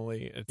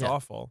family. It's Yeah.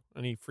 awful,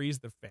 and he frees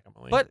the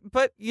family.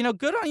 But you know,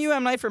 good on you,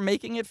 M. Night, for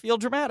making it feel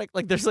dramatic.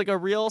 Like there's like a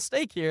real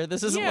stake here.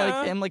 This isn't Yeah.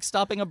 like him like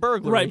stopping a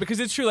burglary. right, because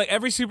it's true. Like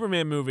every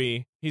Superman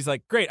movie, he's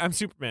like, "Great, I'm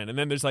Superman," and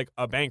then there's like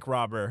a bank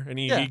robber, and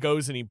Yeah. he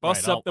goes and he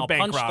busts Right, up the I'll bank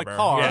punch robber. the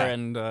car Yeah.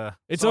 and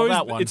It's solve always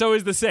that one. it's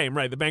always the same,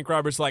 right? The bank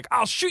robber's like,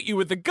 "I'll shoot you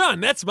with the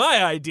gun. That's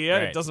my idea."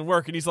 It Right. doesn't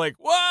work, and he's like,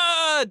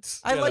 "What?"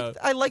 I You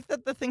know? like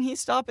that the thing he's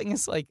stopping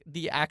is like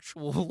the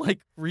actual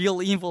like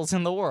real evils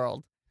in the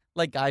world.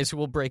 Like guys who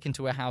will break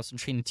into a house and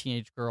chain a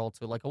teenage girl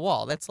to like a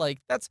wall. That's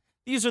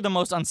these are the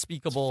most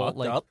unspeakable fucked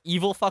like up.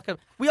 evil fucking.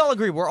 We all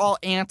agree we're all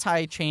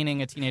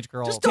anti-chaining a teenage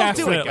girl. Just don't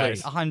do it, Definitely,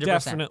 guys. 100%.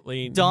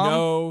 definitely, Dumb.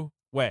 no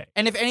way.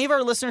 And if any of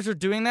our listeners are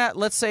doing that,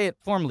 let's say it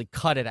formally,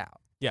 cut it out.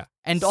 Yeah,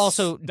 And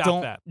also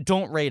Stop that.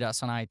 don't rate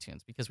us on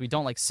iTunes because we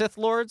don't like Sith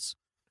Lords.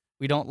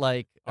 We don't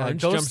like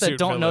Orange ghosts that jumpsuit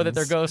don't know that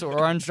they're villains. ghosts or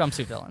orange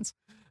jumpsuit villains.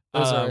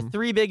 Those are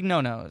 3 big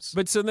no-nos.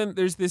 But so then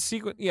there's this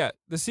sequence. Yeah,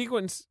 the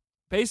sequence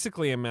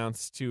basically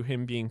amounts to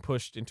him being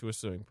pushed into a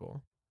swimming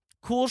pool.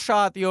 Cool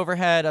shot, the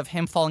overhead of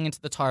him falling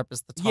into the tarp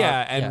as the tarp.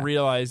 Yeah, and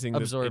realizing that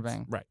it's-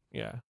 Absorbing. right.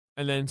 Yeah,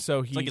 and then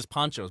so he. It's like his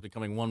poncho is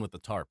becoming one with the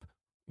tarp.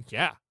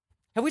 yeah,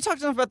 Have we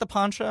talked enough about the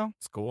poncho?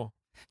 it's cool.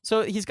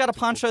 So he's got a It's a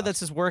cool poncho costume. that's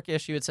his work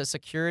issue. It says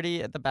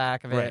security at the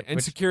back of it. Right, and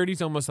which-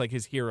 security's almost like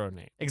his hero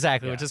name.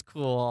 exactly, Yeah. which is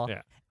cool.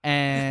 Yeah.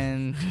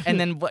 And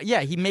then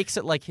he makes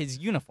it like his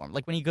uniform.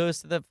 Like when he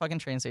goes to the fucking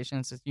train station,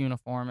 it's his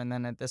uniform. And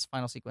then at this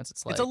final sequence,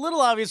 it's like It's a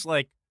little obvious,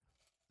 like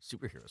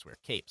superheroes wear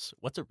capes.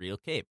 What's a real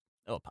cape?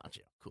 Oh, a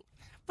poncho. Cool.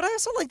 But I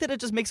also like that it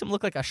just makes him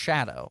look like a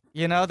shadow.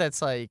 You know,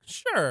 that's like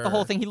Sure, the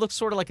whole thing. He looks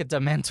sort of like a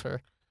Dementor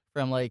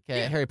from like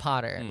Harry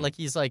Potter. Mm. Like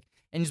he's like,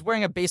 and he's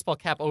wearing a baseball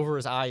cap over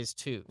his eyes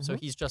too. So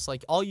he's just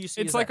like all you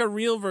see. It's is like that- a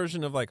real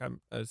version of like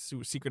a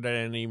secret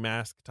identity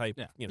mask type.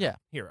 Yeah. Yeah.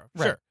 hero.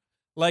 Right. Sure,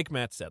 like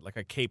Matt said, like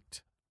a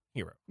caped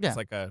hero. Yeah. It's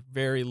like a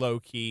very low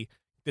key.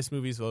 This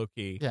movie's low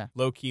key. Yeah.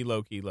 Low key,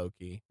 low key, low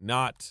key.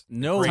 Not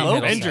No Great Loki.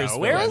 Avengers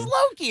Where is villain.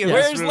 Loki? in Yeah.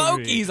 this Where's movie?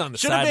 Loki? He's on the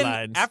Should have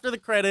sidelines. been after the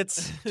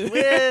credits.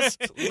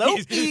 Twist.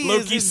 Loki.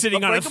 Loki's is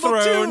sitting on a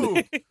Unbreakable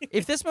throne. 2.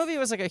 If this movie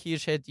was like a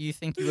huge hit, do you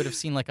think you would have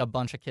seen like a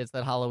bunch of kids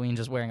that Halloween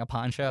just wearing a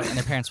poncho, and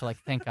their parents were like,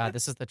 "Thank God,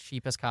 this is the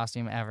cheapest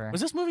costume ever."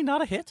 Was this movie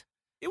not a hit?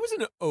 It was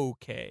an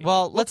okay.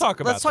 Well, We'll talk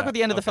about let's talk that. about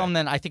the end of the Okay. film.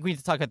 Then I think we need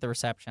to talk about the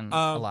reception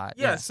a lot.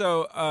 Yeah.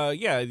 So,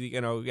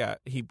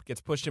 he gets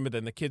pushed in, but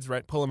then the kids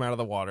pull him out of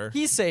the water.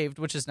 He's saved,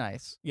 which is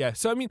nice. Yeah.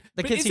 So I mean,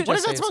 The but kids is he it- What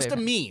just is that saved supposed to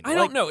him. mean? I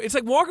don't know. It's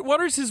like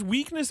water's his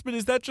weakness, but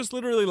is that just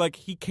literally like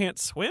he can't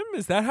swim?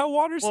 Is that how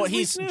water's Well, his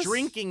he's weakness?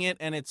 drinking it,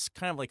 and it's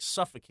kind of like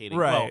suffocating.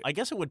 Right. Well, I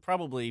guess it would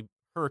probably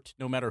hurt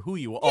no matter who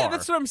you Yeah, are.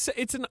 that's what I'm saying.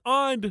 It's an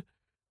odd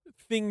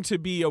thing to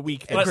be a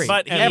weakness. But-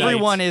 but he-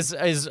 Everyone is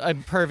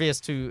impervious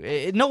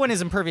to. No one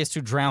is impervious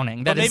to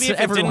drowning. But That is maybe if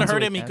it didn't everyone's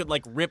hurt him, he weakness. could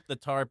like rip the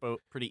tarp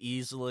out pretty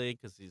easily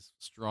because he's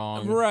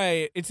strong.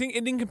 Right. It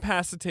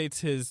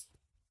incapacitates his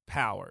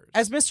powers.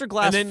 As Mr.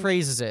 Glass And then-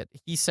 phrases it,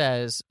 he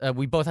says,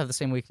 "We both have the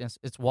same weakness.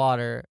 It's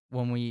water.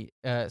 When we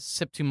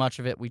sip too much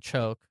of it, we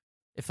choke.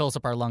 It fills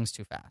up our lungs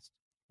too fast.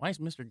 Why is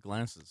Mr.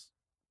 Glass's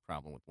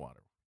problem with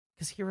water?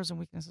 Because heroes and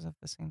weaknesses have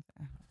the same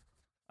thing.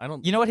 I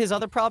don't. You know what his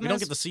other we problem don't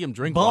is? get to see him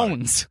drink water.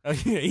 Bones.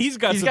 He's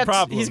got some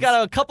problems. He's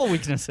got a couple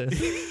weaknesses.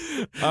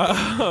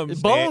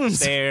 Bones.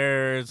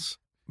 Stairs.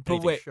 But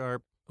anything wait.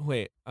 sharp.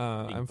 Wait,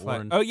 I'm fine.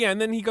 born. Oh yeah, and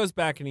then he goes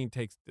back and he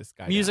takes this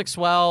guy. Music down.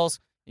 swells.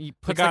 He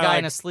puts the guy, guy like-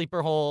 in a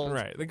sleeper hole.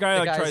 Right. The guy The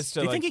like guy's- tries to.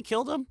 Do you like, think he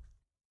killed him?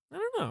 I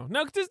don't know.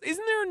 No, isn't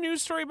there a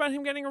news story about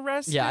him getting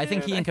arrested? Yeah, I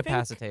think he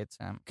incapacitates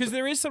him. Because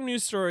there is some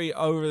news story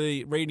over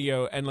the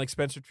radio, and like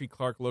Spencer T.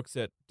 Clark looks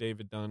at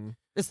David Dunn,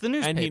 It's the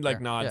newspaper. and he like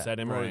nods Yeah. at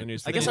him or the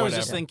news. I guess I was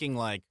just whatever. thinking,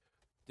 like,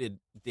 did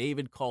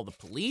David call the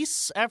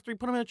police after he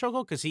put him in a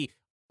chokehold? Because he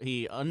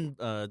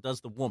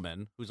does the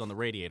woman who's on the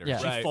radiator. Yeah.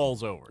 And she Right.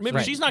 falls over. Maybe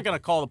So she- she's not going to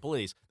call the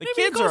police. The Maybe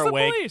he kids calls are the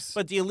awake. police.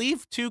 But do you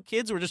leave 2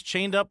 kids who are just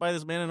chained up by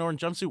this man in an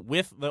orange jumpsuit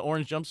with the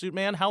orange jumpsuit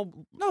man? How?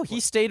 No, he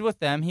stayed with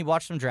them. He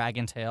watched them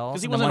Dragon Tales.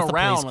 'Cause he and then wasn't once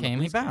around the when police the came.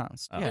 He police came.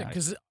 bounced. Oh. Yeah.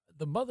 Because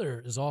the mother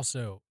is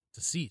also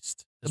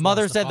deceased. The as well as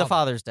mother's dead. The father.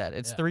 father's dead.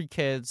 It's Yeah. 3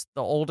 kids.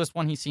 The oldest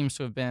one he seems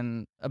to have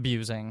been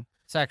abusing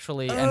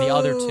sexually, and the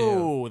other 2.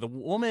 Oh, the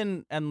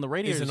woman and the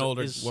radiator He's an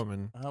older is,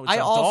 woman. Oh, it's I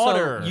a also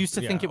daughter. used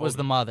to think Yeah, it was older.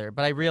 the mother,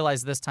 but I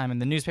realized this time in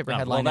the newspaper No,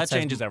 headline well, it that says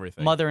changes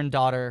everything. mother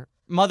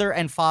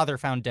and father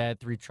found dead,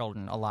 3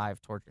 children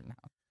alive, tortured in the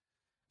house.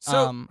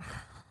 So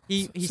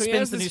He so he spins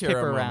has the this newspaper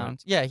hero around.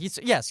 moment. Yeah, he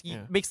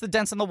Yeah. makes the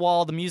dents in the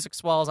wall. The music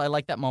swells. I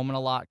like that moment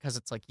a lot because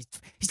it's like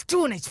he's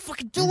doing it. He's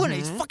fucking doing it.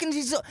 He's fucking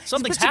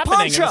Something's Mr.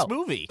 happening in Poncho. this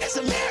movie.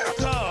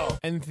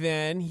 and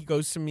then he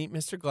goes to meet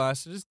Mr.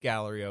 Glass at his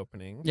gallery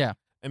opening. Yeah.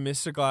 And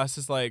Mr. Glass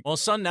is like, Well,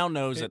 son now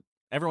knows that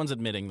everyone's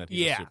admitting that he's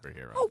Yeah. a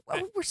superhero. Oh,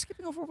 we're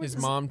skipping over his this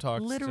is mom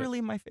talks.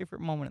 literally my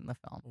favorite moment in the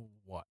film. To,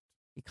 what?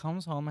 He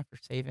comes home after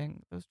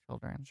saving those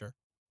children. Sure.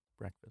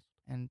 Breakfast.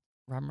 And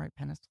Robin Wright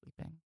Penn is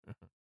sleeping, Mhm.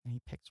 and he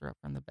picks her up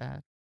from the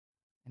bed,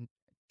 and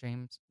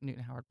James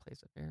Newton Howard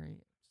plays a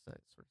very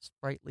sort of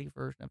sprightly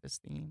version of his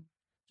theme,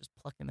 just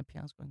plucking the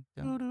pianos, going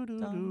dun, dun, dun,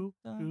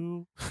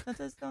 dun,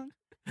 dun, dun.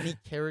 And he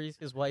carries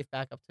his wife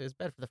back up to his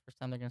bed for the first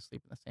time. They're going to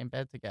sleep in the same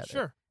bed together.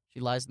 Sure. She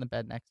lies in the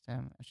bed next to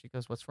him, and she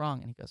goes, "What's wrong?"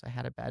 And he goes, "I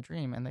had a bad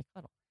dream," and they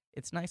cuddle.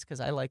 It's nice because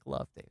I like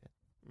love, David.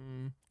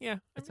 Yeah.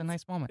 It's a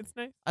nice moment. It's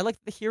nice. I like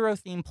that the hero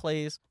theme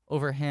plays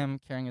over him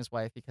carrying his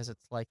wife because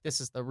it's like this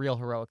is the real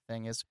heroic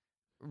thing is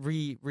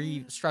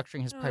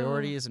restructuring his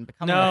priorities and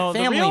becoming No, a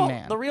family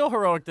man. the real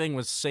heroic thing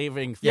was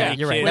saving Yeah, 3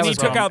 you're right. kids That When he was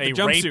took wrong. out the a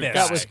jumpsuit rapist.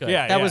 That was good.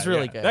 Yeah, That yeah, was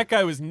really yeah. good. That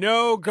guy was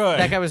no good.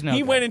 That guy was no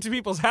He good. went into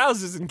people's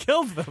houses and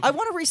killed them. I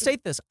want to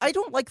restate this. I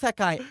don't like that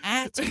guy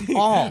at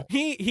all.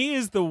 He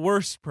is the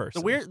worst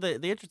person. The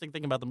interesting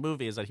thing about the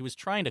movie is that he was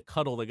trying to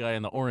cuddle the guy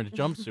in the orange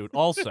jumpsuit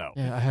also.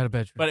 Yeah, I had a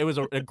bad dream. But it was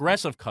an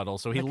aggressive cuddle,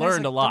 so he That guy's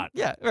learned a like, lot.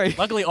 Yeah, right.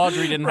 Luckily,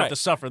 Audrey didn't Right. have to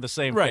suffer the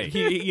same Right.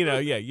 fate.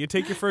 You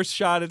take your first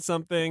shot at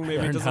something, maybe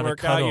it learned doesn't how to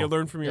work out, you cuddle.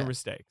 learn from your Yeah.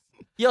 mistakes.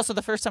 He also,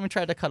 the first time he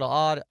tried to cuddle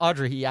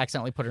Audrey, he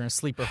accidentally put her in a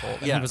sleeper hold.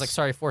 And he was Yes. like,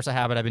 "Sorry, force of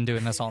habit. I've been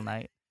doing this all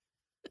night.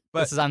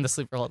 But- I'm the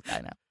sleeper hold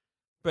guy now."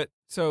 But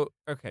so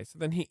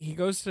then he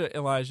goes to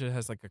Elijah,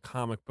 has like a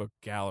comic book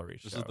gallery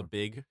show. This is the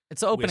big.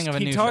 It's the opening of a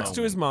he new talks show.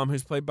 to his mom,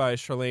 who's played by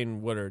Charlene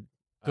Woodard.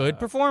 Good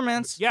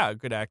performance. Yeah, a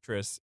good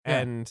actress.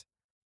 Yeah.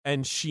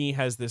 And she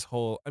has this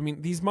whole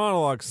these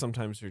monologues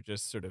sometimes are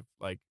just sort of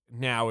like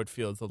now it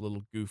feels a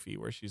little goofy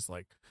where she's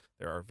like,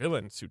 there are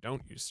villains who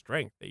don't use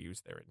strength, they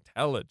use their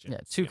intelligence. Yeah,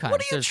 2 kinds.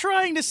 What are you There's-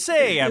 trying to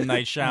say, M.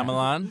 Night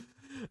Shyamalan?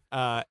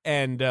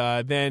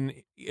 Then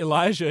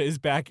Elijah is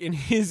back in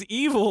his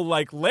evil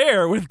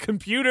lair with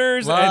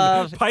computers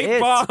Love and pipe it.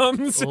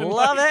 bombs. And,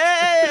 Love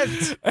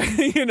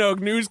it!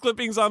 News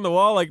clippings on the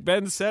wall, like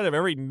Ben said, of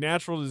every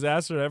natural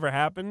disaster that ever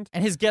happened.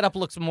 And his getup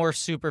looks more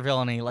super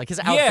villainy. Like his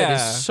outfit Yeah.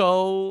 is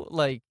so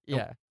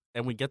yeah.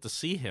 And we get to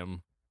see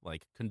him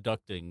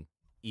conducting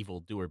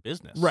evildoer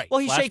business. Right. Well,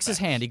 he shakes his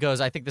Flashbacks. hand. He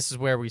goes, "I think this is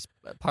where we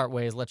part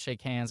ways. Let's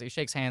shake hands." He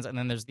shakes hands, and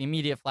then there's the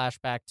immediate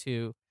flashback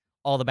to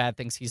all the bad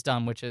things he's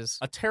done, which is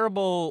A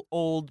terrible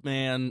old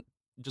man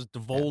just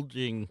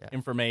divulging Yeah.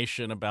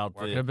 information about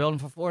working a building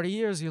for 40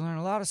 years. You learn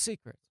a lot of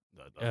secrets.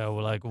 Yeah,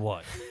 well, like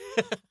what?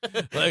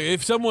 Like,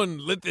 if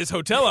someone lit this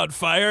hotel on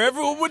fire,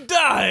 everyone would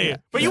die.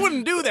 But you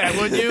wouldn't do that,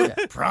 would you?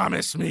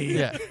 Promise me.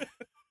 Yeah.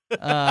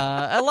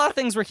 A lot of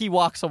things where he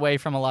walks away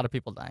from a lot of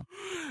people dying.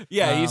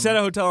 Yeah, he Um, set a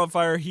hotel on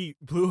fire. He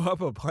blew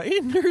up a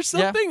plane or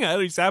something.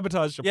 He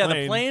sabotaged a Yeah,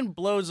 plane. the plane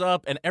blows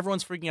up and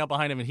everyone's freaking out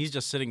behind him, and he's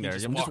just sitting there.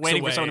 just I'm just walks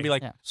waiting away. for someone to be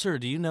like, Yeah. "Sir,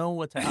 do you know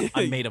what's happening?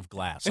 I'm made of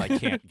glass. I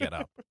can't get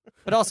up."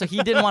 But also,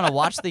 he didn't want to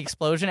watch the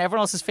explosion.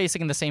 Everyone else is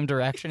facing in the same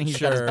direction. He's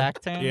got his Sure.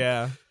 back turned.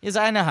 Yeah.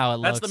 I know how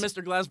it That's looks.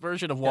 the Mr. Glass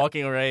version of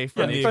walking away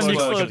from Yeah, the from the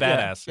explosion like a explosion,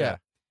 badass.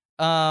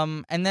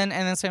 yeah. And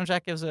then Sam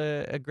Jack gives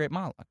a great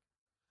monologue.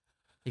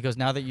 He goes,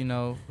 "Now that you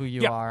know who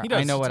you Yeah, are, he does.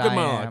 I know It's what a good I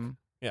monologue. am.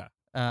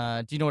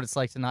 Yeah. Do you know what it's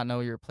like to not know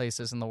your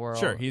places in the world?"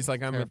 Sure. He's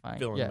like, I'm Terrifying. a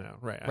villain Yeah. now.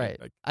 Right.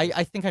 Right.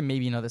 I think I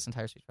maybe know this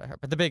entire speech by heart,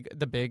 but the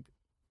big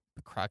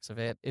crux of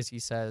it is he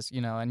says,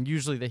 and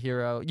usually the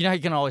hero, how you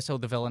can always tell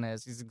who the villain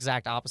is. He's the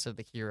exact opposite of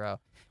the hero,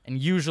 and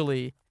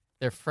usually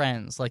they're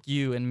friends like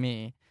you and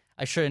me.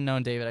 I should have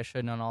known, David. I should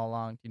have known all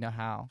along. Do you know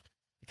how?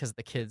 Because of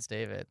the kids,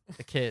 David.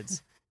 The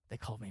kids. They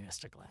called me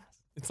Mr. Glass.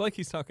 It's like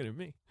he's talking to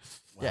me.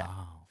 Yeah.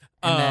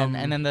 Wow.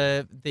 And then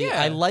the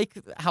yeah. I like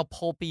how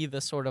pulpy the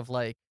sort of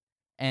like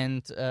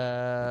end.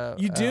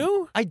 You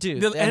do? I do.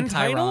 The end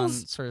Chiron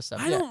titles? sort of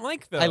stuff. I yeah. don't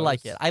like those. I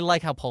like it. I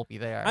like how pulpy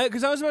they are.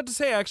 Because I was about to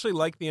say, I actually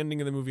like the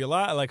ending of the movie a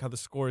lot. I like how the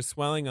score is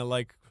swelling. I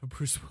like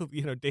Bruce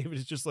Willis. David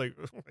is just like,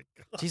 oh my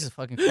God. Jesus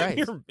fucking Christ.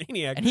 You're a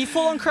maniac. And he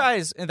full on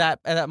cries at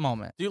that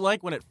moment. Do you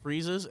like when it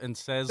freezes and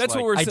says? That's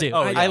like, what we're I saying. do.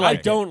 Oh, I yeah, like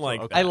I don't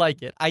like Okay. that. I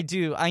like it. I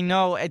do. I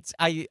know it's.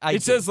 I It do.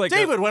 says like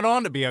David went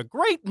on to be a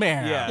great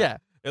man. Yeah. Yeah.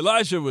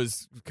 Elijah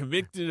was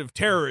convicted of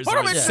terrorism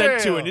Put him and in sent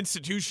to jail. an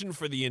institution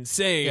for the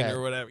insane Yeah.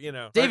 or whatever.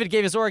 David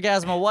gave his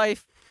orgasm a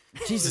wife.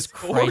 Jesus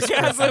Christ.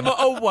 orgasm Griffin.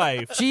 a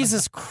wife.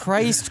 Jesus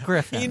Christ,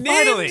 Griffin. He named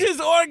Finally. his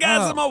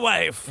orgasm a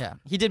wife. Yeah,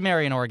 he did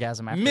marry an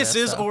orgasm after Mrs.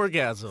 this, so.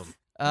 Orgasm.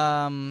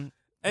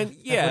 And That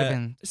would yeah, have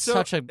been so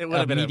such a it would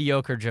have been a-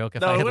 mediocre joke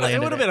if I No, had it would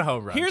landed have been a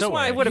home run. here's Don't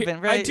why worry. It would have been, I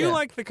right? do Yeah.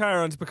 like the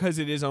Chirons because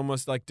it is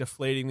almost like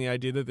deflating the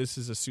idea that this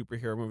is a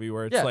superhero movie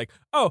where it's Yeah. like,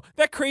 oh,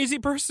 that crazy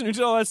person who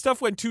did all that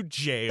stuff went to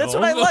jail. That's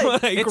what I like.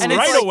 Like, And it's right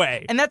like-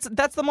 away. And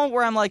that's the moment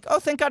where I'm like, oh,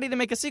 thank God he didn't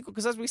make a sequel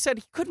because as we said,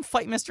 he couldn't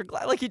fight Mr.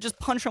 Glass. Like he just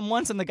punched him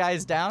once and the guy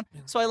is down.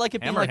 So I like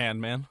it being like, Hammerhand,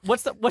 man.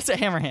 what's the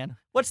Hammerhand?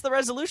 What's the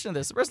resolution of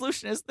this? The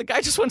resolution is the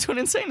guy just went to an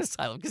insane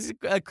asylum because he's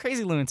a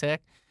crazy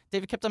lunatic.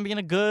 David kept on being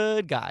a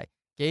good guy.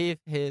 Gave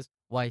his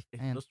wife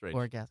It's an so strange.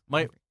 orgasm.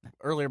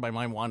 Earlier, my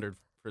mind wandered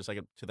for a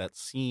second to that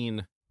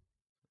scene.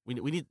 We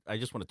need. I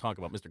just want to talk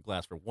about Mr.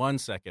 Glass for 1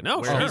 second. No,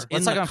 where sure. he's Let's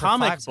in talk the about it for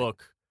comic 5 seconds.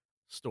 book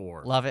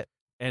store, Love it.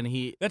 and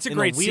he That's a in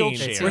great the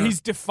wheelchair. scene where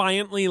he's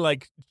defiantly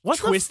like What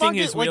the twisting fuck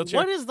his is, like, wheelchair.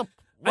 what is the? I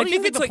What do you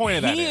think think it's the like point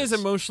of that he is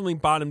emotionally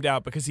bottomed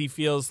out because he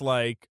feels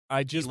like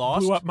I just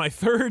lost? blew up my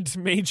third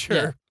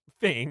major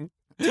thing.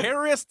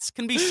 Terrorists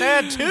can be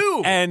sad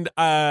too, And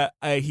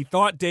he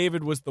thought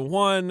David was the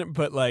one,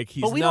 but like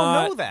he's but we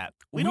not. don't know that.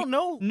 We don't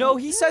know. No,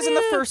 he says in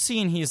the first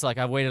scene, he's like,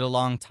 I've waited a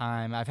long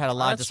time. I've had a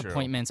lot of That's true.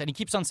 disappointments. And he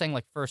keeps on saying,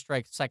 like, first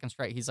strike, second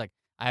strike. He's like,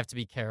 I have to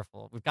be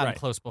careful. We've gotten Right.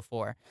 close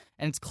before.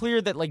 And it's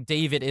clear that, like,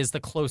 David is the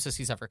closest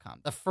he's ever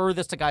come. The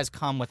furthest a guy's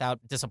come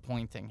without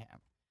disappointing him.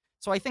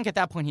 So I think at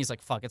that point, he's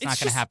like, fuck, it's It's not going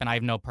to just- happen. I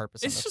have no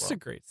purpose in It's this just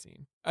world. a great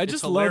scene. I It's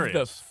just love the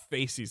hilarious.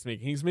 face he's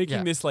making. He's making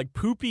Yeah. this like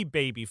poopy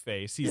baby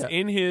face. He's Yeah.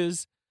 in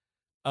his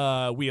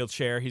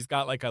wheelchair. He's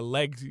got like a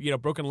leg,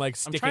 broken leg I'm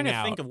sticking trying to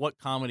out. think of what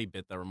comedy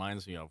bit that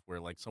reminds me of where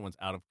like someone's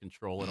out of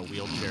control in a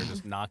wheelchair,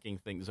 just knocking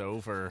things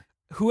over.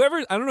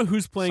 Whoever, I don't know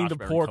who's playing Sacha the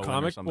Baron poor Cohen or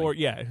comic something. book.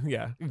 Yeah.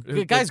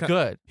 The guy's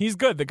good. He's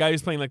good. The guy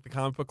who's playing like the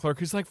comic book clerk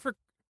who's like,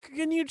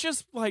 can you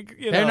just like,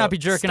 Better not be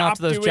jerking off stop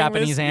to those doing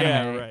Japanese this?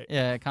 anime. Yeah, right.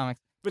 Yeah, comics.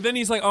 But then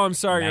he's like, oh, I'm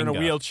sorry, you're in a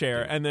Manga.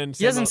 wheelchair. And then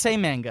He doesn't say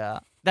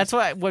manga. That's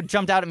what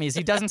jumped out at me is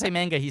he doesn't say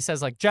manga. He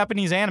says, like,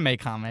 Japanese anime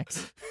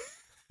comics.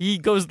 He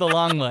goes the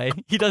long way.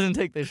 He doesn't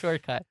take the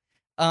shortcut.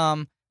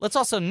 Let's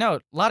also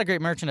note, a lot of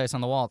great merchandise on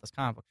the wall at this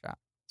comic book shop.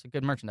 It's a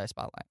good merchandise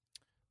spotlight.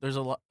 There's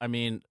a lot. I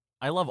mean,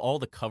 I love all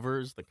the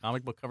covers, the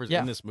comic book covers Yeah.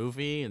 in this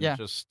movie, and Yeah.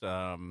 just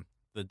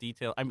the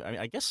detail.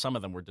 I guess some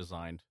of them were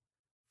designed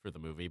for the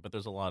movie, but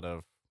there's a lot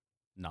of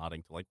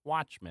nodding to like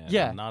Watchmen,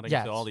 Yeah, and nodding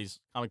yes. to all these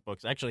comic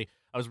books. Actually,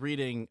 I was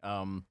reading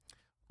on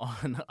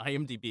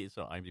IMDb.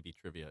 So IMDb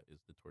trivia is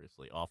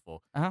notoriously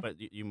awful, Uh-huh. but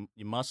you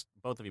must,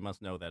 both of you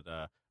must know that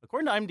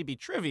according to IMDb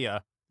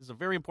trivia, this is a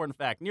very important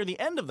fact. Near the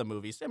end of the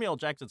movie, Samuel L.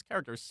 Jackson's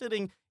character is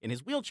sitting in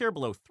his wheelchair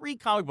below 3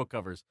 comic book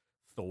covers: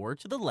 Thor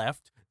to the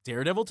left,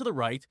 Daredevil to the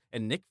right,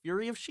 and Nick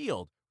Fury of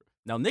S.H.I.E.L.D.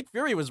 Now, Nick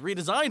Fury was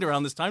redesigned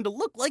around this time to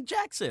look like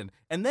Jackson,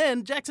 and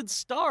then Jackson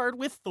starred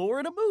with Thor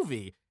in a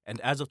movie. And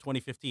as of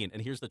 2015,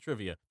 and here's the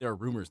trivia, there are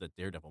rumors that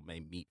Daredevil may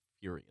meet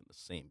Fury in the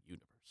same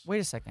universe. Wait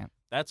a second.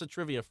 That's a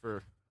trivia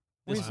for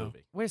this Wow.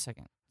 movie. Wait a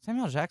second.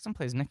 Samuel Jackson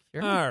plays Nick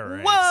Fury? All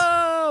right.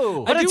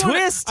 Whoa! What I a do wanna-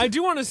 twist! I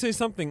do want to say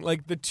something.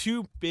 Like the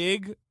 2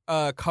 big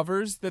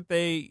covers that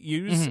they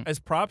use Mhm. as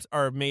props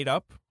are made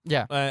up.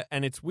 Yeah.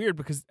 And it's weird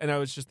because, and I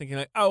was just thinking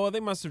like, oh, well, they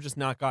must have just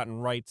not gotten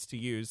rights to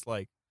use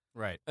like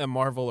Right. a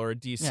Marvel or a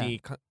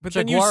DC. Yeah. But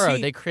then you Jaguaro,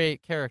 see, they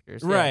create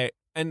characters. yeah. right.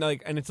 And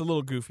and it's a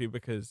little goofy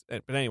because,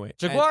 but anyway.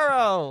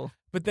 Jaguaro!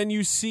 But then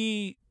you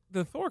see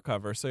the Thor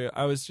cover. So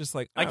I was just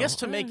like, I guess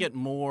to oh, make it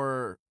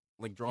more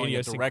like drawing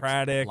a direct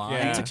Idiosyncratic, line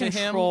yeah. To to him.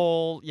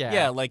 control, yeah.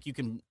 Yeah, like you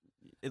can.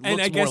 It And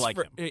looks I guess more like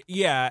him.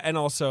 yeah, and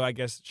also I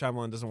guess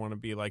Shyamalan doesn't want to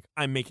be like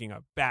I'm making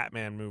a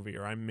Batman movie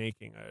or I'm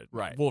making a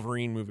Right.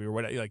 Wolverine movie or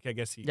whatever. Like I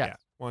guess he Yeah.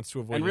 wants to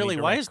avoid. And any really,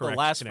 why direct is the correct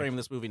last connection. frame of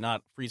this movie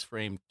not freeze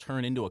frame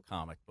turn into a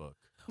comic book?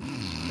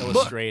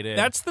 Illustrated.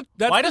 That's why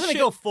the doesn't shit, it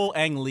go full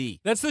Ang Lee?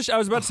 That's the I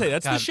was about to say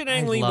that's the God, shit I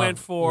Ang Lee love- went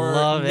for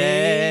love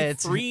maybe it.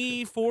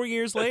 3-4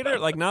 years later,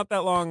 like not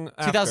that long.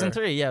 After.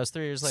 2003, yeah, it was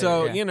 3 years later.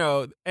 So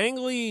yeah. Ang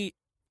Lee,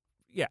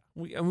 yeah,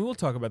 we'll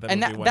talk about that.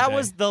 And movie that, one that day.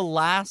 was the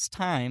last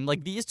time,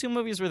 like these 2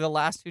 movies were the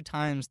last 2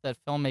 times that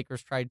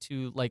filmmakers tried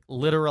to like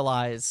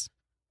literalize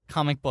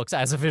comic books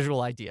as a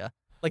visual idea.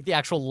 Like the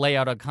actual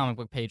layout of a comic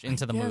book page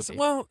into the Yes, movie.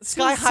 well,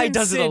 Sky Sin High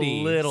does it a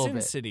City. little Sin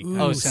bit. City.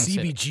 Ooh, Oh, Sin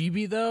City.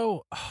 CBGB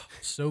though, oh,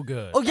 so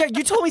good. Oh yeah,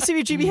 you told me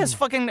CBGB has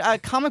fucking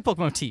comic book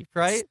motif,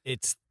 right?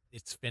 It's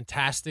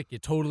fantastic.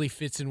 It totally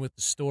fits in with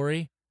the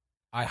story.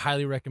 I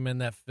highly recommend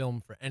that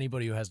film for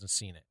anybody who hasn't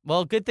seen it.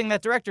 Well, good thing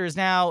that director is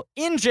now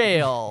in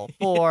jail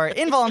for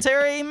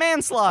involuntary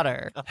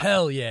manslaughter.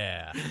 Hell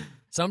yeah.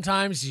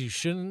 Sometimes you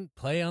shouldn't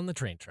play on the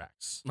train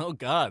tracks. Oh,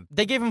 God.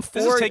 They gave him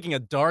This is taking a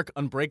dark,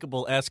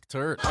 Unbreakable-esque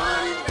turn.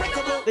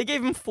 They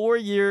gave him 4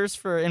 years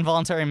for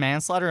involuntary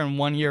manslaughter and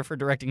 1 year for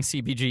directing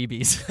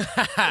CBGBs.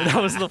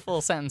 That was the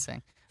full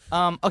sentencing.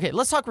 Okay,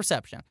 let's talk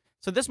reception.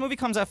 So this movie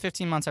comes out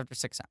 15 months after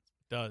Sixth Sense.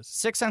 Does.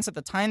 Sixth Sense at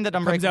the time that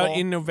Comes Unbreakable... out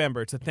in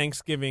November. It's a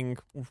Thanksgiving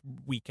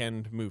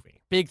weekend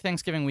movie. Big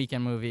Thanksgiving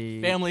weekend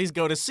movie. Families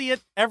go to see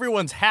it.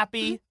 Everyone's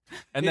happy.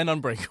 And then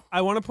Unbreakable.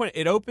 I want to point.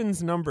 It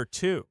opens number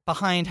 2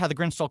 Behind How the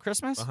Grinch Stole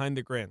Christmas, behind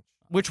The Grinch.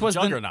 which was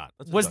Juggernaut.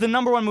 That's a was the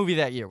juggernaut. #1 movie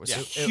that year. Was Yeah.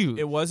 huge.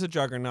 It was a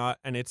juggernaut,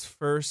 and its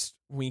first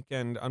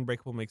weekend,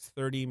 Unbreakable makes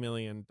 $30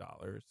 million.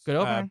 Good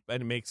opening.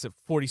 And it makes it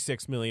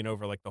 $46 million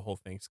over like the whole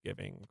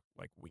Thanksgiving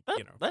week.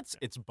 That's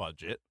its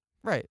budget.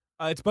 Right.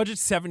 Its budget's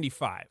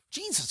 75.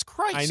 Jesus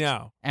Christ. I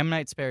know. M.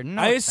 Night spared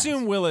no I expense.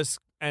 assume Willis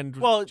and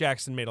Well-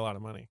 Jackson made a lot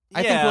of money.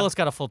 I think Yeah. Willis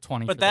got a full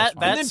 20 But for this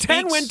one. And then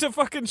 10 speaks- went to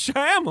fucking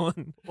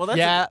Shyamalan. Well, that's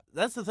Yeah.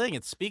 that's the thing.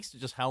 It speaks to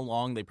just how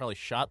long they probably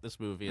shot this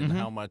movie and Mhm.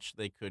 how much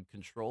they could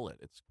control it.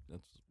 It's Yeah,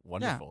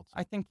 wonderful. It's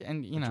I think,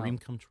 and you a know, dream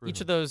come true.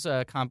 each of those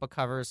comic book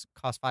covers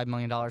cost $5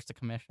 million to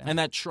commission. and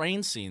that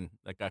train scene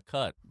that got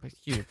cut. But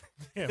huge.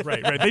 Yeah,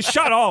 right. They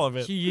shot all of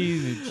it.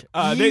 Huge.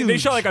 They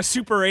shot like a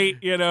Super 8,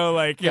 you know,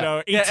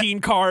 Yeah.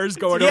 18 cars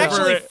going He over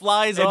actually it.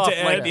 flies end to off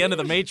like end. the end of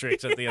the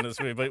Matrix at the end of this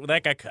movie, but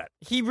that got cut.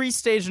 He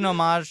restaged an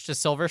homage to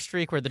Silver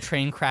Streak where the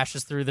train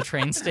crashes through the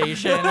train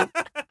station.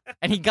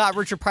 And he got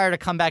Richard Pryor to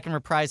come back and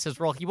reprise his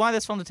role. He wanted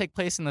this film to take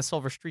place in the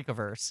Silver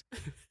Streak-averse.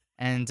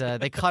 And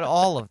they cut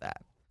all of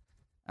that.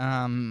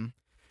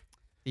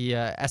 The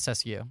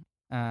SSU.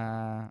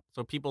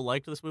 So people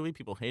liked this movie.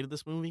 People hated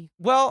this movie.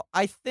 Well,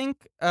 I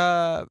think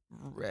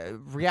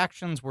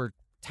reactions were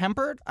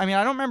tempered. I mean,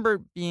 I don't remember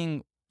it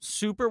being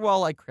super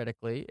well liked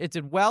critically. It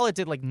did well. It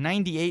did like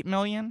 98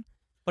 million,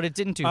 but it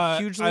didn't do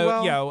hugely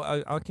well.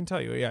 Yeah, I can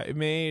tell you. Yeah, it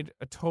made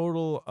a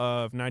total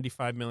of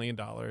 $95 million.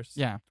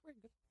 Yeah.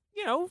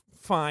 You know,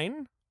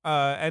 fine.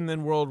 And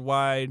then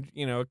worldwide,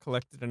 you know, it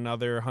collected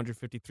another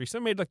 153. So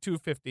it made like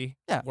 250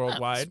 Yeah.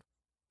 worldwide. It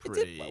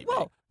Pretty did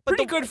well. But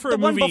Pretty the- good for the a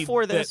one movie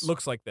before that this,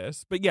 looks like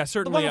this. But yeah, the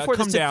certainly one before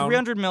come this did down.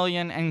 300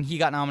 million, and he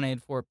got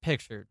nominated for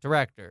picture,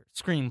 director,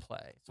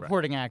 screenplay,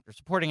 supporting actor,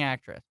 supporting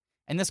actress,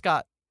 and this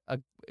got a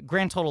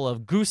grand total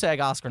of goose egg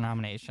Oscar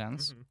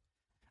nominations.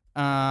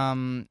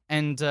 Mm-hmm.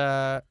 And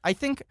I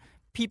think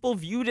people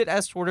viewed it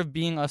as sort of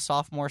being a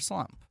sophomore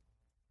slump,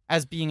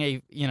 as being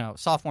a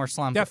sophomore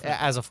slump Definitely.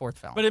 as a fourth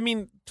film. But I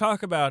mean,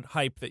 talk about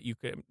hype that you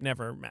could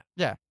never met.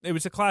 Yeah. It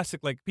was a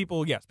classic, like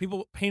people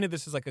painted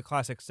this as like a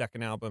classic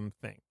second album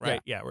thing,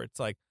 right? Yeah, where it's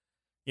like,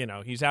 you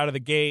know, he's out of the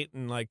gate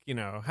and like, you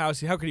know, how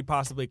could he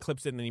possibly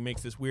eclipse it? And then he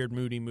makes this weird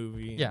moody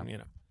movie. Yeah. And, you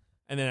know,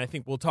 and then I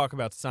think we'll talk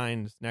about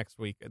Signs next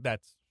week.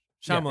 That's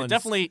Yeah, Shyamalan. it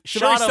definitely it's a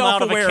very shot him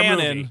out of a self-aware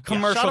cannon. movie.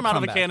 Commercial shot him out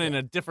of a comeback, cannon in yeah.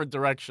 a different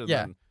direction.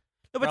 Yeah. than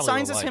No, but probably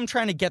Signs will is like. him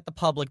trying to get the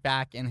public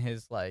back in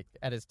his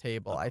at his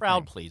table. I crowd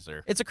think.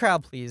 pleaser. It's a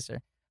crowd pleaser.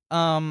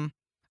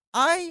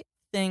 I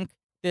think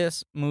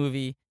this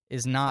movie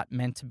is not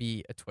meant to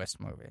be a twist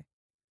movie.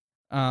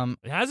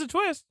 It has a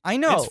twist. I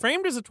know. It's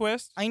framed as a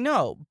twist. I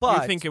know,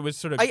 but you think it was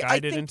sort of I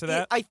guided think into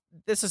that?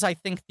 This is, I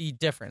think, the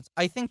difference.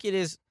 I think it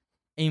is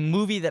a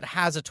movie that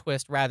has a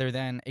twist rather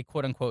than a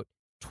quote-unquote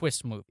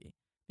twist movie.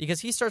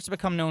 Because he starts to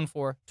become known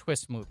for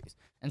twist movies.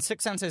 And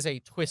Sixth Sense is a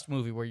twist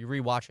movie where you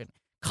rewatch it,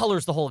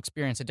 colors the whole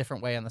experience a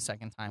different way on the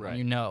second time when Right.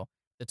 you know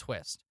the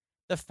twist.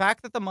 The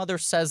fact that the mother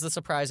says the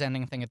surprise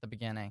ending thing at the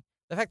beginning,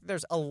 the fact that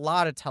there's a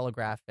lot of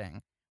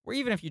telegraphing, where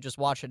even if you just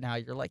watch it now,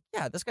 you're like,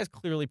 yeah, this guy's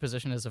clearly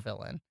positioned as a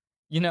villain.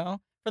 You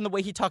know? From the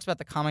way he talks about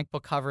the comic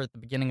book cover at the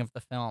beginning of the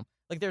film.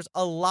 Like, there's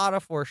a lot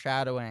of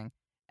foreshadowing.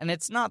 And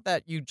it's not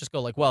that you just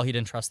go like, well, he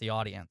didn't trust the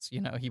audience.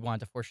 You know, he wanted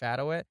to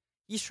foreshadow it.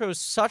 He shows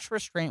such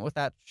restraint with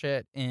that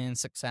shit in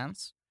Sixth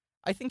Sense.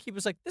 I think he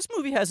was like, this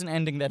movie has an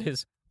ending that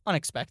is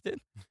unexpected.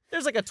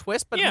 There's like a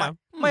twist, but Yeah.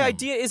 my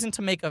idea isn't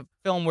to make a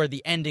film where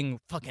the ending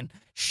fucking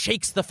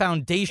shakes the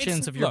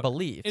foundations of your look,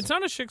 beliefs. It's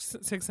not a Sixth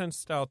Sense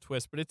style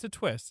twist, but it's a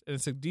twist. And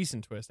it's a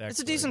decent twist, actually. It's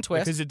a decent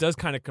twist. Because it does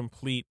kind of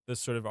complete the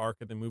sort of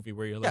arc of the movie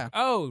where you're like, Yeah.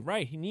 oh,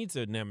 right, he needs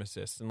a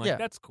nemesis. And, like, Yeah.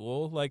 that's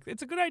cool. Like,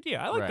 it's a good idea.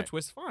 I like the Right.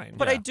 twist fine.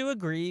 But Yeah. I do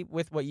agree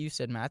with what you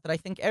said, Matt, that I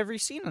think every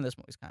scene in this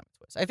movie is kind of a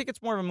twist. I think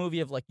it's more of a movie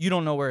of like, you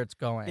don't know where it's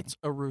going. It's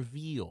a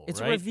reveal.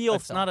 It's a right? reveal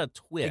It's film. not a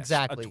twist.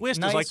 Exactly. A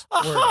twist Nice is like,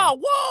 wording. aha,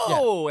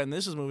 whoa! And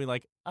this is a movie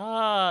like,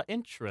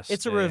 interesting.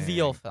 It's a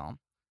reveal film.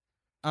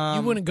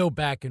 You wouldn't go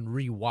back and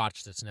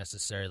rewatch this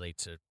necessarily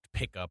to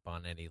pick up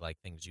on any like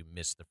things you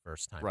missed the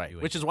first time. Right,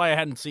 viewing which it. is why I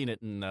hadn't seen it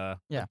in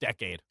Yeah. a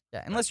decade.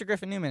 Yeah, unless you're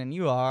Griffin Newman and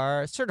you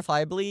are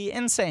certifiably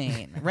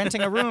insane,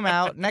 renting a room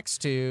out next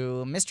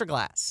to Mr.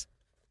 Glass.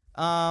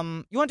 You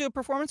want to do a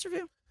performance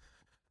review?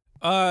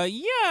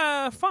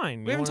 Yeah,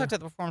 fine. We haven't talked about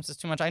the performances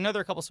too much. I know there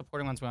are a couple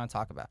supporting ones we want to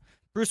talk about.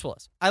 Bruce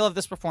Willis. I love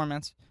this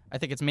performance. I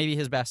think it's maybe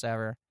his best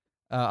ever,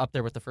 up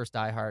there with the first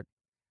Die Hard.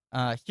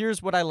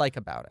 Here's what I like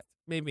about it.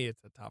 Maybe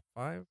it's a top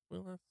 5,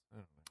 Willis. I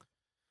don't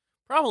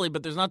know. Probably,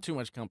 but there's not too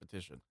much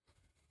competition.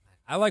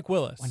 I like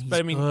Willis, When he's but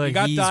I mean, good, you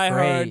got he's Die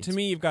Hard. great. To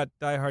me, you've got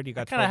Die Hard. You I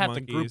got kind of 12 have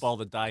Monkeys. to group all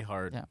the Die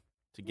Hard Yeah.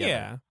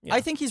 together. Yeah, I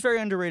think he's very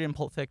underrated in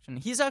Pulp Fiction.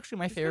 He's actually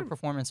my He's favorite good.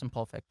 performance in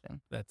Pulp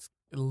Fiction. That's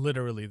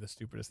literally the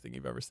stupidest thing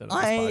you've ever said on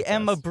this I podcast.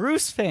 am a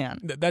Bruce fan.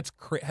 That's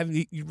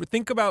crazy. You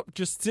think about,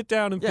 just sit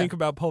down and Yeah. think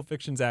about Pulp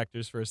Fiction's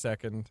actors for a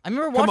second. I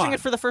remember Come watching on. it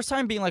for the first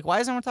time, being like, "Why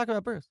does everyone talk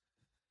about Bruce?"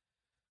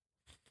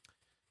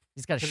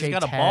 He's got a 'Cause shaved he's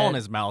got a head. ball in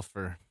his mouth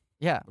for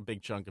Yeah, a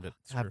big chunk of it.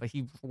 God, but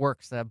he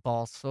works that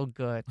ball so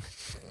good.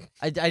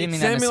 I didn't mean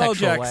that in a Samuel L.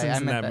 sexual Jackson's way. I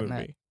in meant that in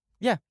movie.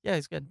 Yeah,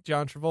 he's good.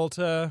 John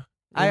Travolta,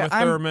 Uma I'm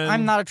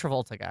Thurman. not a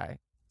Travolta guy.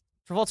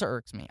 Travolta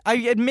irks me. I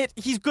admit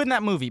he's good in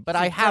that movie, but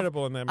He's I have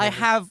incredible in that movie. I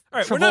have All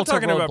right, Travolta we're not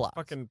talking about roadblocks.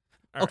 fucking.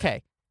 all right.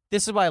 Okay,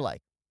 this is what I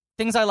like.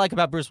 Things I like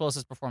about Bruce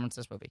Willis's performance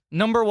in this movie.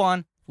 Number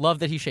one, love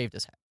that he shaved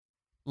his head.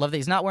 Love that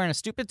he's not wearing a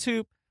stupid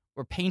toupee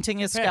or painting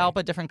his Toupee. scalp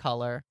a different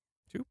color.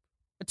 Toupee?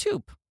 A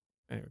toupee.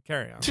 Anyway,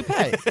 carry on.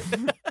 Toupee.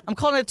 I'm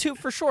calling it a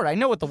toupee for short. I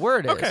know what the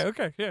word is.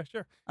 Okay, yeah,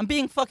 sure. I'm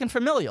being fucking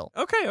familial.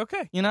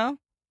 Okay. You know?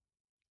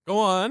 Go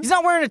on. He's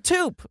not wearing a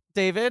toupee,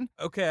 David.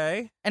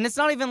 Okay. And it's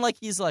not even like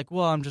he's like,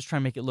 well, I'm just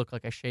trying to make it look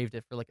like I shaved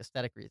it for like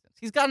aesthetic reasons.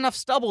 He's got enough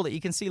stubble that you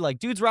can see like,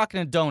 dude's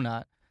rocking a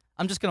donut.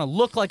 I'm just going to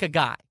look like a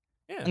guy.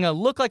 Yeah. I'm going to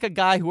look like a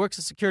guy who works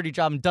a security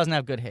job and doesn't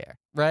have good hair,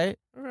 right?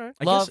 All right.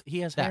 I Love guess he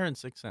has that. hair in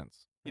Sixth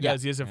Sense. He Yeah.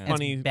 does. He has a Yeah.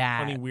 funny, It's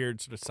bad. funny,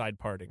 weird sort of side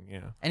parting.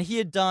 Yeah. And he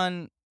had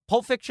done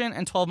Pulp Fiction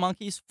and 12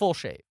 Monkeys full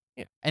shave.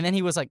 Yeah. And then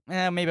he was like,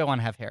 maybe I want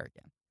to have hair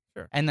again.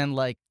 Sure. And then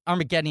like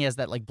Armageddon, he has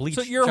that like bleach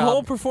So your job.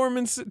 whole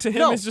performance to him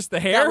No, is just the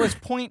hair? That was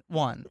point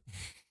one.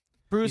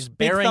 Bruce, He's big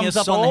bearing thumbs his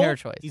up soul. on the hair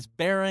choice. He's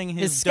bearing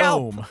his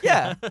scalp. dome.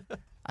 Yeah.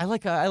 I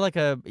like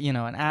a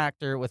an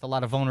actor with a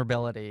lot of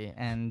vulnerability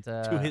and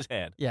to his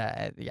head.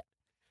 yeah.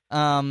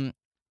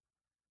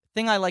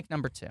 Thing I like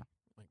number two.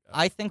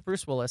 I think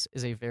Bruce Willis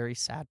is a very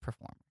sad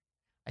performer.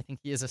 I think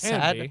he is a Can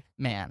sad be.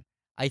 man.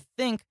 I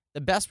think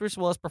the best Bruce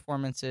Willis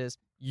performances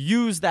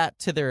use that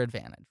to their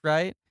advantage,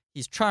 right?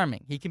 He's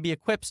charming. He can be a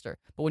quipster.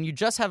 But when you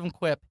just have him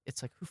quip,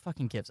 it's like, who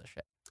fucking gives a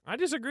shit? I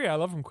disagree. I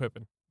love him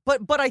quipping.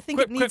 But I think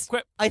Quip, it needs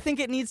quip. I think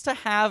it needs to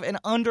have an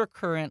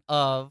undercurrent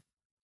of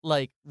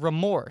like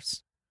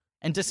remorse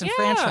and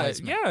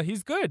disenfranchisement. Yeah,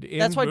 he's good. In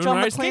That's why John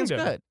Moonrise McClane's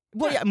Kingdom. good.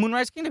 Well, yeah,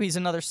 Moonrise Kingdom, he's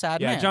another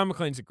sad Yeah, man. John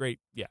McClane's a great.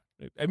 Yeah,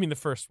 I mean the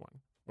first one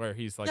where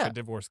he's like Yeah. a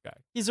divorced guy.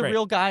 He's a Great.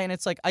 real guy, and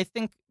it's like I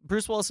think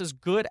Bruce Willis is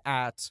good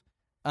at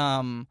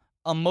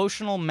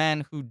emotional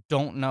men who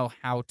don't know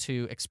how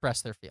to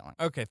express their feelings.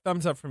 Okay,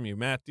 thumbs up from you,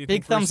 Matt. Do you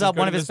Big think Bruce thumbs is up, good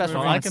one in of his this best movie?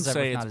 Well, I performances can ever,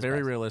 if say not it's his very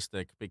best.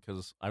 realistic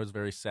because I was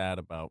very sad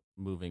about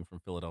moving from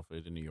Philadelphia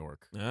to New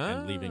York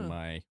and leaving Ah.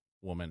 my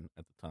woman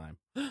at the time.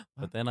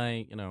 But then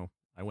I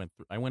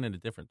went in a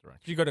different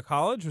direction. Did you go to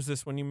college? Was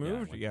this when you Yeah, I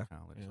moved? went Yeah. to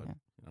college. Yeah.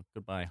 So,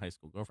 goodbye high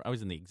school girlfriend. I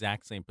was in the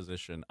exact same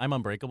position. I'm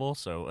unbreakable,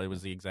 so it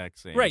was the exact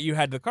same. Right, you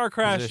had the car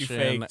crash. You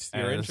position faked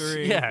your as-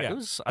 injury. Yeah, it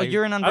was. Oh,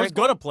 you're an I was unbreakable?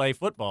 going to play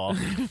football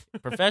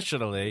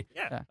professionally.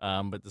 Yeah.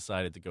 But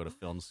decided to go to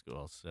film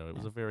school. So it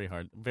was a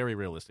very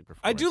realistic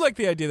performance. I do like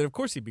the idea that of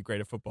course he'd be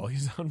great at football.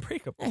 He's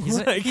unbreakable.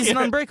 Yeah, he's an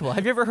unbreakable.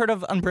 Have you ever heard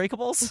of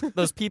unbreakables?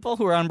 Those people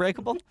who are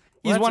unbreakable?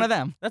 He's that's one a- of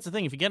them. That's the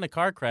thing. If you get in a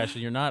car crash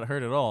and you're not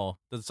hurt at all,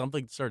 does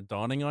something start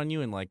dawning on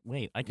you and like,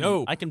 wait, I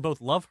can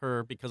both love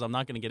her because I'm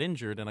not going to get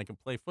injured and I can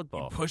play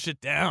football. Push it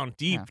down,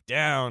 deep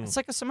down. It's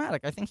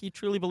psychosomatic. I think he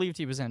truly believed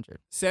he was injured.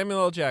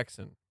 Samuel L.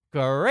 Jackson.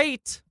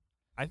 Great.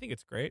 I think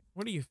it's great.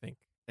 What do you think?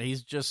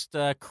 He's just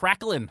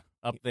crackling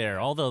up there.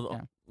 Although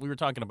Yeah. we were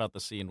talking about the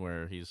scene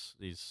where he's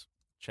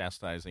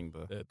chastising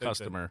the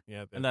customer.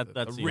 And that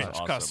the seems rich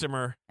awesome.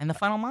 customer. And the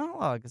final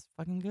monologue is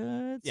fucking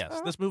good. Yes,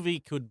 stuff. this movie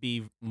could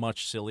be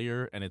much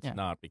sillier, and it's Yeah.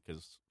 not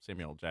because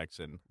Samuel L.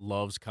 Jackson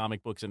loves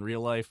comic books in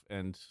real life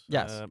and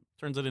Yes.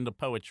 turns it into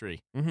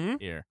poetry Mm-hmm.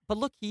 here. But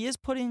look, he is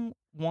putting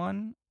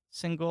one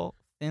single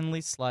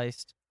thinly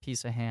sliced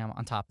piece of ham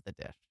on top of the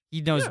dish.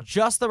 He knows Yeah.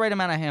 just the right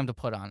amount of ham to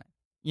put on it.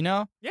 You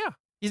know? Yeah.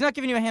 He's not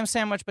giving you a ham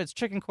sandwich, but it's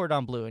chicken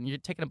cordon bleu, and you're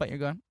taking a bite, and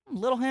you're going,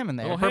 little ham in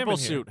there. Little The ham purple in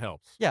here. suit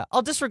helps. Yeah,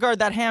 I'll disregard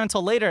that ham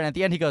until later, and at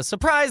the end he goes,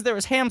 surprise, there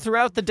was ham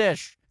throughout the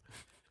dish.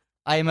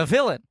 I am a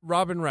villain.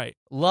 Robin Wright.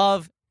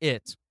 Love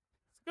it. It's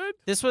good.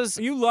 This was,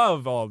 You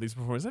love all these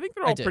performances. I think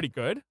they're I all do. pretty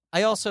good.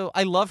 I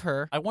love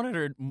her. I wanted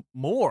her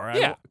more.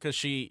 Yeah. Because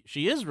she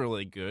is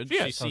really good. She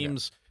She is so good.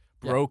 seems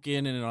Yeah.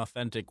 broken in an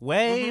authentic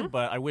way, Mhm.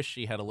 but I wish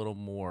she had a little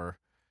more.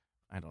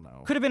 I don't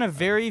know. Could have been a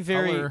very,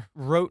 very color.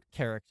 rote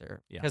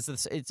character Yeah.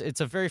 because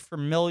it's a very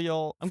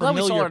familial. I'm glad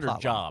we saw familiar her at her plot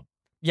line. job.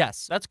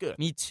 Yes, That's good.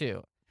 me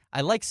too.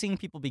 I like seeing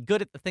people be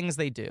good at the things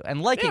they do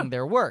and liking Yeah.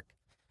 their work.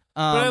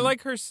 But I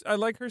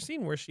like her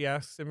scene where she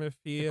asks him if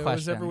he The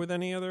was ever question. with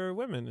any other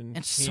women, and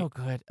It's he- so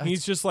good.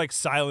 He's just like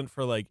silent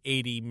for like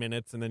 80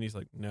 minutes, and then he's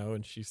like, "No,"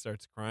 and she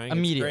starts crying. It's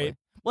immediately. great.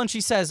 Well, and she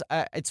says,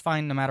 "It's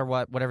fine, no matter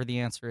whatever the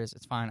answer is.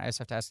 It's fine. I just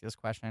have to ask you this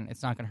question.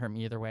 It's not going to hurt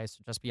me either way. So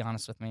just be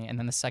honest with me." And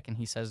then the second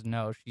he says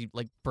no, she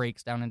like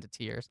breaks down into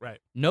tears. Right.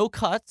 No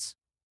cuts.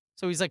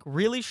 So he's like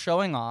really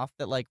showing off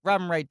that like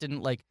Robin Wright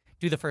didn't like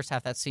do the first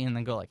half of that scene and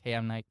then go like, "Hey,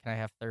 I'm Night. Can I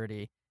have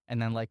 30?"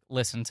 And then like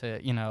listen to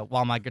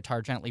while my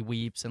guitar gently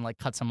weeps and like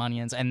cut some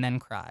onions and then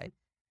cry.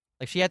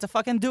 Like, she had to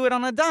fucking do it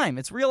on a dime.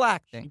 It's real She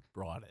acting.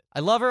 brought it. I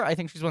love her. I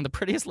think she's one of the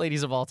prettiest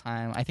ladies of all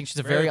time. I think she's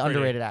a Very very pretty.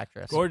 underrated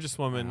actress. Gorgeous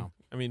woman. Wow.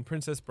 I mean,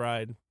 Princess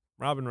Bride,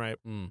 Robin Wright.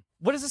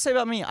 What does it say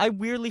about me? I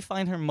weirdly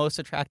find her most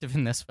attractive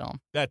in this film.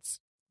 That's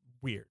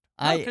weird.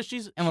 Because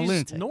she's am a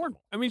lunatic.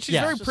 normal. I mean, she's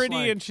Yeah. very Just pretty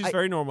like- and she's I-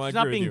 very normal. She's I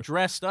not agree being with you.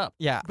 dressed up.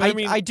 Yeah, But I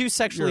mean, I do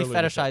sexually you're a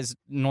lunatic. fetishize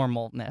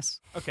normalness.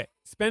 Okay,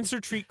 Spencer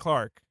Treat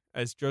Clark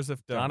as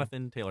Joseph Dunn.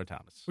 Jonathan Taylor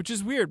Thomas. Which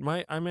is weird.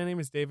 My name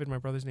is David. My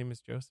brother's name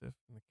is Joseph.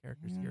 And the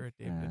character's Yeah, here are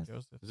David and yes.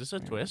 Joseph. Is this a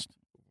twist?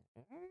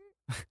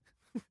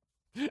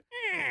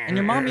 And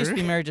your mom used to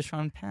be married to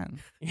Sean Penn.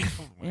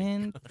 Oh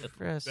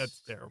Interesting.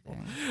 That's terrible.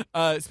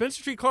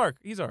 Spencer Treat Clark.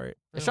 He's all right.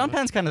 Sean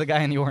Penn's kind of the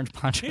guy in the orange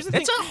poncho. Here's the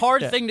thing. It's a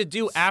hard Yeah. thing to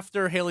do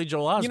after Haley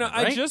Joel Osment. You know,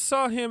 I right? just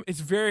saw him. It's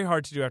very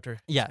hard to do after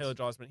Yes. Taylor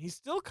Osment. He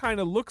still kind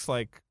of looks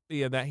like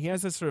that. He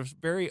has this sort of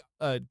very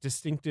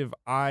distinctive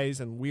eyes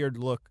and weird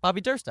look.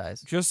 Bobby Durst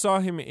dies. Just saw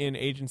him in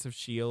Agents of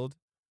S.H.I.E.L.D.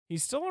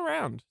 He's still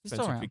around. He's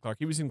Spencer still around. Treat Clark.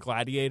 He was in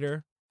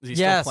Gladiator. Is he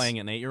Yes. still playing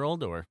an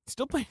 8-year-old or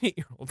Still playing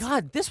 8-year-olds.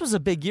 God, this was a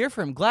big year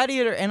for him.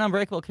 Gladiator and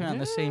Unbreakable came out in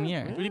the same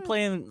year. What did he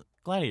play in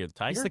Gladiator? The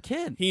Tiger? He's the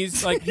kid.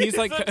 He's like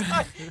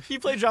He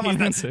played John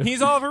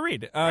he's Oliver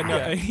Reed. No,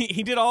 Yeah.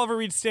 he did Oliver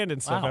Reed stand-in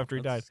stuff Wow, after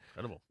he died. that's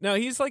Incredible. No,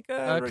 he's like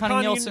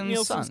Connie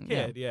Nielsen's son,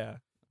 kid. Yeah.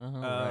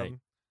 Right.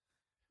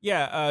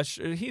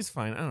 He's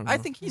fine. I don't know. I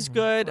think he's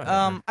good.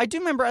 Whatever. I do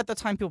remember at the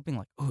time people being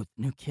like, "Oh,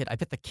 new kid. I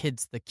bet the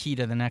kid's the key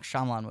to the next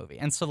Shyamalan movie."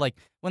 And so, like,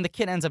 when the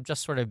kid ends up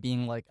just sort of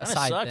being like a Kind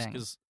of side sucks thing,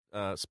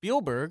 because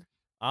Spielberg,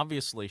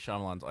 obviously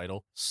Shyamalan's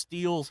idol,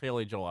 steals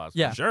Haley Joel Osment.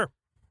 Yeah. Sure.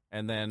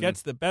 And then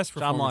Gets the best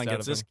performance Shyamalan out gets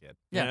of this him. kid.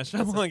 Yeah,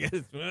 Shyamalan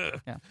gets.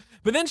 Ugh. Yeah.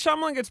 But then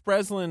Shyamalan gets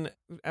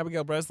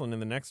Abigail Breslin in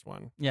the next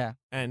one, yeah,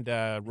 and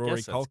I Rory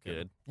guess that's Culkin.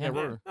 good. yeah,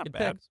 Rory- not good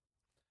bad. picks.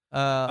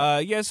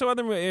 So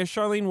other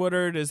Charlene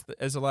Woodard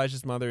as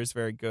Elijah's mother is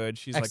very good.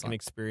 She's like an Excellent.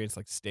 experienced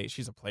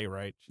She's a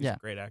playwright. She's Yeah. a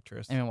great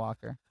actress. Amy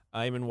Walker.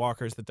 Eamon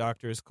Walker's the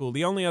doctor is cool.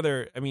 The only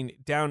other,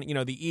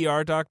 the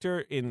ER doctor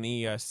in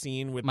the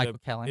scene with Michael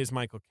Kelly. is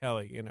Michael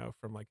Kelly.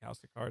 From like House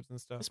of Cards and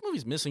stuff. This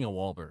movie's missing a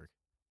Wahlberg.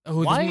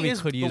 Oh, Why this movie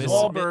is could the use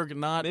Wahlberg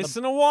not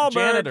Missing the a Wahlberg.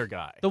 janitor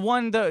guy?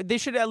 they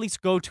should at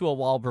least go to a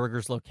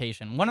Wahlburgers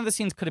location. One of the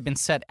scenes could have been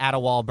set at a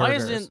Wahlburgers. Why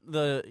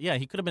isn't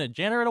he could have been a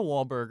janitor at a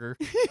Wahlburger,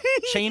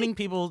 chaining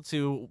people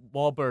to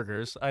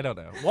Wahlburgers. I don't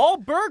know.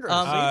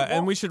 Wahlburgers.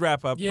 And we should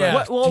wrap up. Yeah.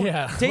 What- well,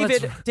 yeah.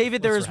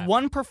 David, there let's is wrap.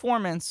 one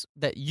performance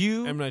that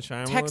you M. Night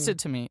Shyamalan? texted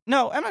to me.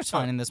 No, M. Night's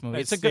fine in this movie.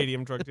 that It's a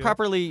stadium good, drug the dealer?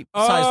 properly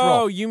Oh, sized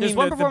role. you There's mean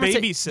one the performance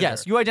that- babysitter.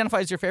 yes, you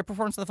identified as your favorite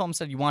performance in the film and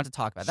said you wanted to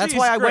talk about. That's She's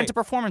why I great. went to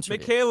performance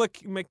review.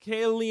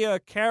 Michaela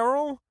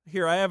Carroll.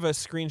 Here, I have a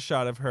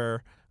screenshot of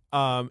her.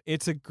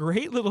 It's a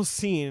great little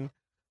scene.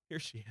 Here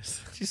she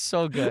is. She's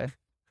so good.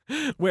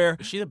 Where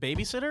Is she the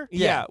babysitter?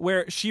 yeah,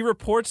 where she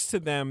reports to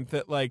them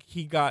that like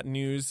he got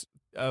news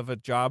of a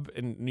job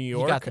in New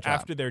got York the job.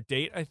 after their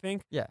date, I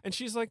think. Yeah. And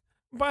she's like,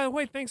 by the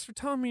way, thanks for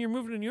telling me you're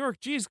moving to New York.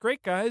 Geez,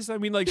 great guys. I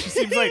mean, like she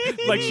seems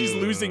like she's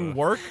losing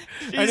work.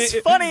 And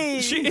She's funny.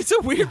 It's a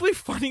weirdly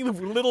funny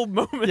little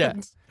moment.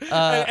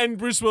 Yeah. And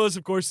Bruce Willis,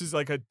 of course, is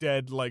like a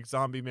dead like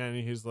zombie man,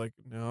 and he's like,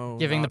 no,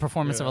 Giving the not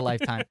performance of a good.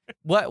 lifetime.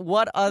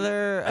 What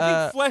other?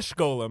 I think Flesh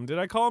Golem. Did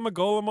I call him a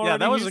golem already? Yeah,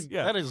 that was He's-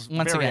 that is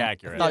once very again,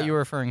 accurate. I thought you were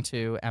referring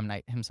to M.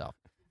 Night himself.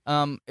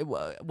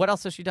 What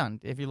else has she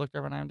done? Have you looked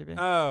her up on IMDb?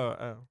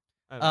 Oh.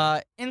 I don't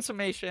know. In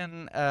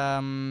summation,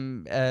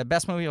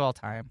 best movie of all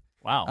time.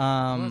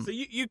 Wow. So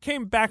you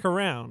came back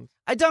around.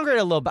 I downgraded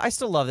a little, but I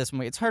still love this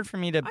movie. It's hard for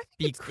me to think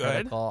be it's good.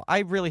 critical. I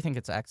really think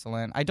it's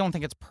excellent. I don't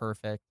think it's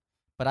perfect,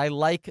 but I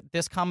like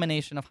this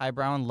combination of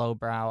highbrow and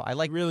lowbrow. I like.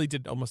 Like really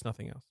did almost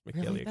nothing else.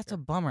 Really, that's a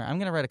bummer. I'm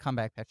gonna write a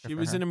comeback picture. She for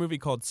was her. in a movie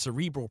called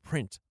Cerebral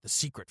Print: The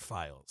Secret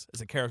Files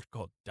as a character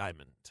called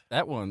Diamond.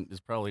 That one is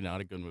probably not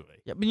a good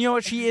movie. Yeah, but you know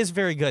what? She is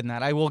very good in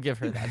that. I will give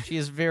her that. She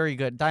is very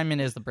good. Diamond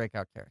is the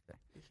breakout character.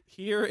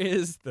 Here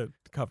is the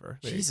cover.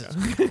 There you Jesus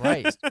go.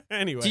 Christ.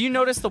 Anyway, Do you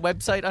notice the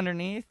website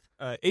underneath?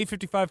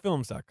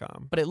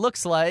 855films.com. But it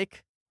looks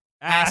like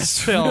Ass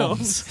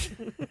Films.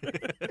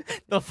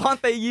 The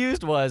font they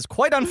used was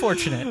quite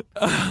unfortunate.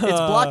 It's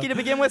blocky to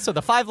begin with, so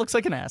the 5 looks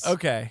like an S.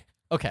 Okay.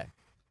 Okay.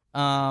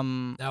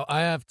 Now, I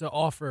have to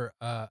offer,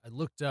 I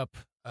looked up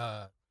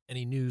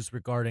any news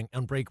regarding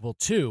Unbreakable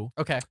 2,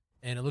 Okay.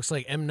 and it looks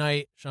like M.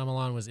 Night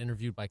Shyamalan was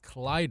interviewed by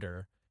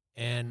Collider,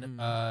 and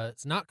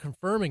it's not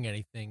confirming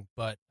anything,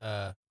 but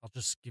I'll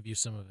just give you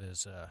some of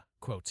his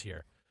quotes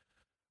here.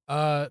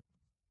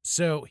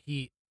 So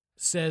he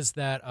says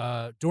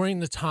that during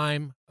the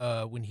time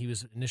when he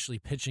was initially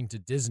pitching to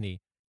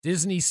Disney,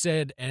 Disney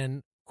said,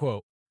 and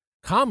quote,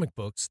 "Comic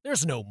books,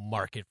 there's no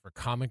market for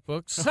comic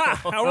books.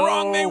 How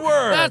wrong they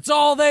were. That's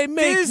all they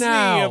make Disney,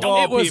 now." of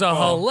all It was a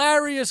people.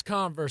 hilarious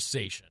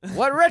conversation.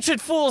 What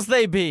wretched fools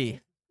they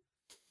be.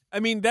 I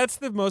mean, that's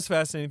the most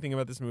fascinating thing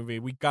about this movie.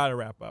 We got to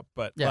wrap up,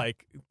 but Yeah.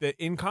 like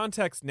in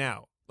context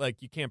now,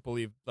 like you can't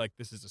believe like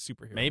this is a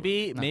superhero.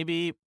 movie.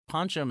 Maybe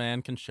Poncho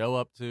Man can show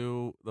up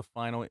to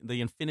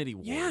the Infinity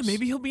Wars. Yeah,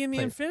 maybe he'll be in the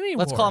Wait, Infinity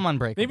Let's War. call him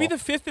Unbreakable. Maybe the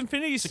 5th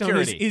Infinity Stone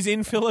Security. is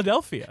in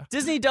Philadelphia.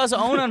 Disney does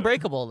own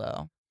Unbreakable,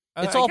 though.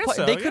 It's I all. guess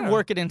so, They could yeah.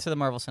 work it into the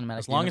Marvel Cinematic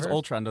As long as Universe.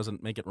 Ultron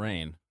doesn't make it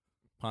rain,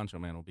 Poncho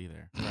Man will be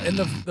there. And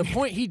the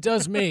point he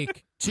does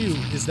make too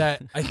is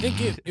that I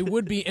think it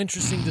would be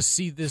interesting to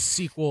see this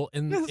sequel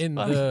in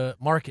the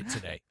market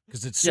today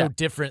because it's so Yeah.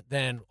 different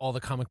than all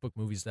the comic book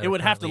movies that It are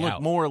would have to currently look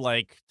out. more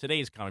like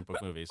today's comic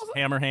book movies.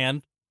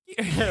 Hammerhand.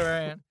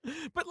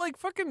 But like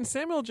fucking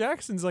Samuel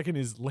Jackson's like in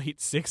his late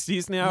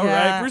 60s now,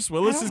 Yeah, right? Bruce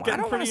Willis I is don't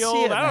getting wanna pretty see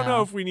old. it I don't now.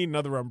 know if we need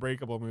another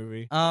Unbreakable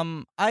movie.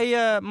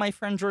 My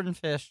friend Jordan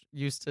Fish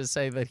used to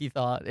say that he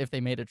thought if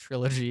they made a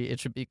trilogy, it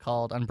should be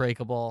called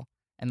Unbreakable,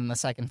 and then the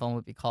second film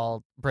would be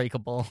called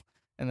Breakable,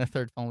 and the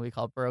third film would be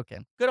called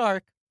Broken. Good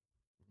arc.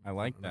 I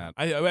like that.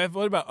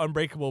 What about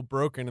Unbreakable,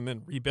 Broken, and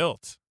then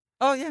Rebuilt?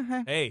 Oh yeah,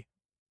 hey. Hey,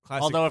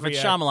 classic. Although if it's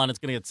 3-act. Shyamalan, it's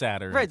going to get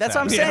sadder. Right, and that's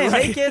what I'm sadder. saying. Yeah,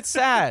 right. Make it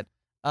sad.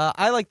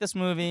 I like this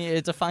movie.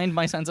 It defined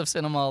my sense of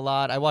cinema a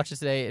lot. I watched it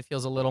today. It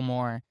feels a little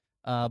more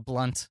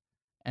blunt.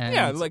 And,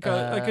 Yeah, like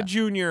a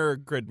junior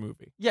grid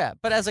movie. yeah.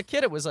 But as a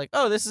kid, it was like,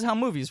 oh, this is how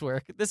movies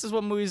work. This is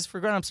what movies for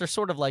grown-ups are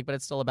sort of like, but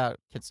it's still about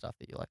kid stuff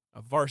that you like.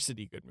 A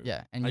varsity good movie.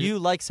 Yeah, and I- you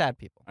like sad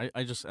people.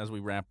 I just, as we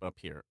wrap up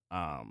here,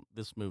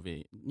 this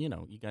movie, you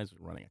guys are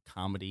running a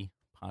comedy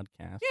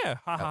podcast. Yeah.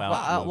 Ha, ha, About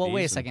ha. Well, wait a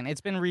movies and- second.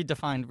 It's been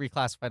redefined,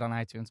 reclassified on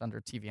iTunes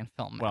under TV and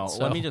film. now, Well,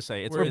 so let me just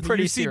say, it's We're a pretty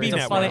pretty UCB serious.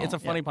 It's a funny, network. it's a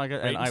funny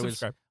podcast, Rate and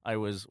subscribe. I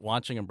was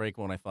watching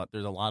Unbreakable, and I thought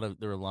there were a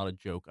lot of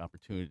joke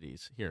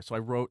opportunities here. So I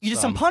wrote you did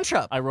some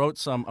punch-up. I wrote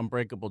some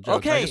Unbreakable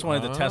jokes. Okay. I just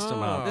wanted to test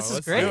them out. This is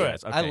let's great. do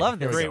it. I love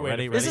here this. we Great go. way to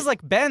Ready, put This ready? is like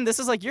Ben. This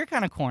is like your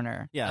kind of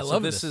corner. Yeah, I so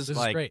love this this. is This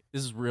is like great.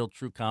 this is real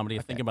true comedy.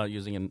 I think Okay. about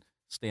using a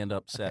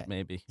stand-up set Okay.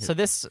 maybe. So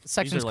this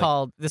section's like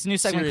called this new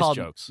segment serious called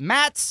jokes.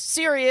 Matt's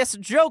Serious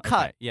Joke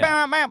Cut. Okay,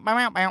 yeah. Bow, bow,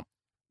 bow, bow,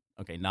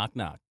 Okay, knock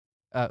knock.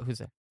 bow. Who's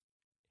there?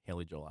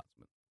 Haley Joel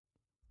Osment.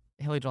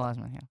 Haley Joel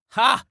Osment. Yeah.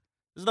 Ha!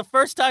 This is the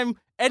first time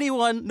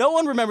no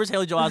one remembers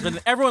Haley Joel Osment,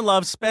 and everyone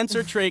loves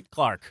Spencer Trate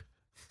Clark.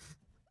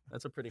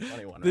 That's a pretty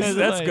funny one. That's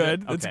Okay.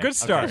 good. That's a Okay, good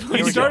start. okay. Here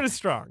You we go. started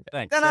strong.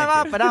 Thanks. Thank you.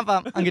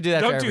 I'm gonna do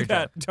that. for Don't every do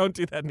that. joke. Don't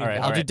do that. All anymore. right,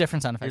 I'll do right.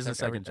 different sound Here's effects.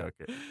 the after every second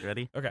joke. You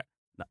ready? Okay.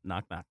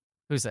 Knock knock.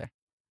 Who's there?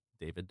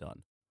 David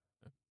Dunn.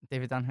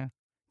 David Dunn. Who?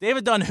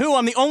 David Dunn, who?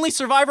 I'm the only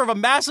survivor of a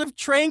massive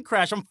train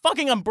crash. I'm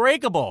fucking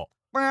unbreakable.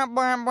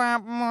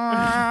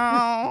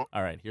 I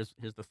All right, here's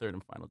the third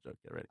and final joke.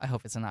 Get ready.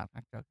 hope it's a knock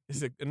knock joke.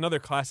 This is another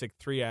classic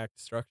 3-act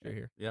structure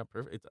here. Yeah,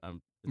 perfect. It's the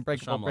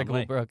Breakable, Shyamalan breakable,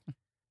 way. broken.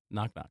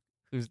 Knock knock.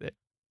 Who's there?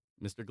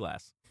 Mr.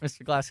 Glass.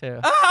 Mr. Glass. Who?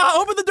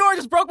 Ah! Open the door! I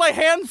just broke my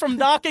hand from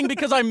knocking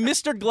because I'm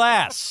Mr.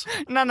 Glass.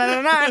 No.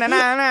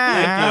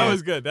 That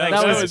was good. That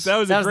That was was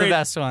a the great,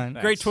 best one.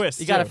 great twist.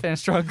 You gotta too. finish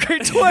strong.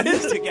 Great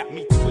twist.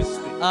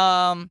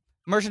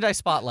 Merchandise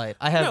spotlight.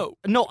 I have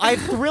I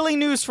have thrilling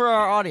news for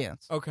our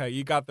audience. Okay,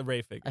 you got the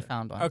Ray figure. I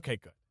found one. Okay,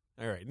 good.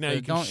 All right, now So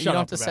you can don't shut you don't up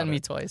have to about send me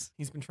it. toys.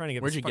 He's been trying to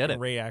get Where'd this you get fucking it?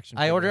 Ray action.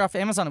 I ordered off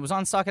Amazon. It was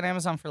on stock at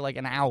Amazon for like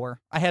an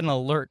hour. I had an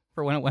alert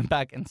for when it went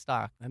back in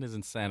stock. That is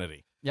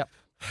insanity.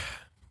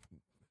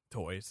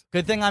 toys.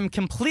 Good thing I'm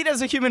complete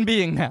as a human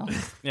being now.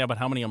 Yeah, but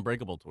how many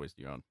Unbreakable toys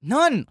do you own?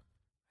 None.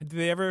 Do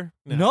they ever?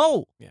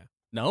 No.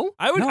 No?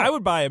 I No.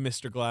 would buy a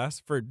Mr.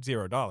 Glass for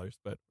 $0,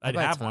 but I'd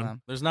buy a have ton of one.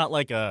 them. There's not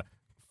like a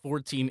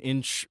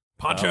 14-inch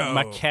Poncho.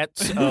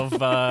 maquette of...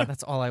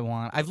 That's all I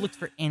want. I've looked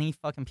for any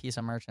fucking piece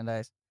of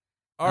merchandise.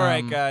 All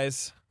right, Um,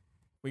 guys,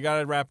 we got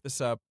to wrap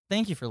this up.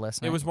 Thank you for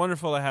listening. It was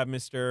wonderful to have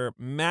Mr.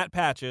 Matt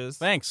Patches.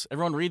 Thanks.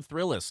 Everyone read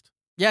Thrillist.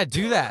 Yeah,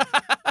 do that.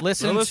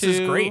 Listen Thrillist to is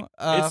great.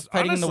 It's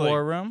Fighting in the honestly-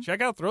 War Room.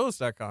 Check out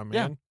Thrillist.com,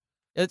 Yeah. man.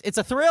 It's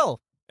a thrill.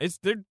 It's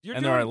you're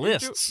And there are doing- you're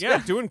lists.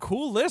 doing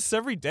cool lists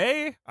every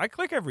day. I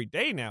click every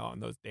day now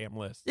on those damn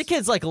lists. Your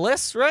kids like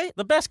lists, right?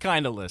 The best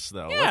kind of list,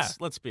 though. Yeah.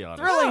 Let's be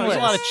honest. Thrilling There's a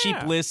lot of lists. cheap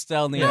Yeah. lists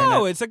out on the No,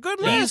 internet. it's a good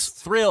These list.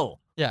 thrill.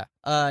 Yeah.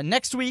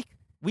 Next week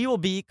we will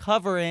be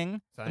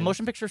covering the Signs.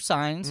 motion picture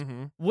Signs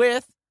Mm-hmm.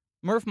 with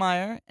Murph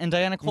Meyer and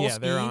Diana Kolsky Yeah,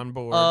 they're on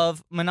board.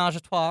 of Menage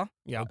a Trois.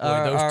 Yeah.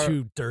 Boy, those are-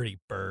 two dirty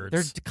birds.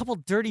 They're a couple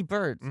dirty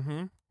birds.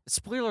 Mm-hmm.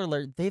 Spoiler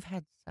alert: they've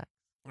had sex.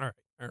 All right.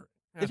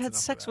 They've had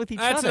sex with each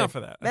That's other. enough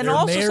of that. And They're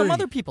also some married.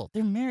 other people.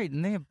 They're married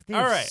and they have.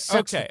 All right.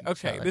 sex Okay. with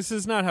each Okay. other. This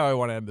is not how I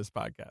want to end this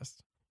podcast.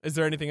 Is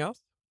there anything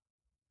else?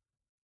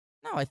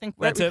 No, I think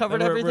That's we it.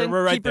 covered We're- everything.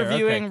 we're right Keep there. Okay,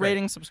 reviewing, great.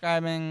 rating,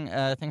 subscribing.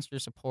 Thanks for your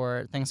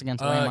support. Thanks again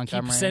to Ray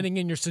Montgomery. Keep sending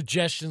in your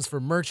suggestions for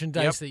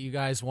merchandise Yep. that you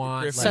guys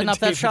want. Griffin Setting up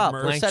that David shop. Merck.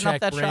 We're blank setting up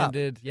check that shop.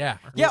 branded. Yeah.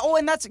 Yeah. Oh,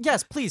 and that's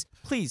yes. Please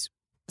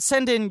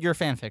send in your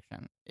fan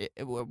fiction.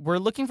 We're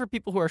looking for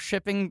people who are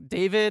shipping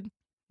David,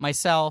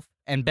 myself,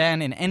 and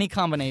Ben in any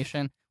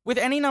combination with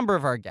any number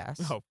of our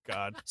guests. Oh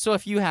God. So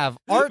if you have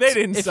art, They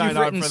didn't if sign you've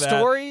on written for that.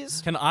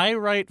 stories, Can I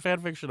write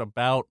fan fiction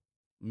about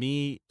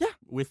me Yeah.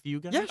 with you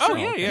guys? Yeah, Oh sure.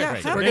 yeah, Yeah,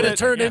 great. happy We're to- going to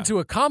turn it Yeah. into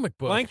a comic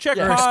book. Blank check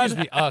Yeah. Or, pod. excuse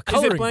me, Is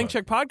coloring it blank book.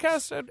 check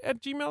podcast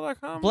at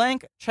gmail.com?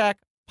 blank check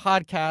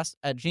podcast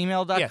at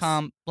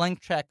gmail.com, blank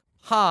check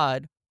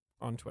pod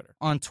On Twitter.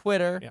 on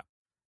Twitter. Yeah.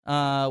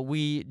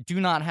 We do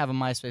not have a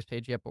MySpace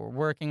page yet, but we're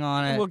working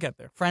on it. We'll get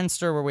there.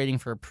 Friendster, we're waiting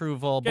for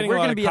approval, Getting but a we're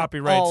lot going to of be on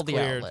copyrights all the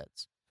cleared.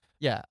 outlets.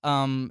 Yeah.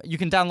 You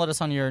can download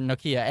us on your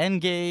Nokia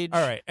N-Gage.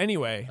 All right.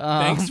 Anyway,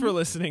 Um, thanks for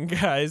listening,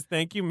 guys.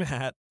 Thank you,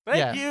 Matt.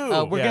 Thank you. We're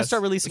going to Yes,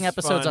 start releasing it's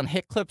episodes fun. on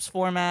Hit Clips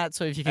format,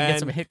 so if you can get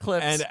some Hit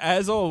Clips. And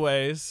as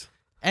always,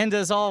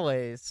 as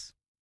always,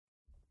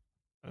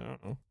 I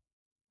don't know.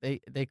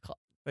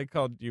 they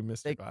called you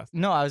Mr. Glass.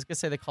 No, I was going to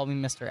say they called me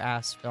Mr.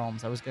 Ass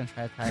Films. I was going to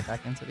try to tie it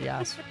back into the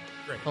Ass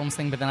Films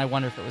thing, but then I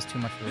wonder if it was too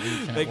much of a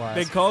reach, and it was.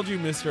 They called you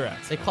Mr.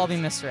 Ass. They called me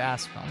Mr.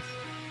 Ass Films.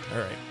 All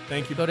right.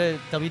 Thank you. Go to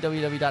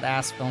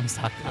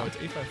www.assfilms.com. No, it's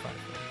 855.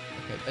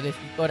 Okay, but if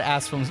you go to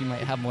Ass Films, you might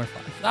have more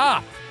fun.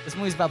 Stop. This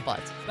movie's about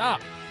butts.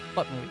 Stop.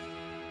 Butt movie.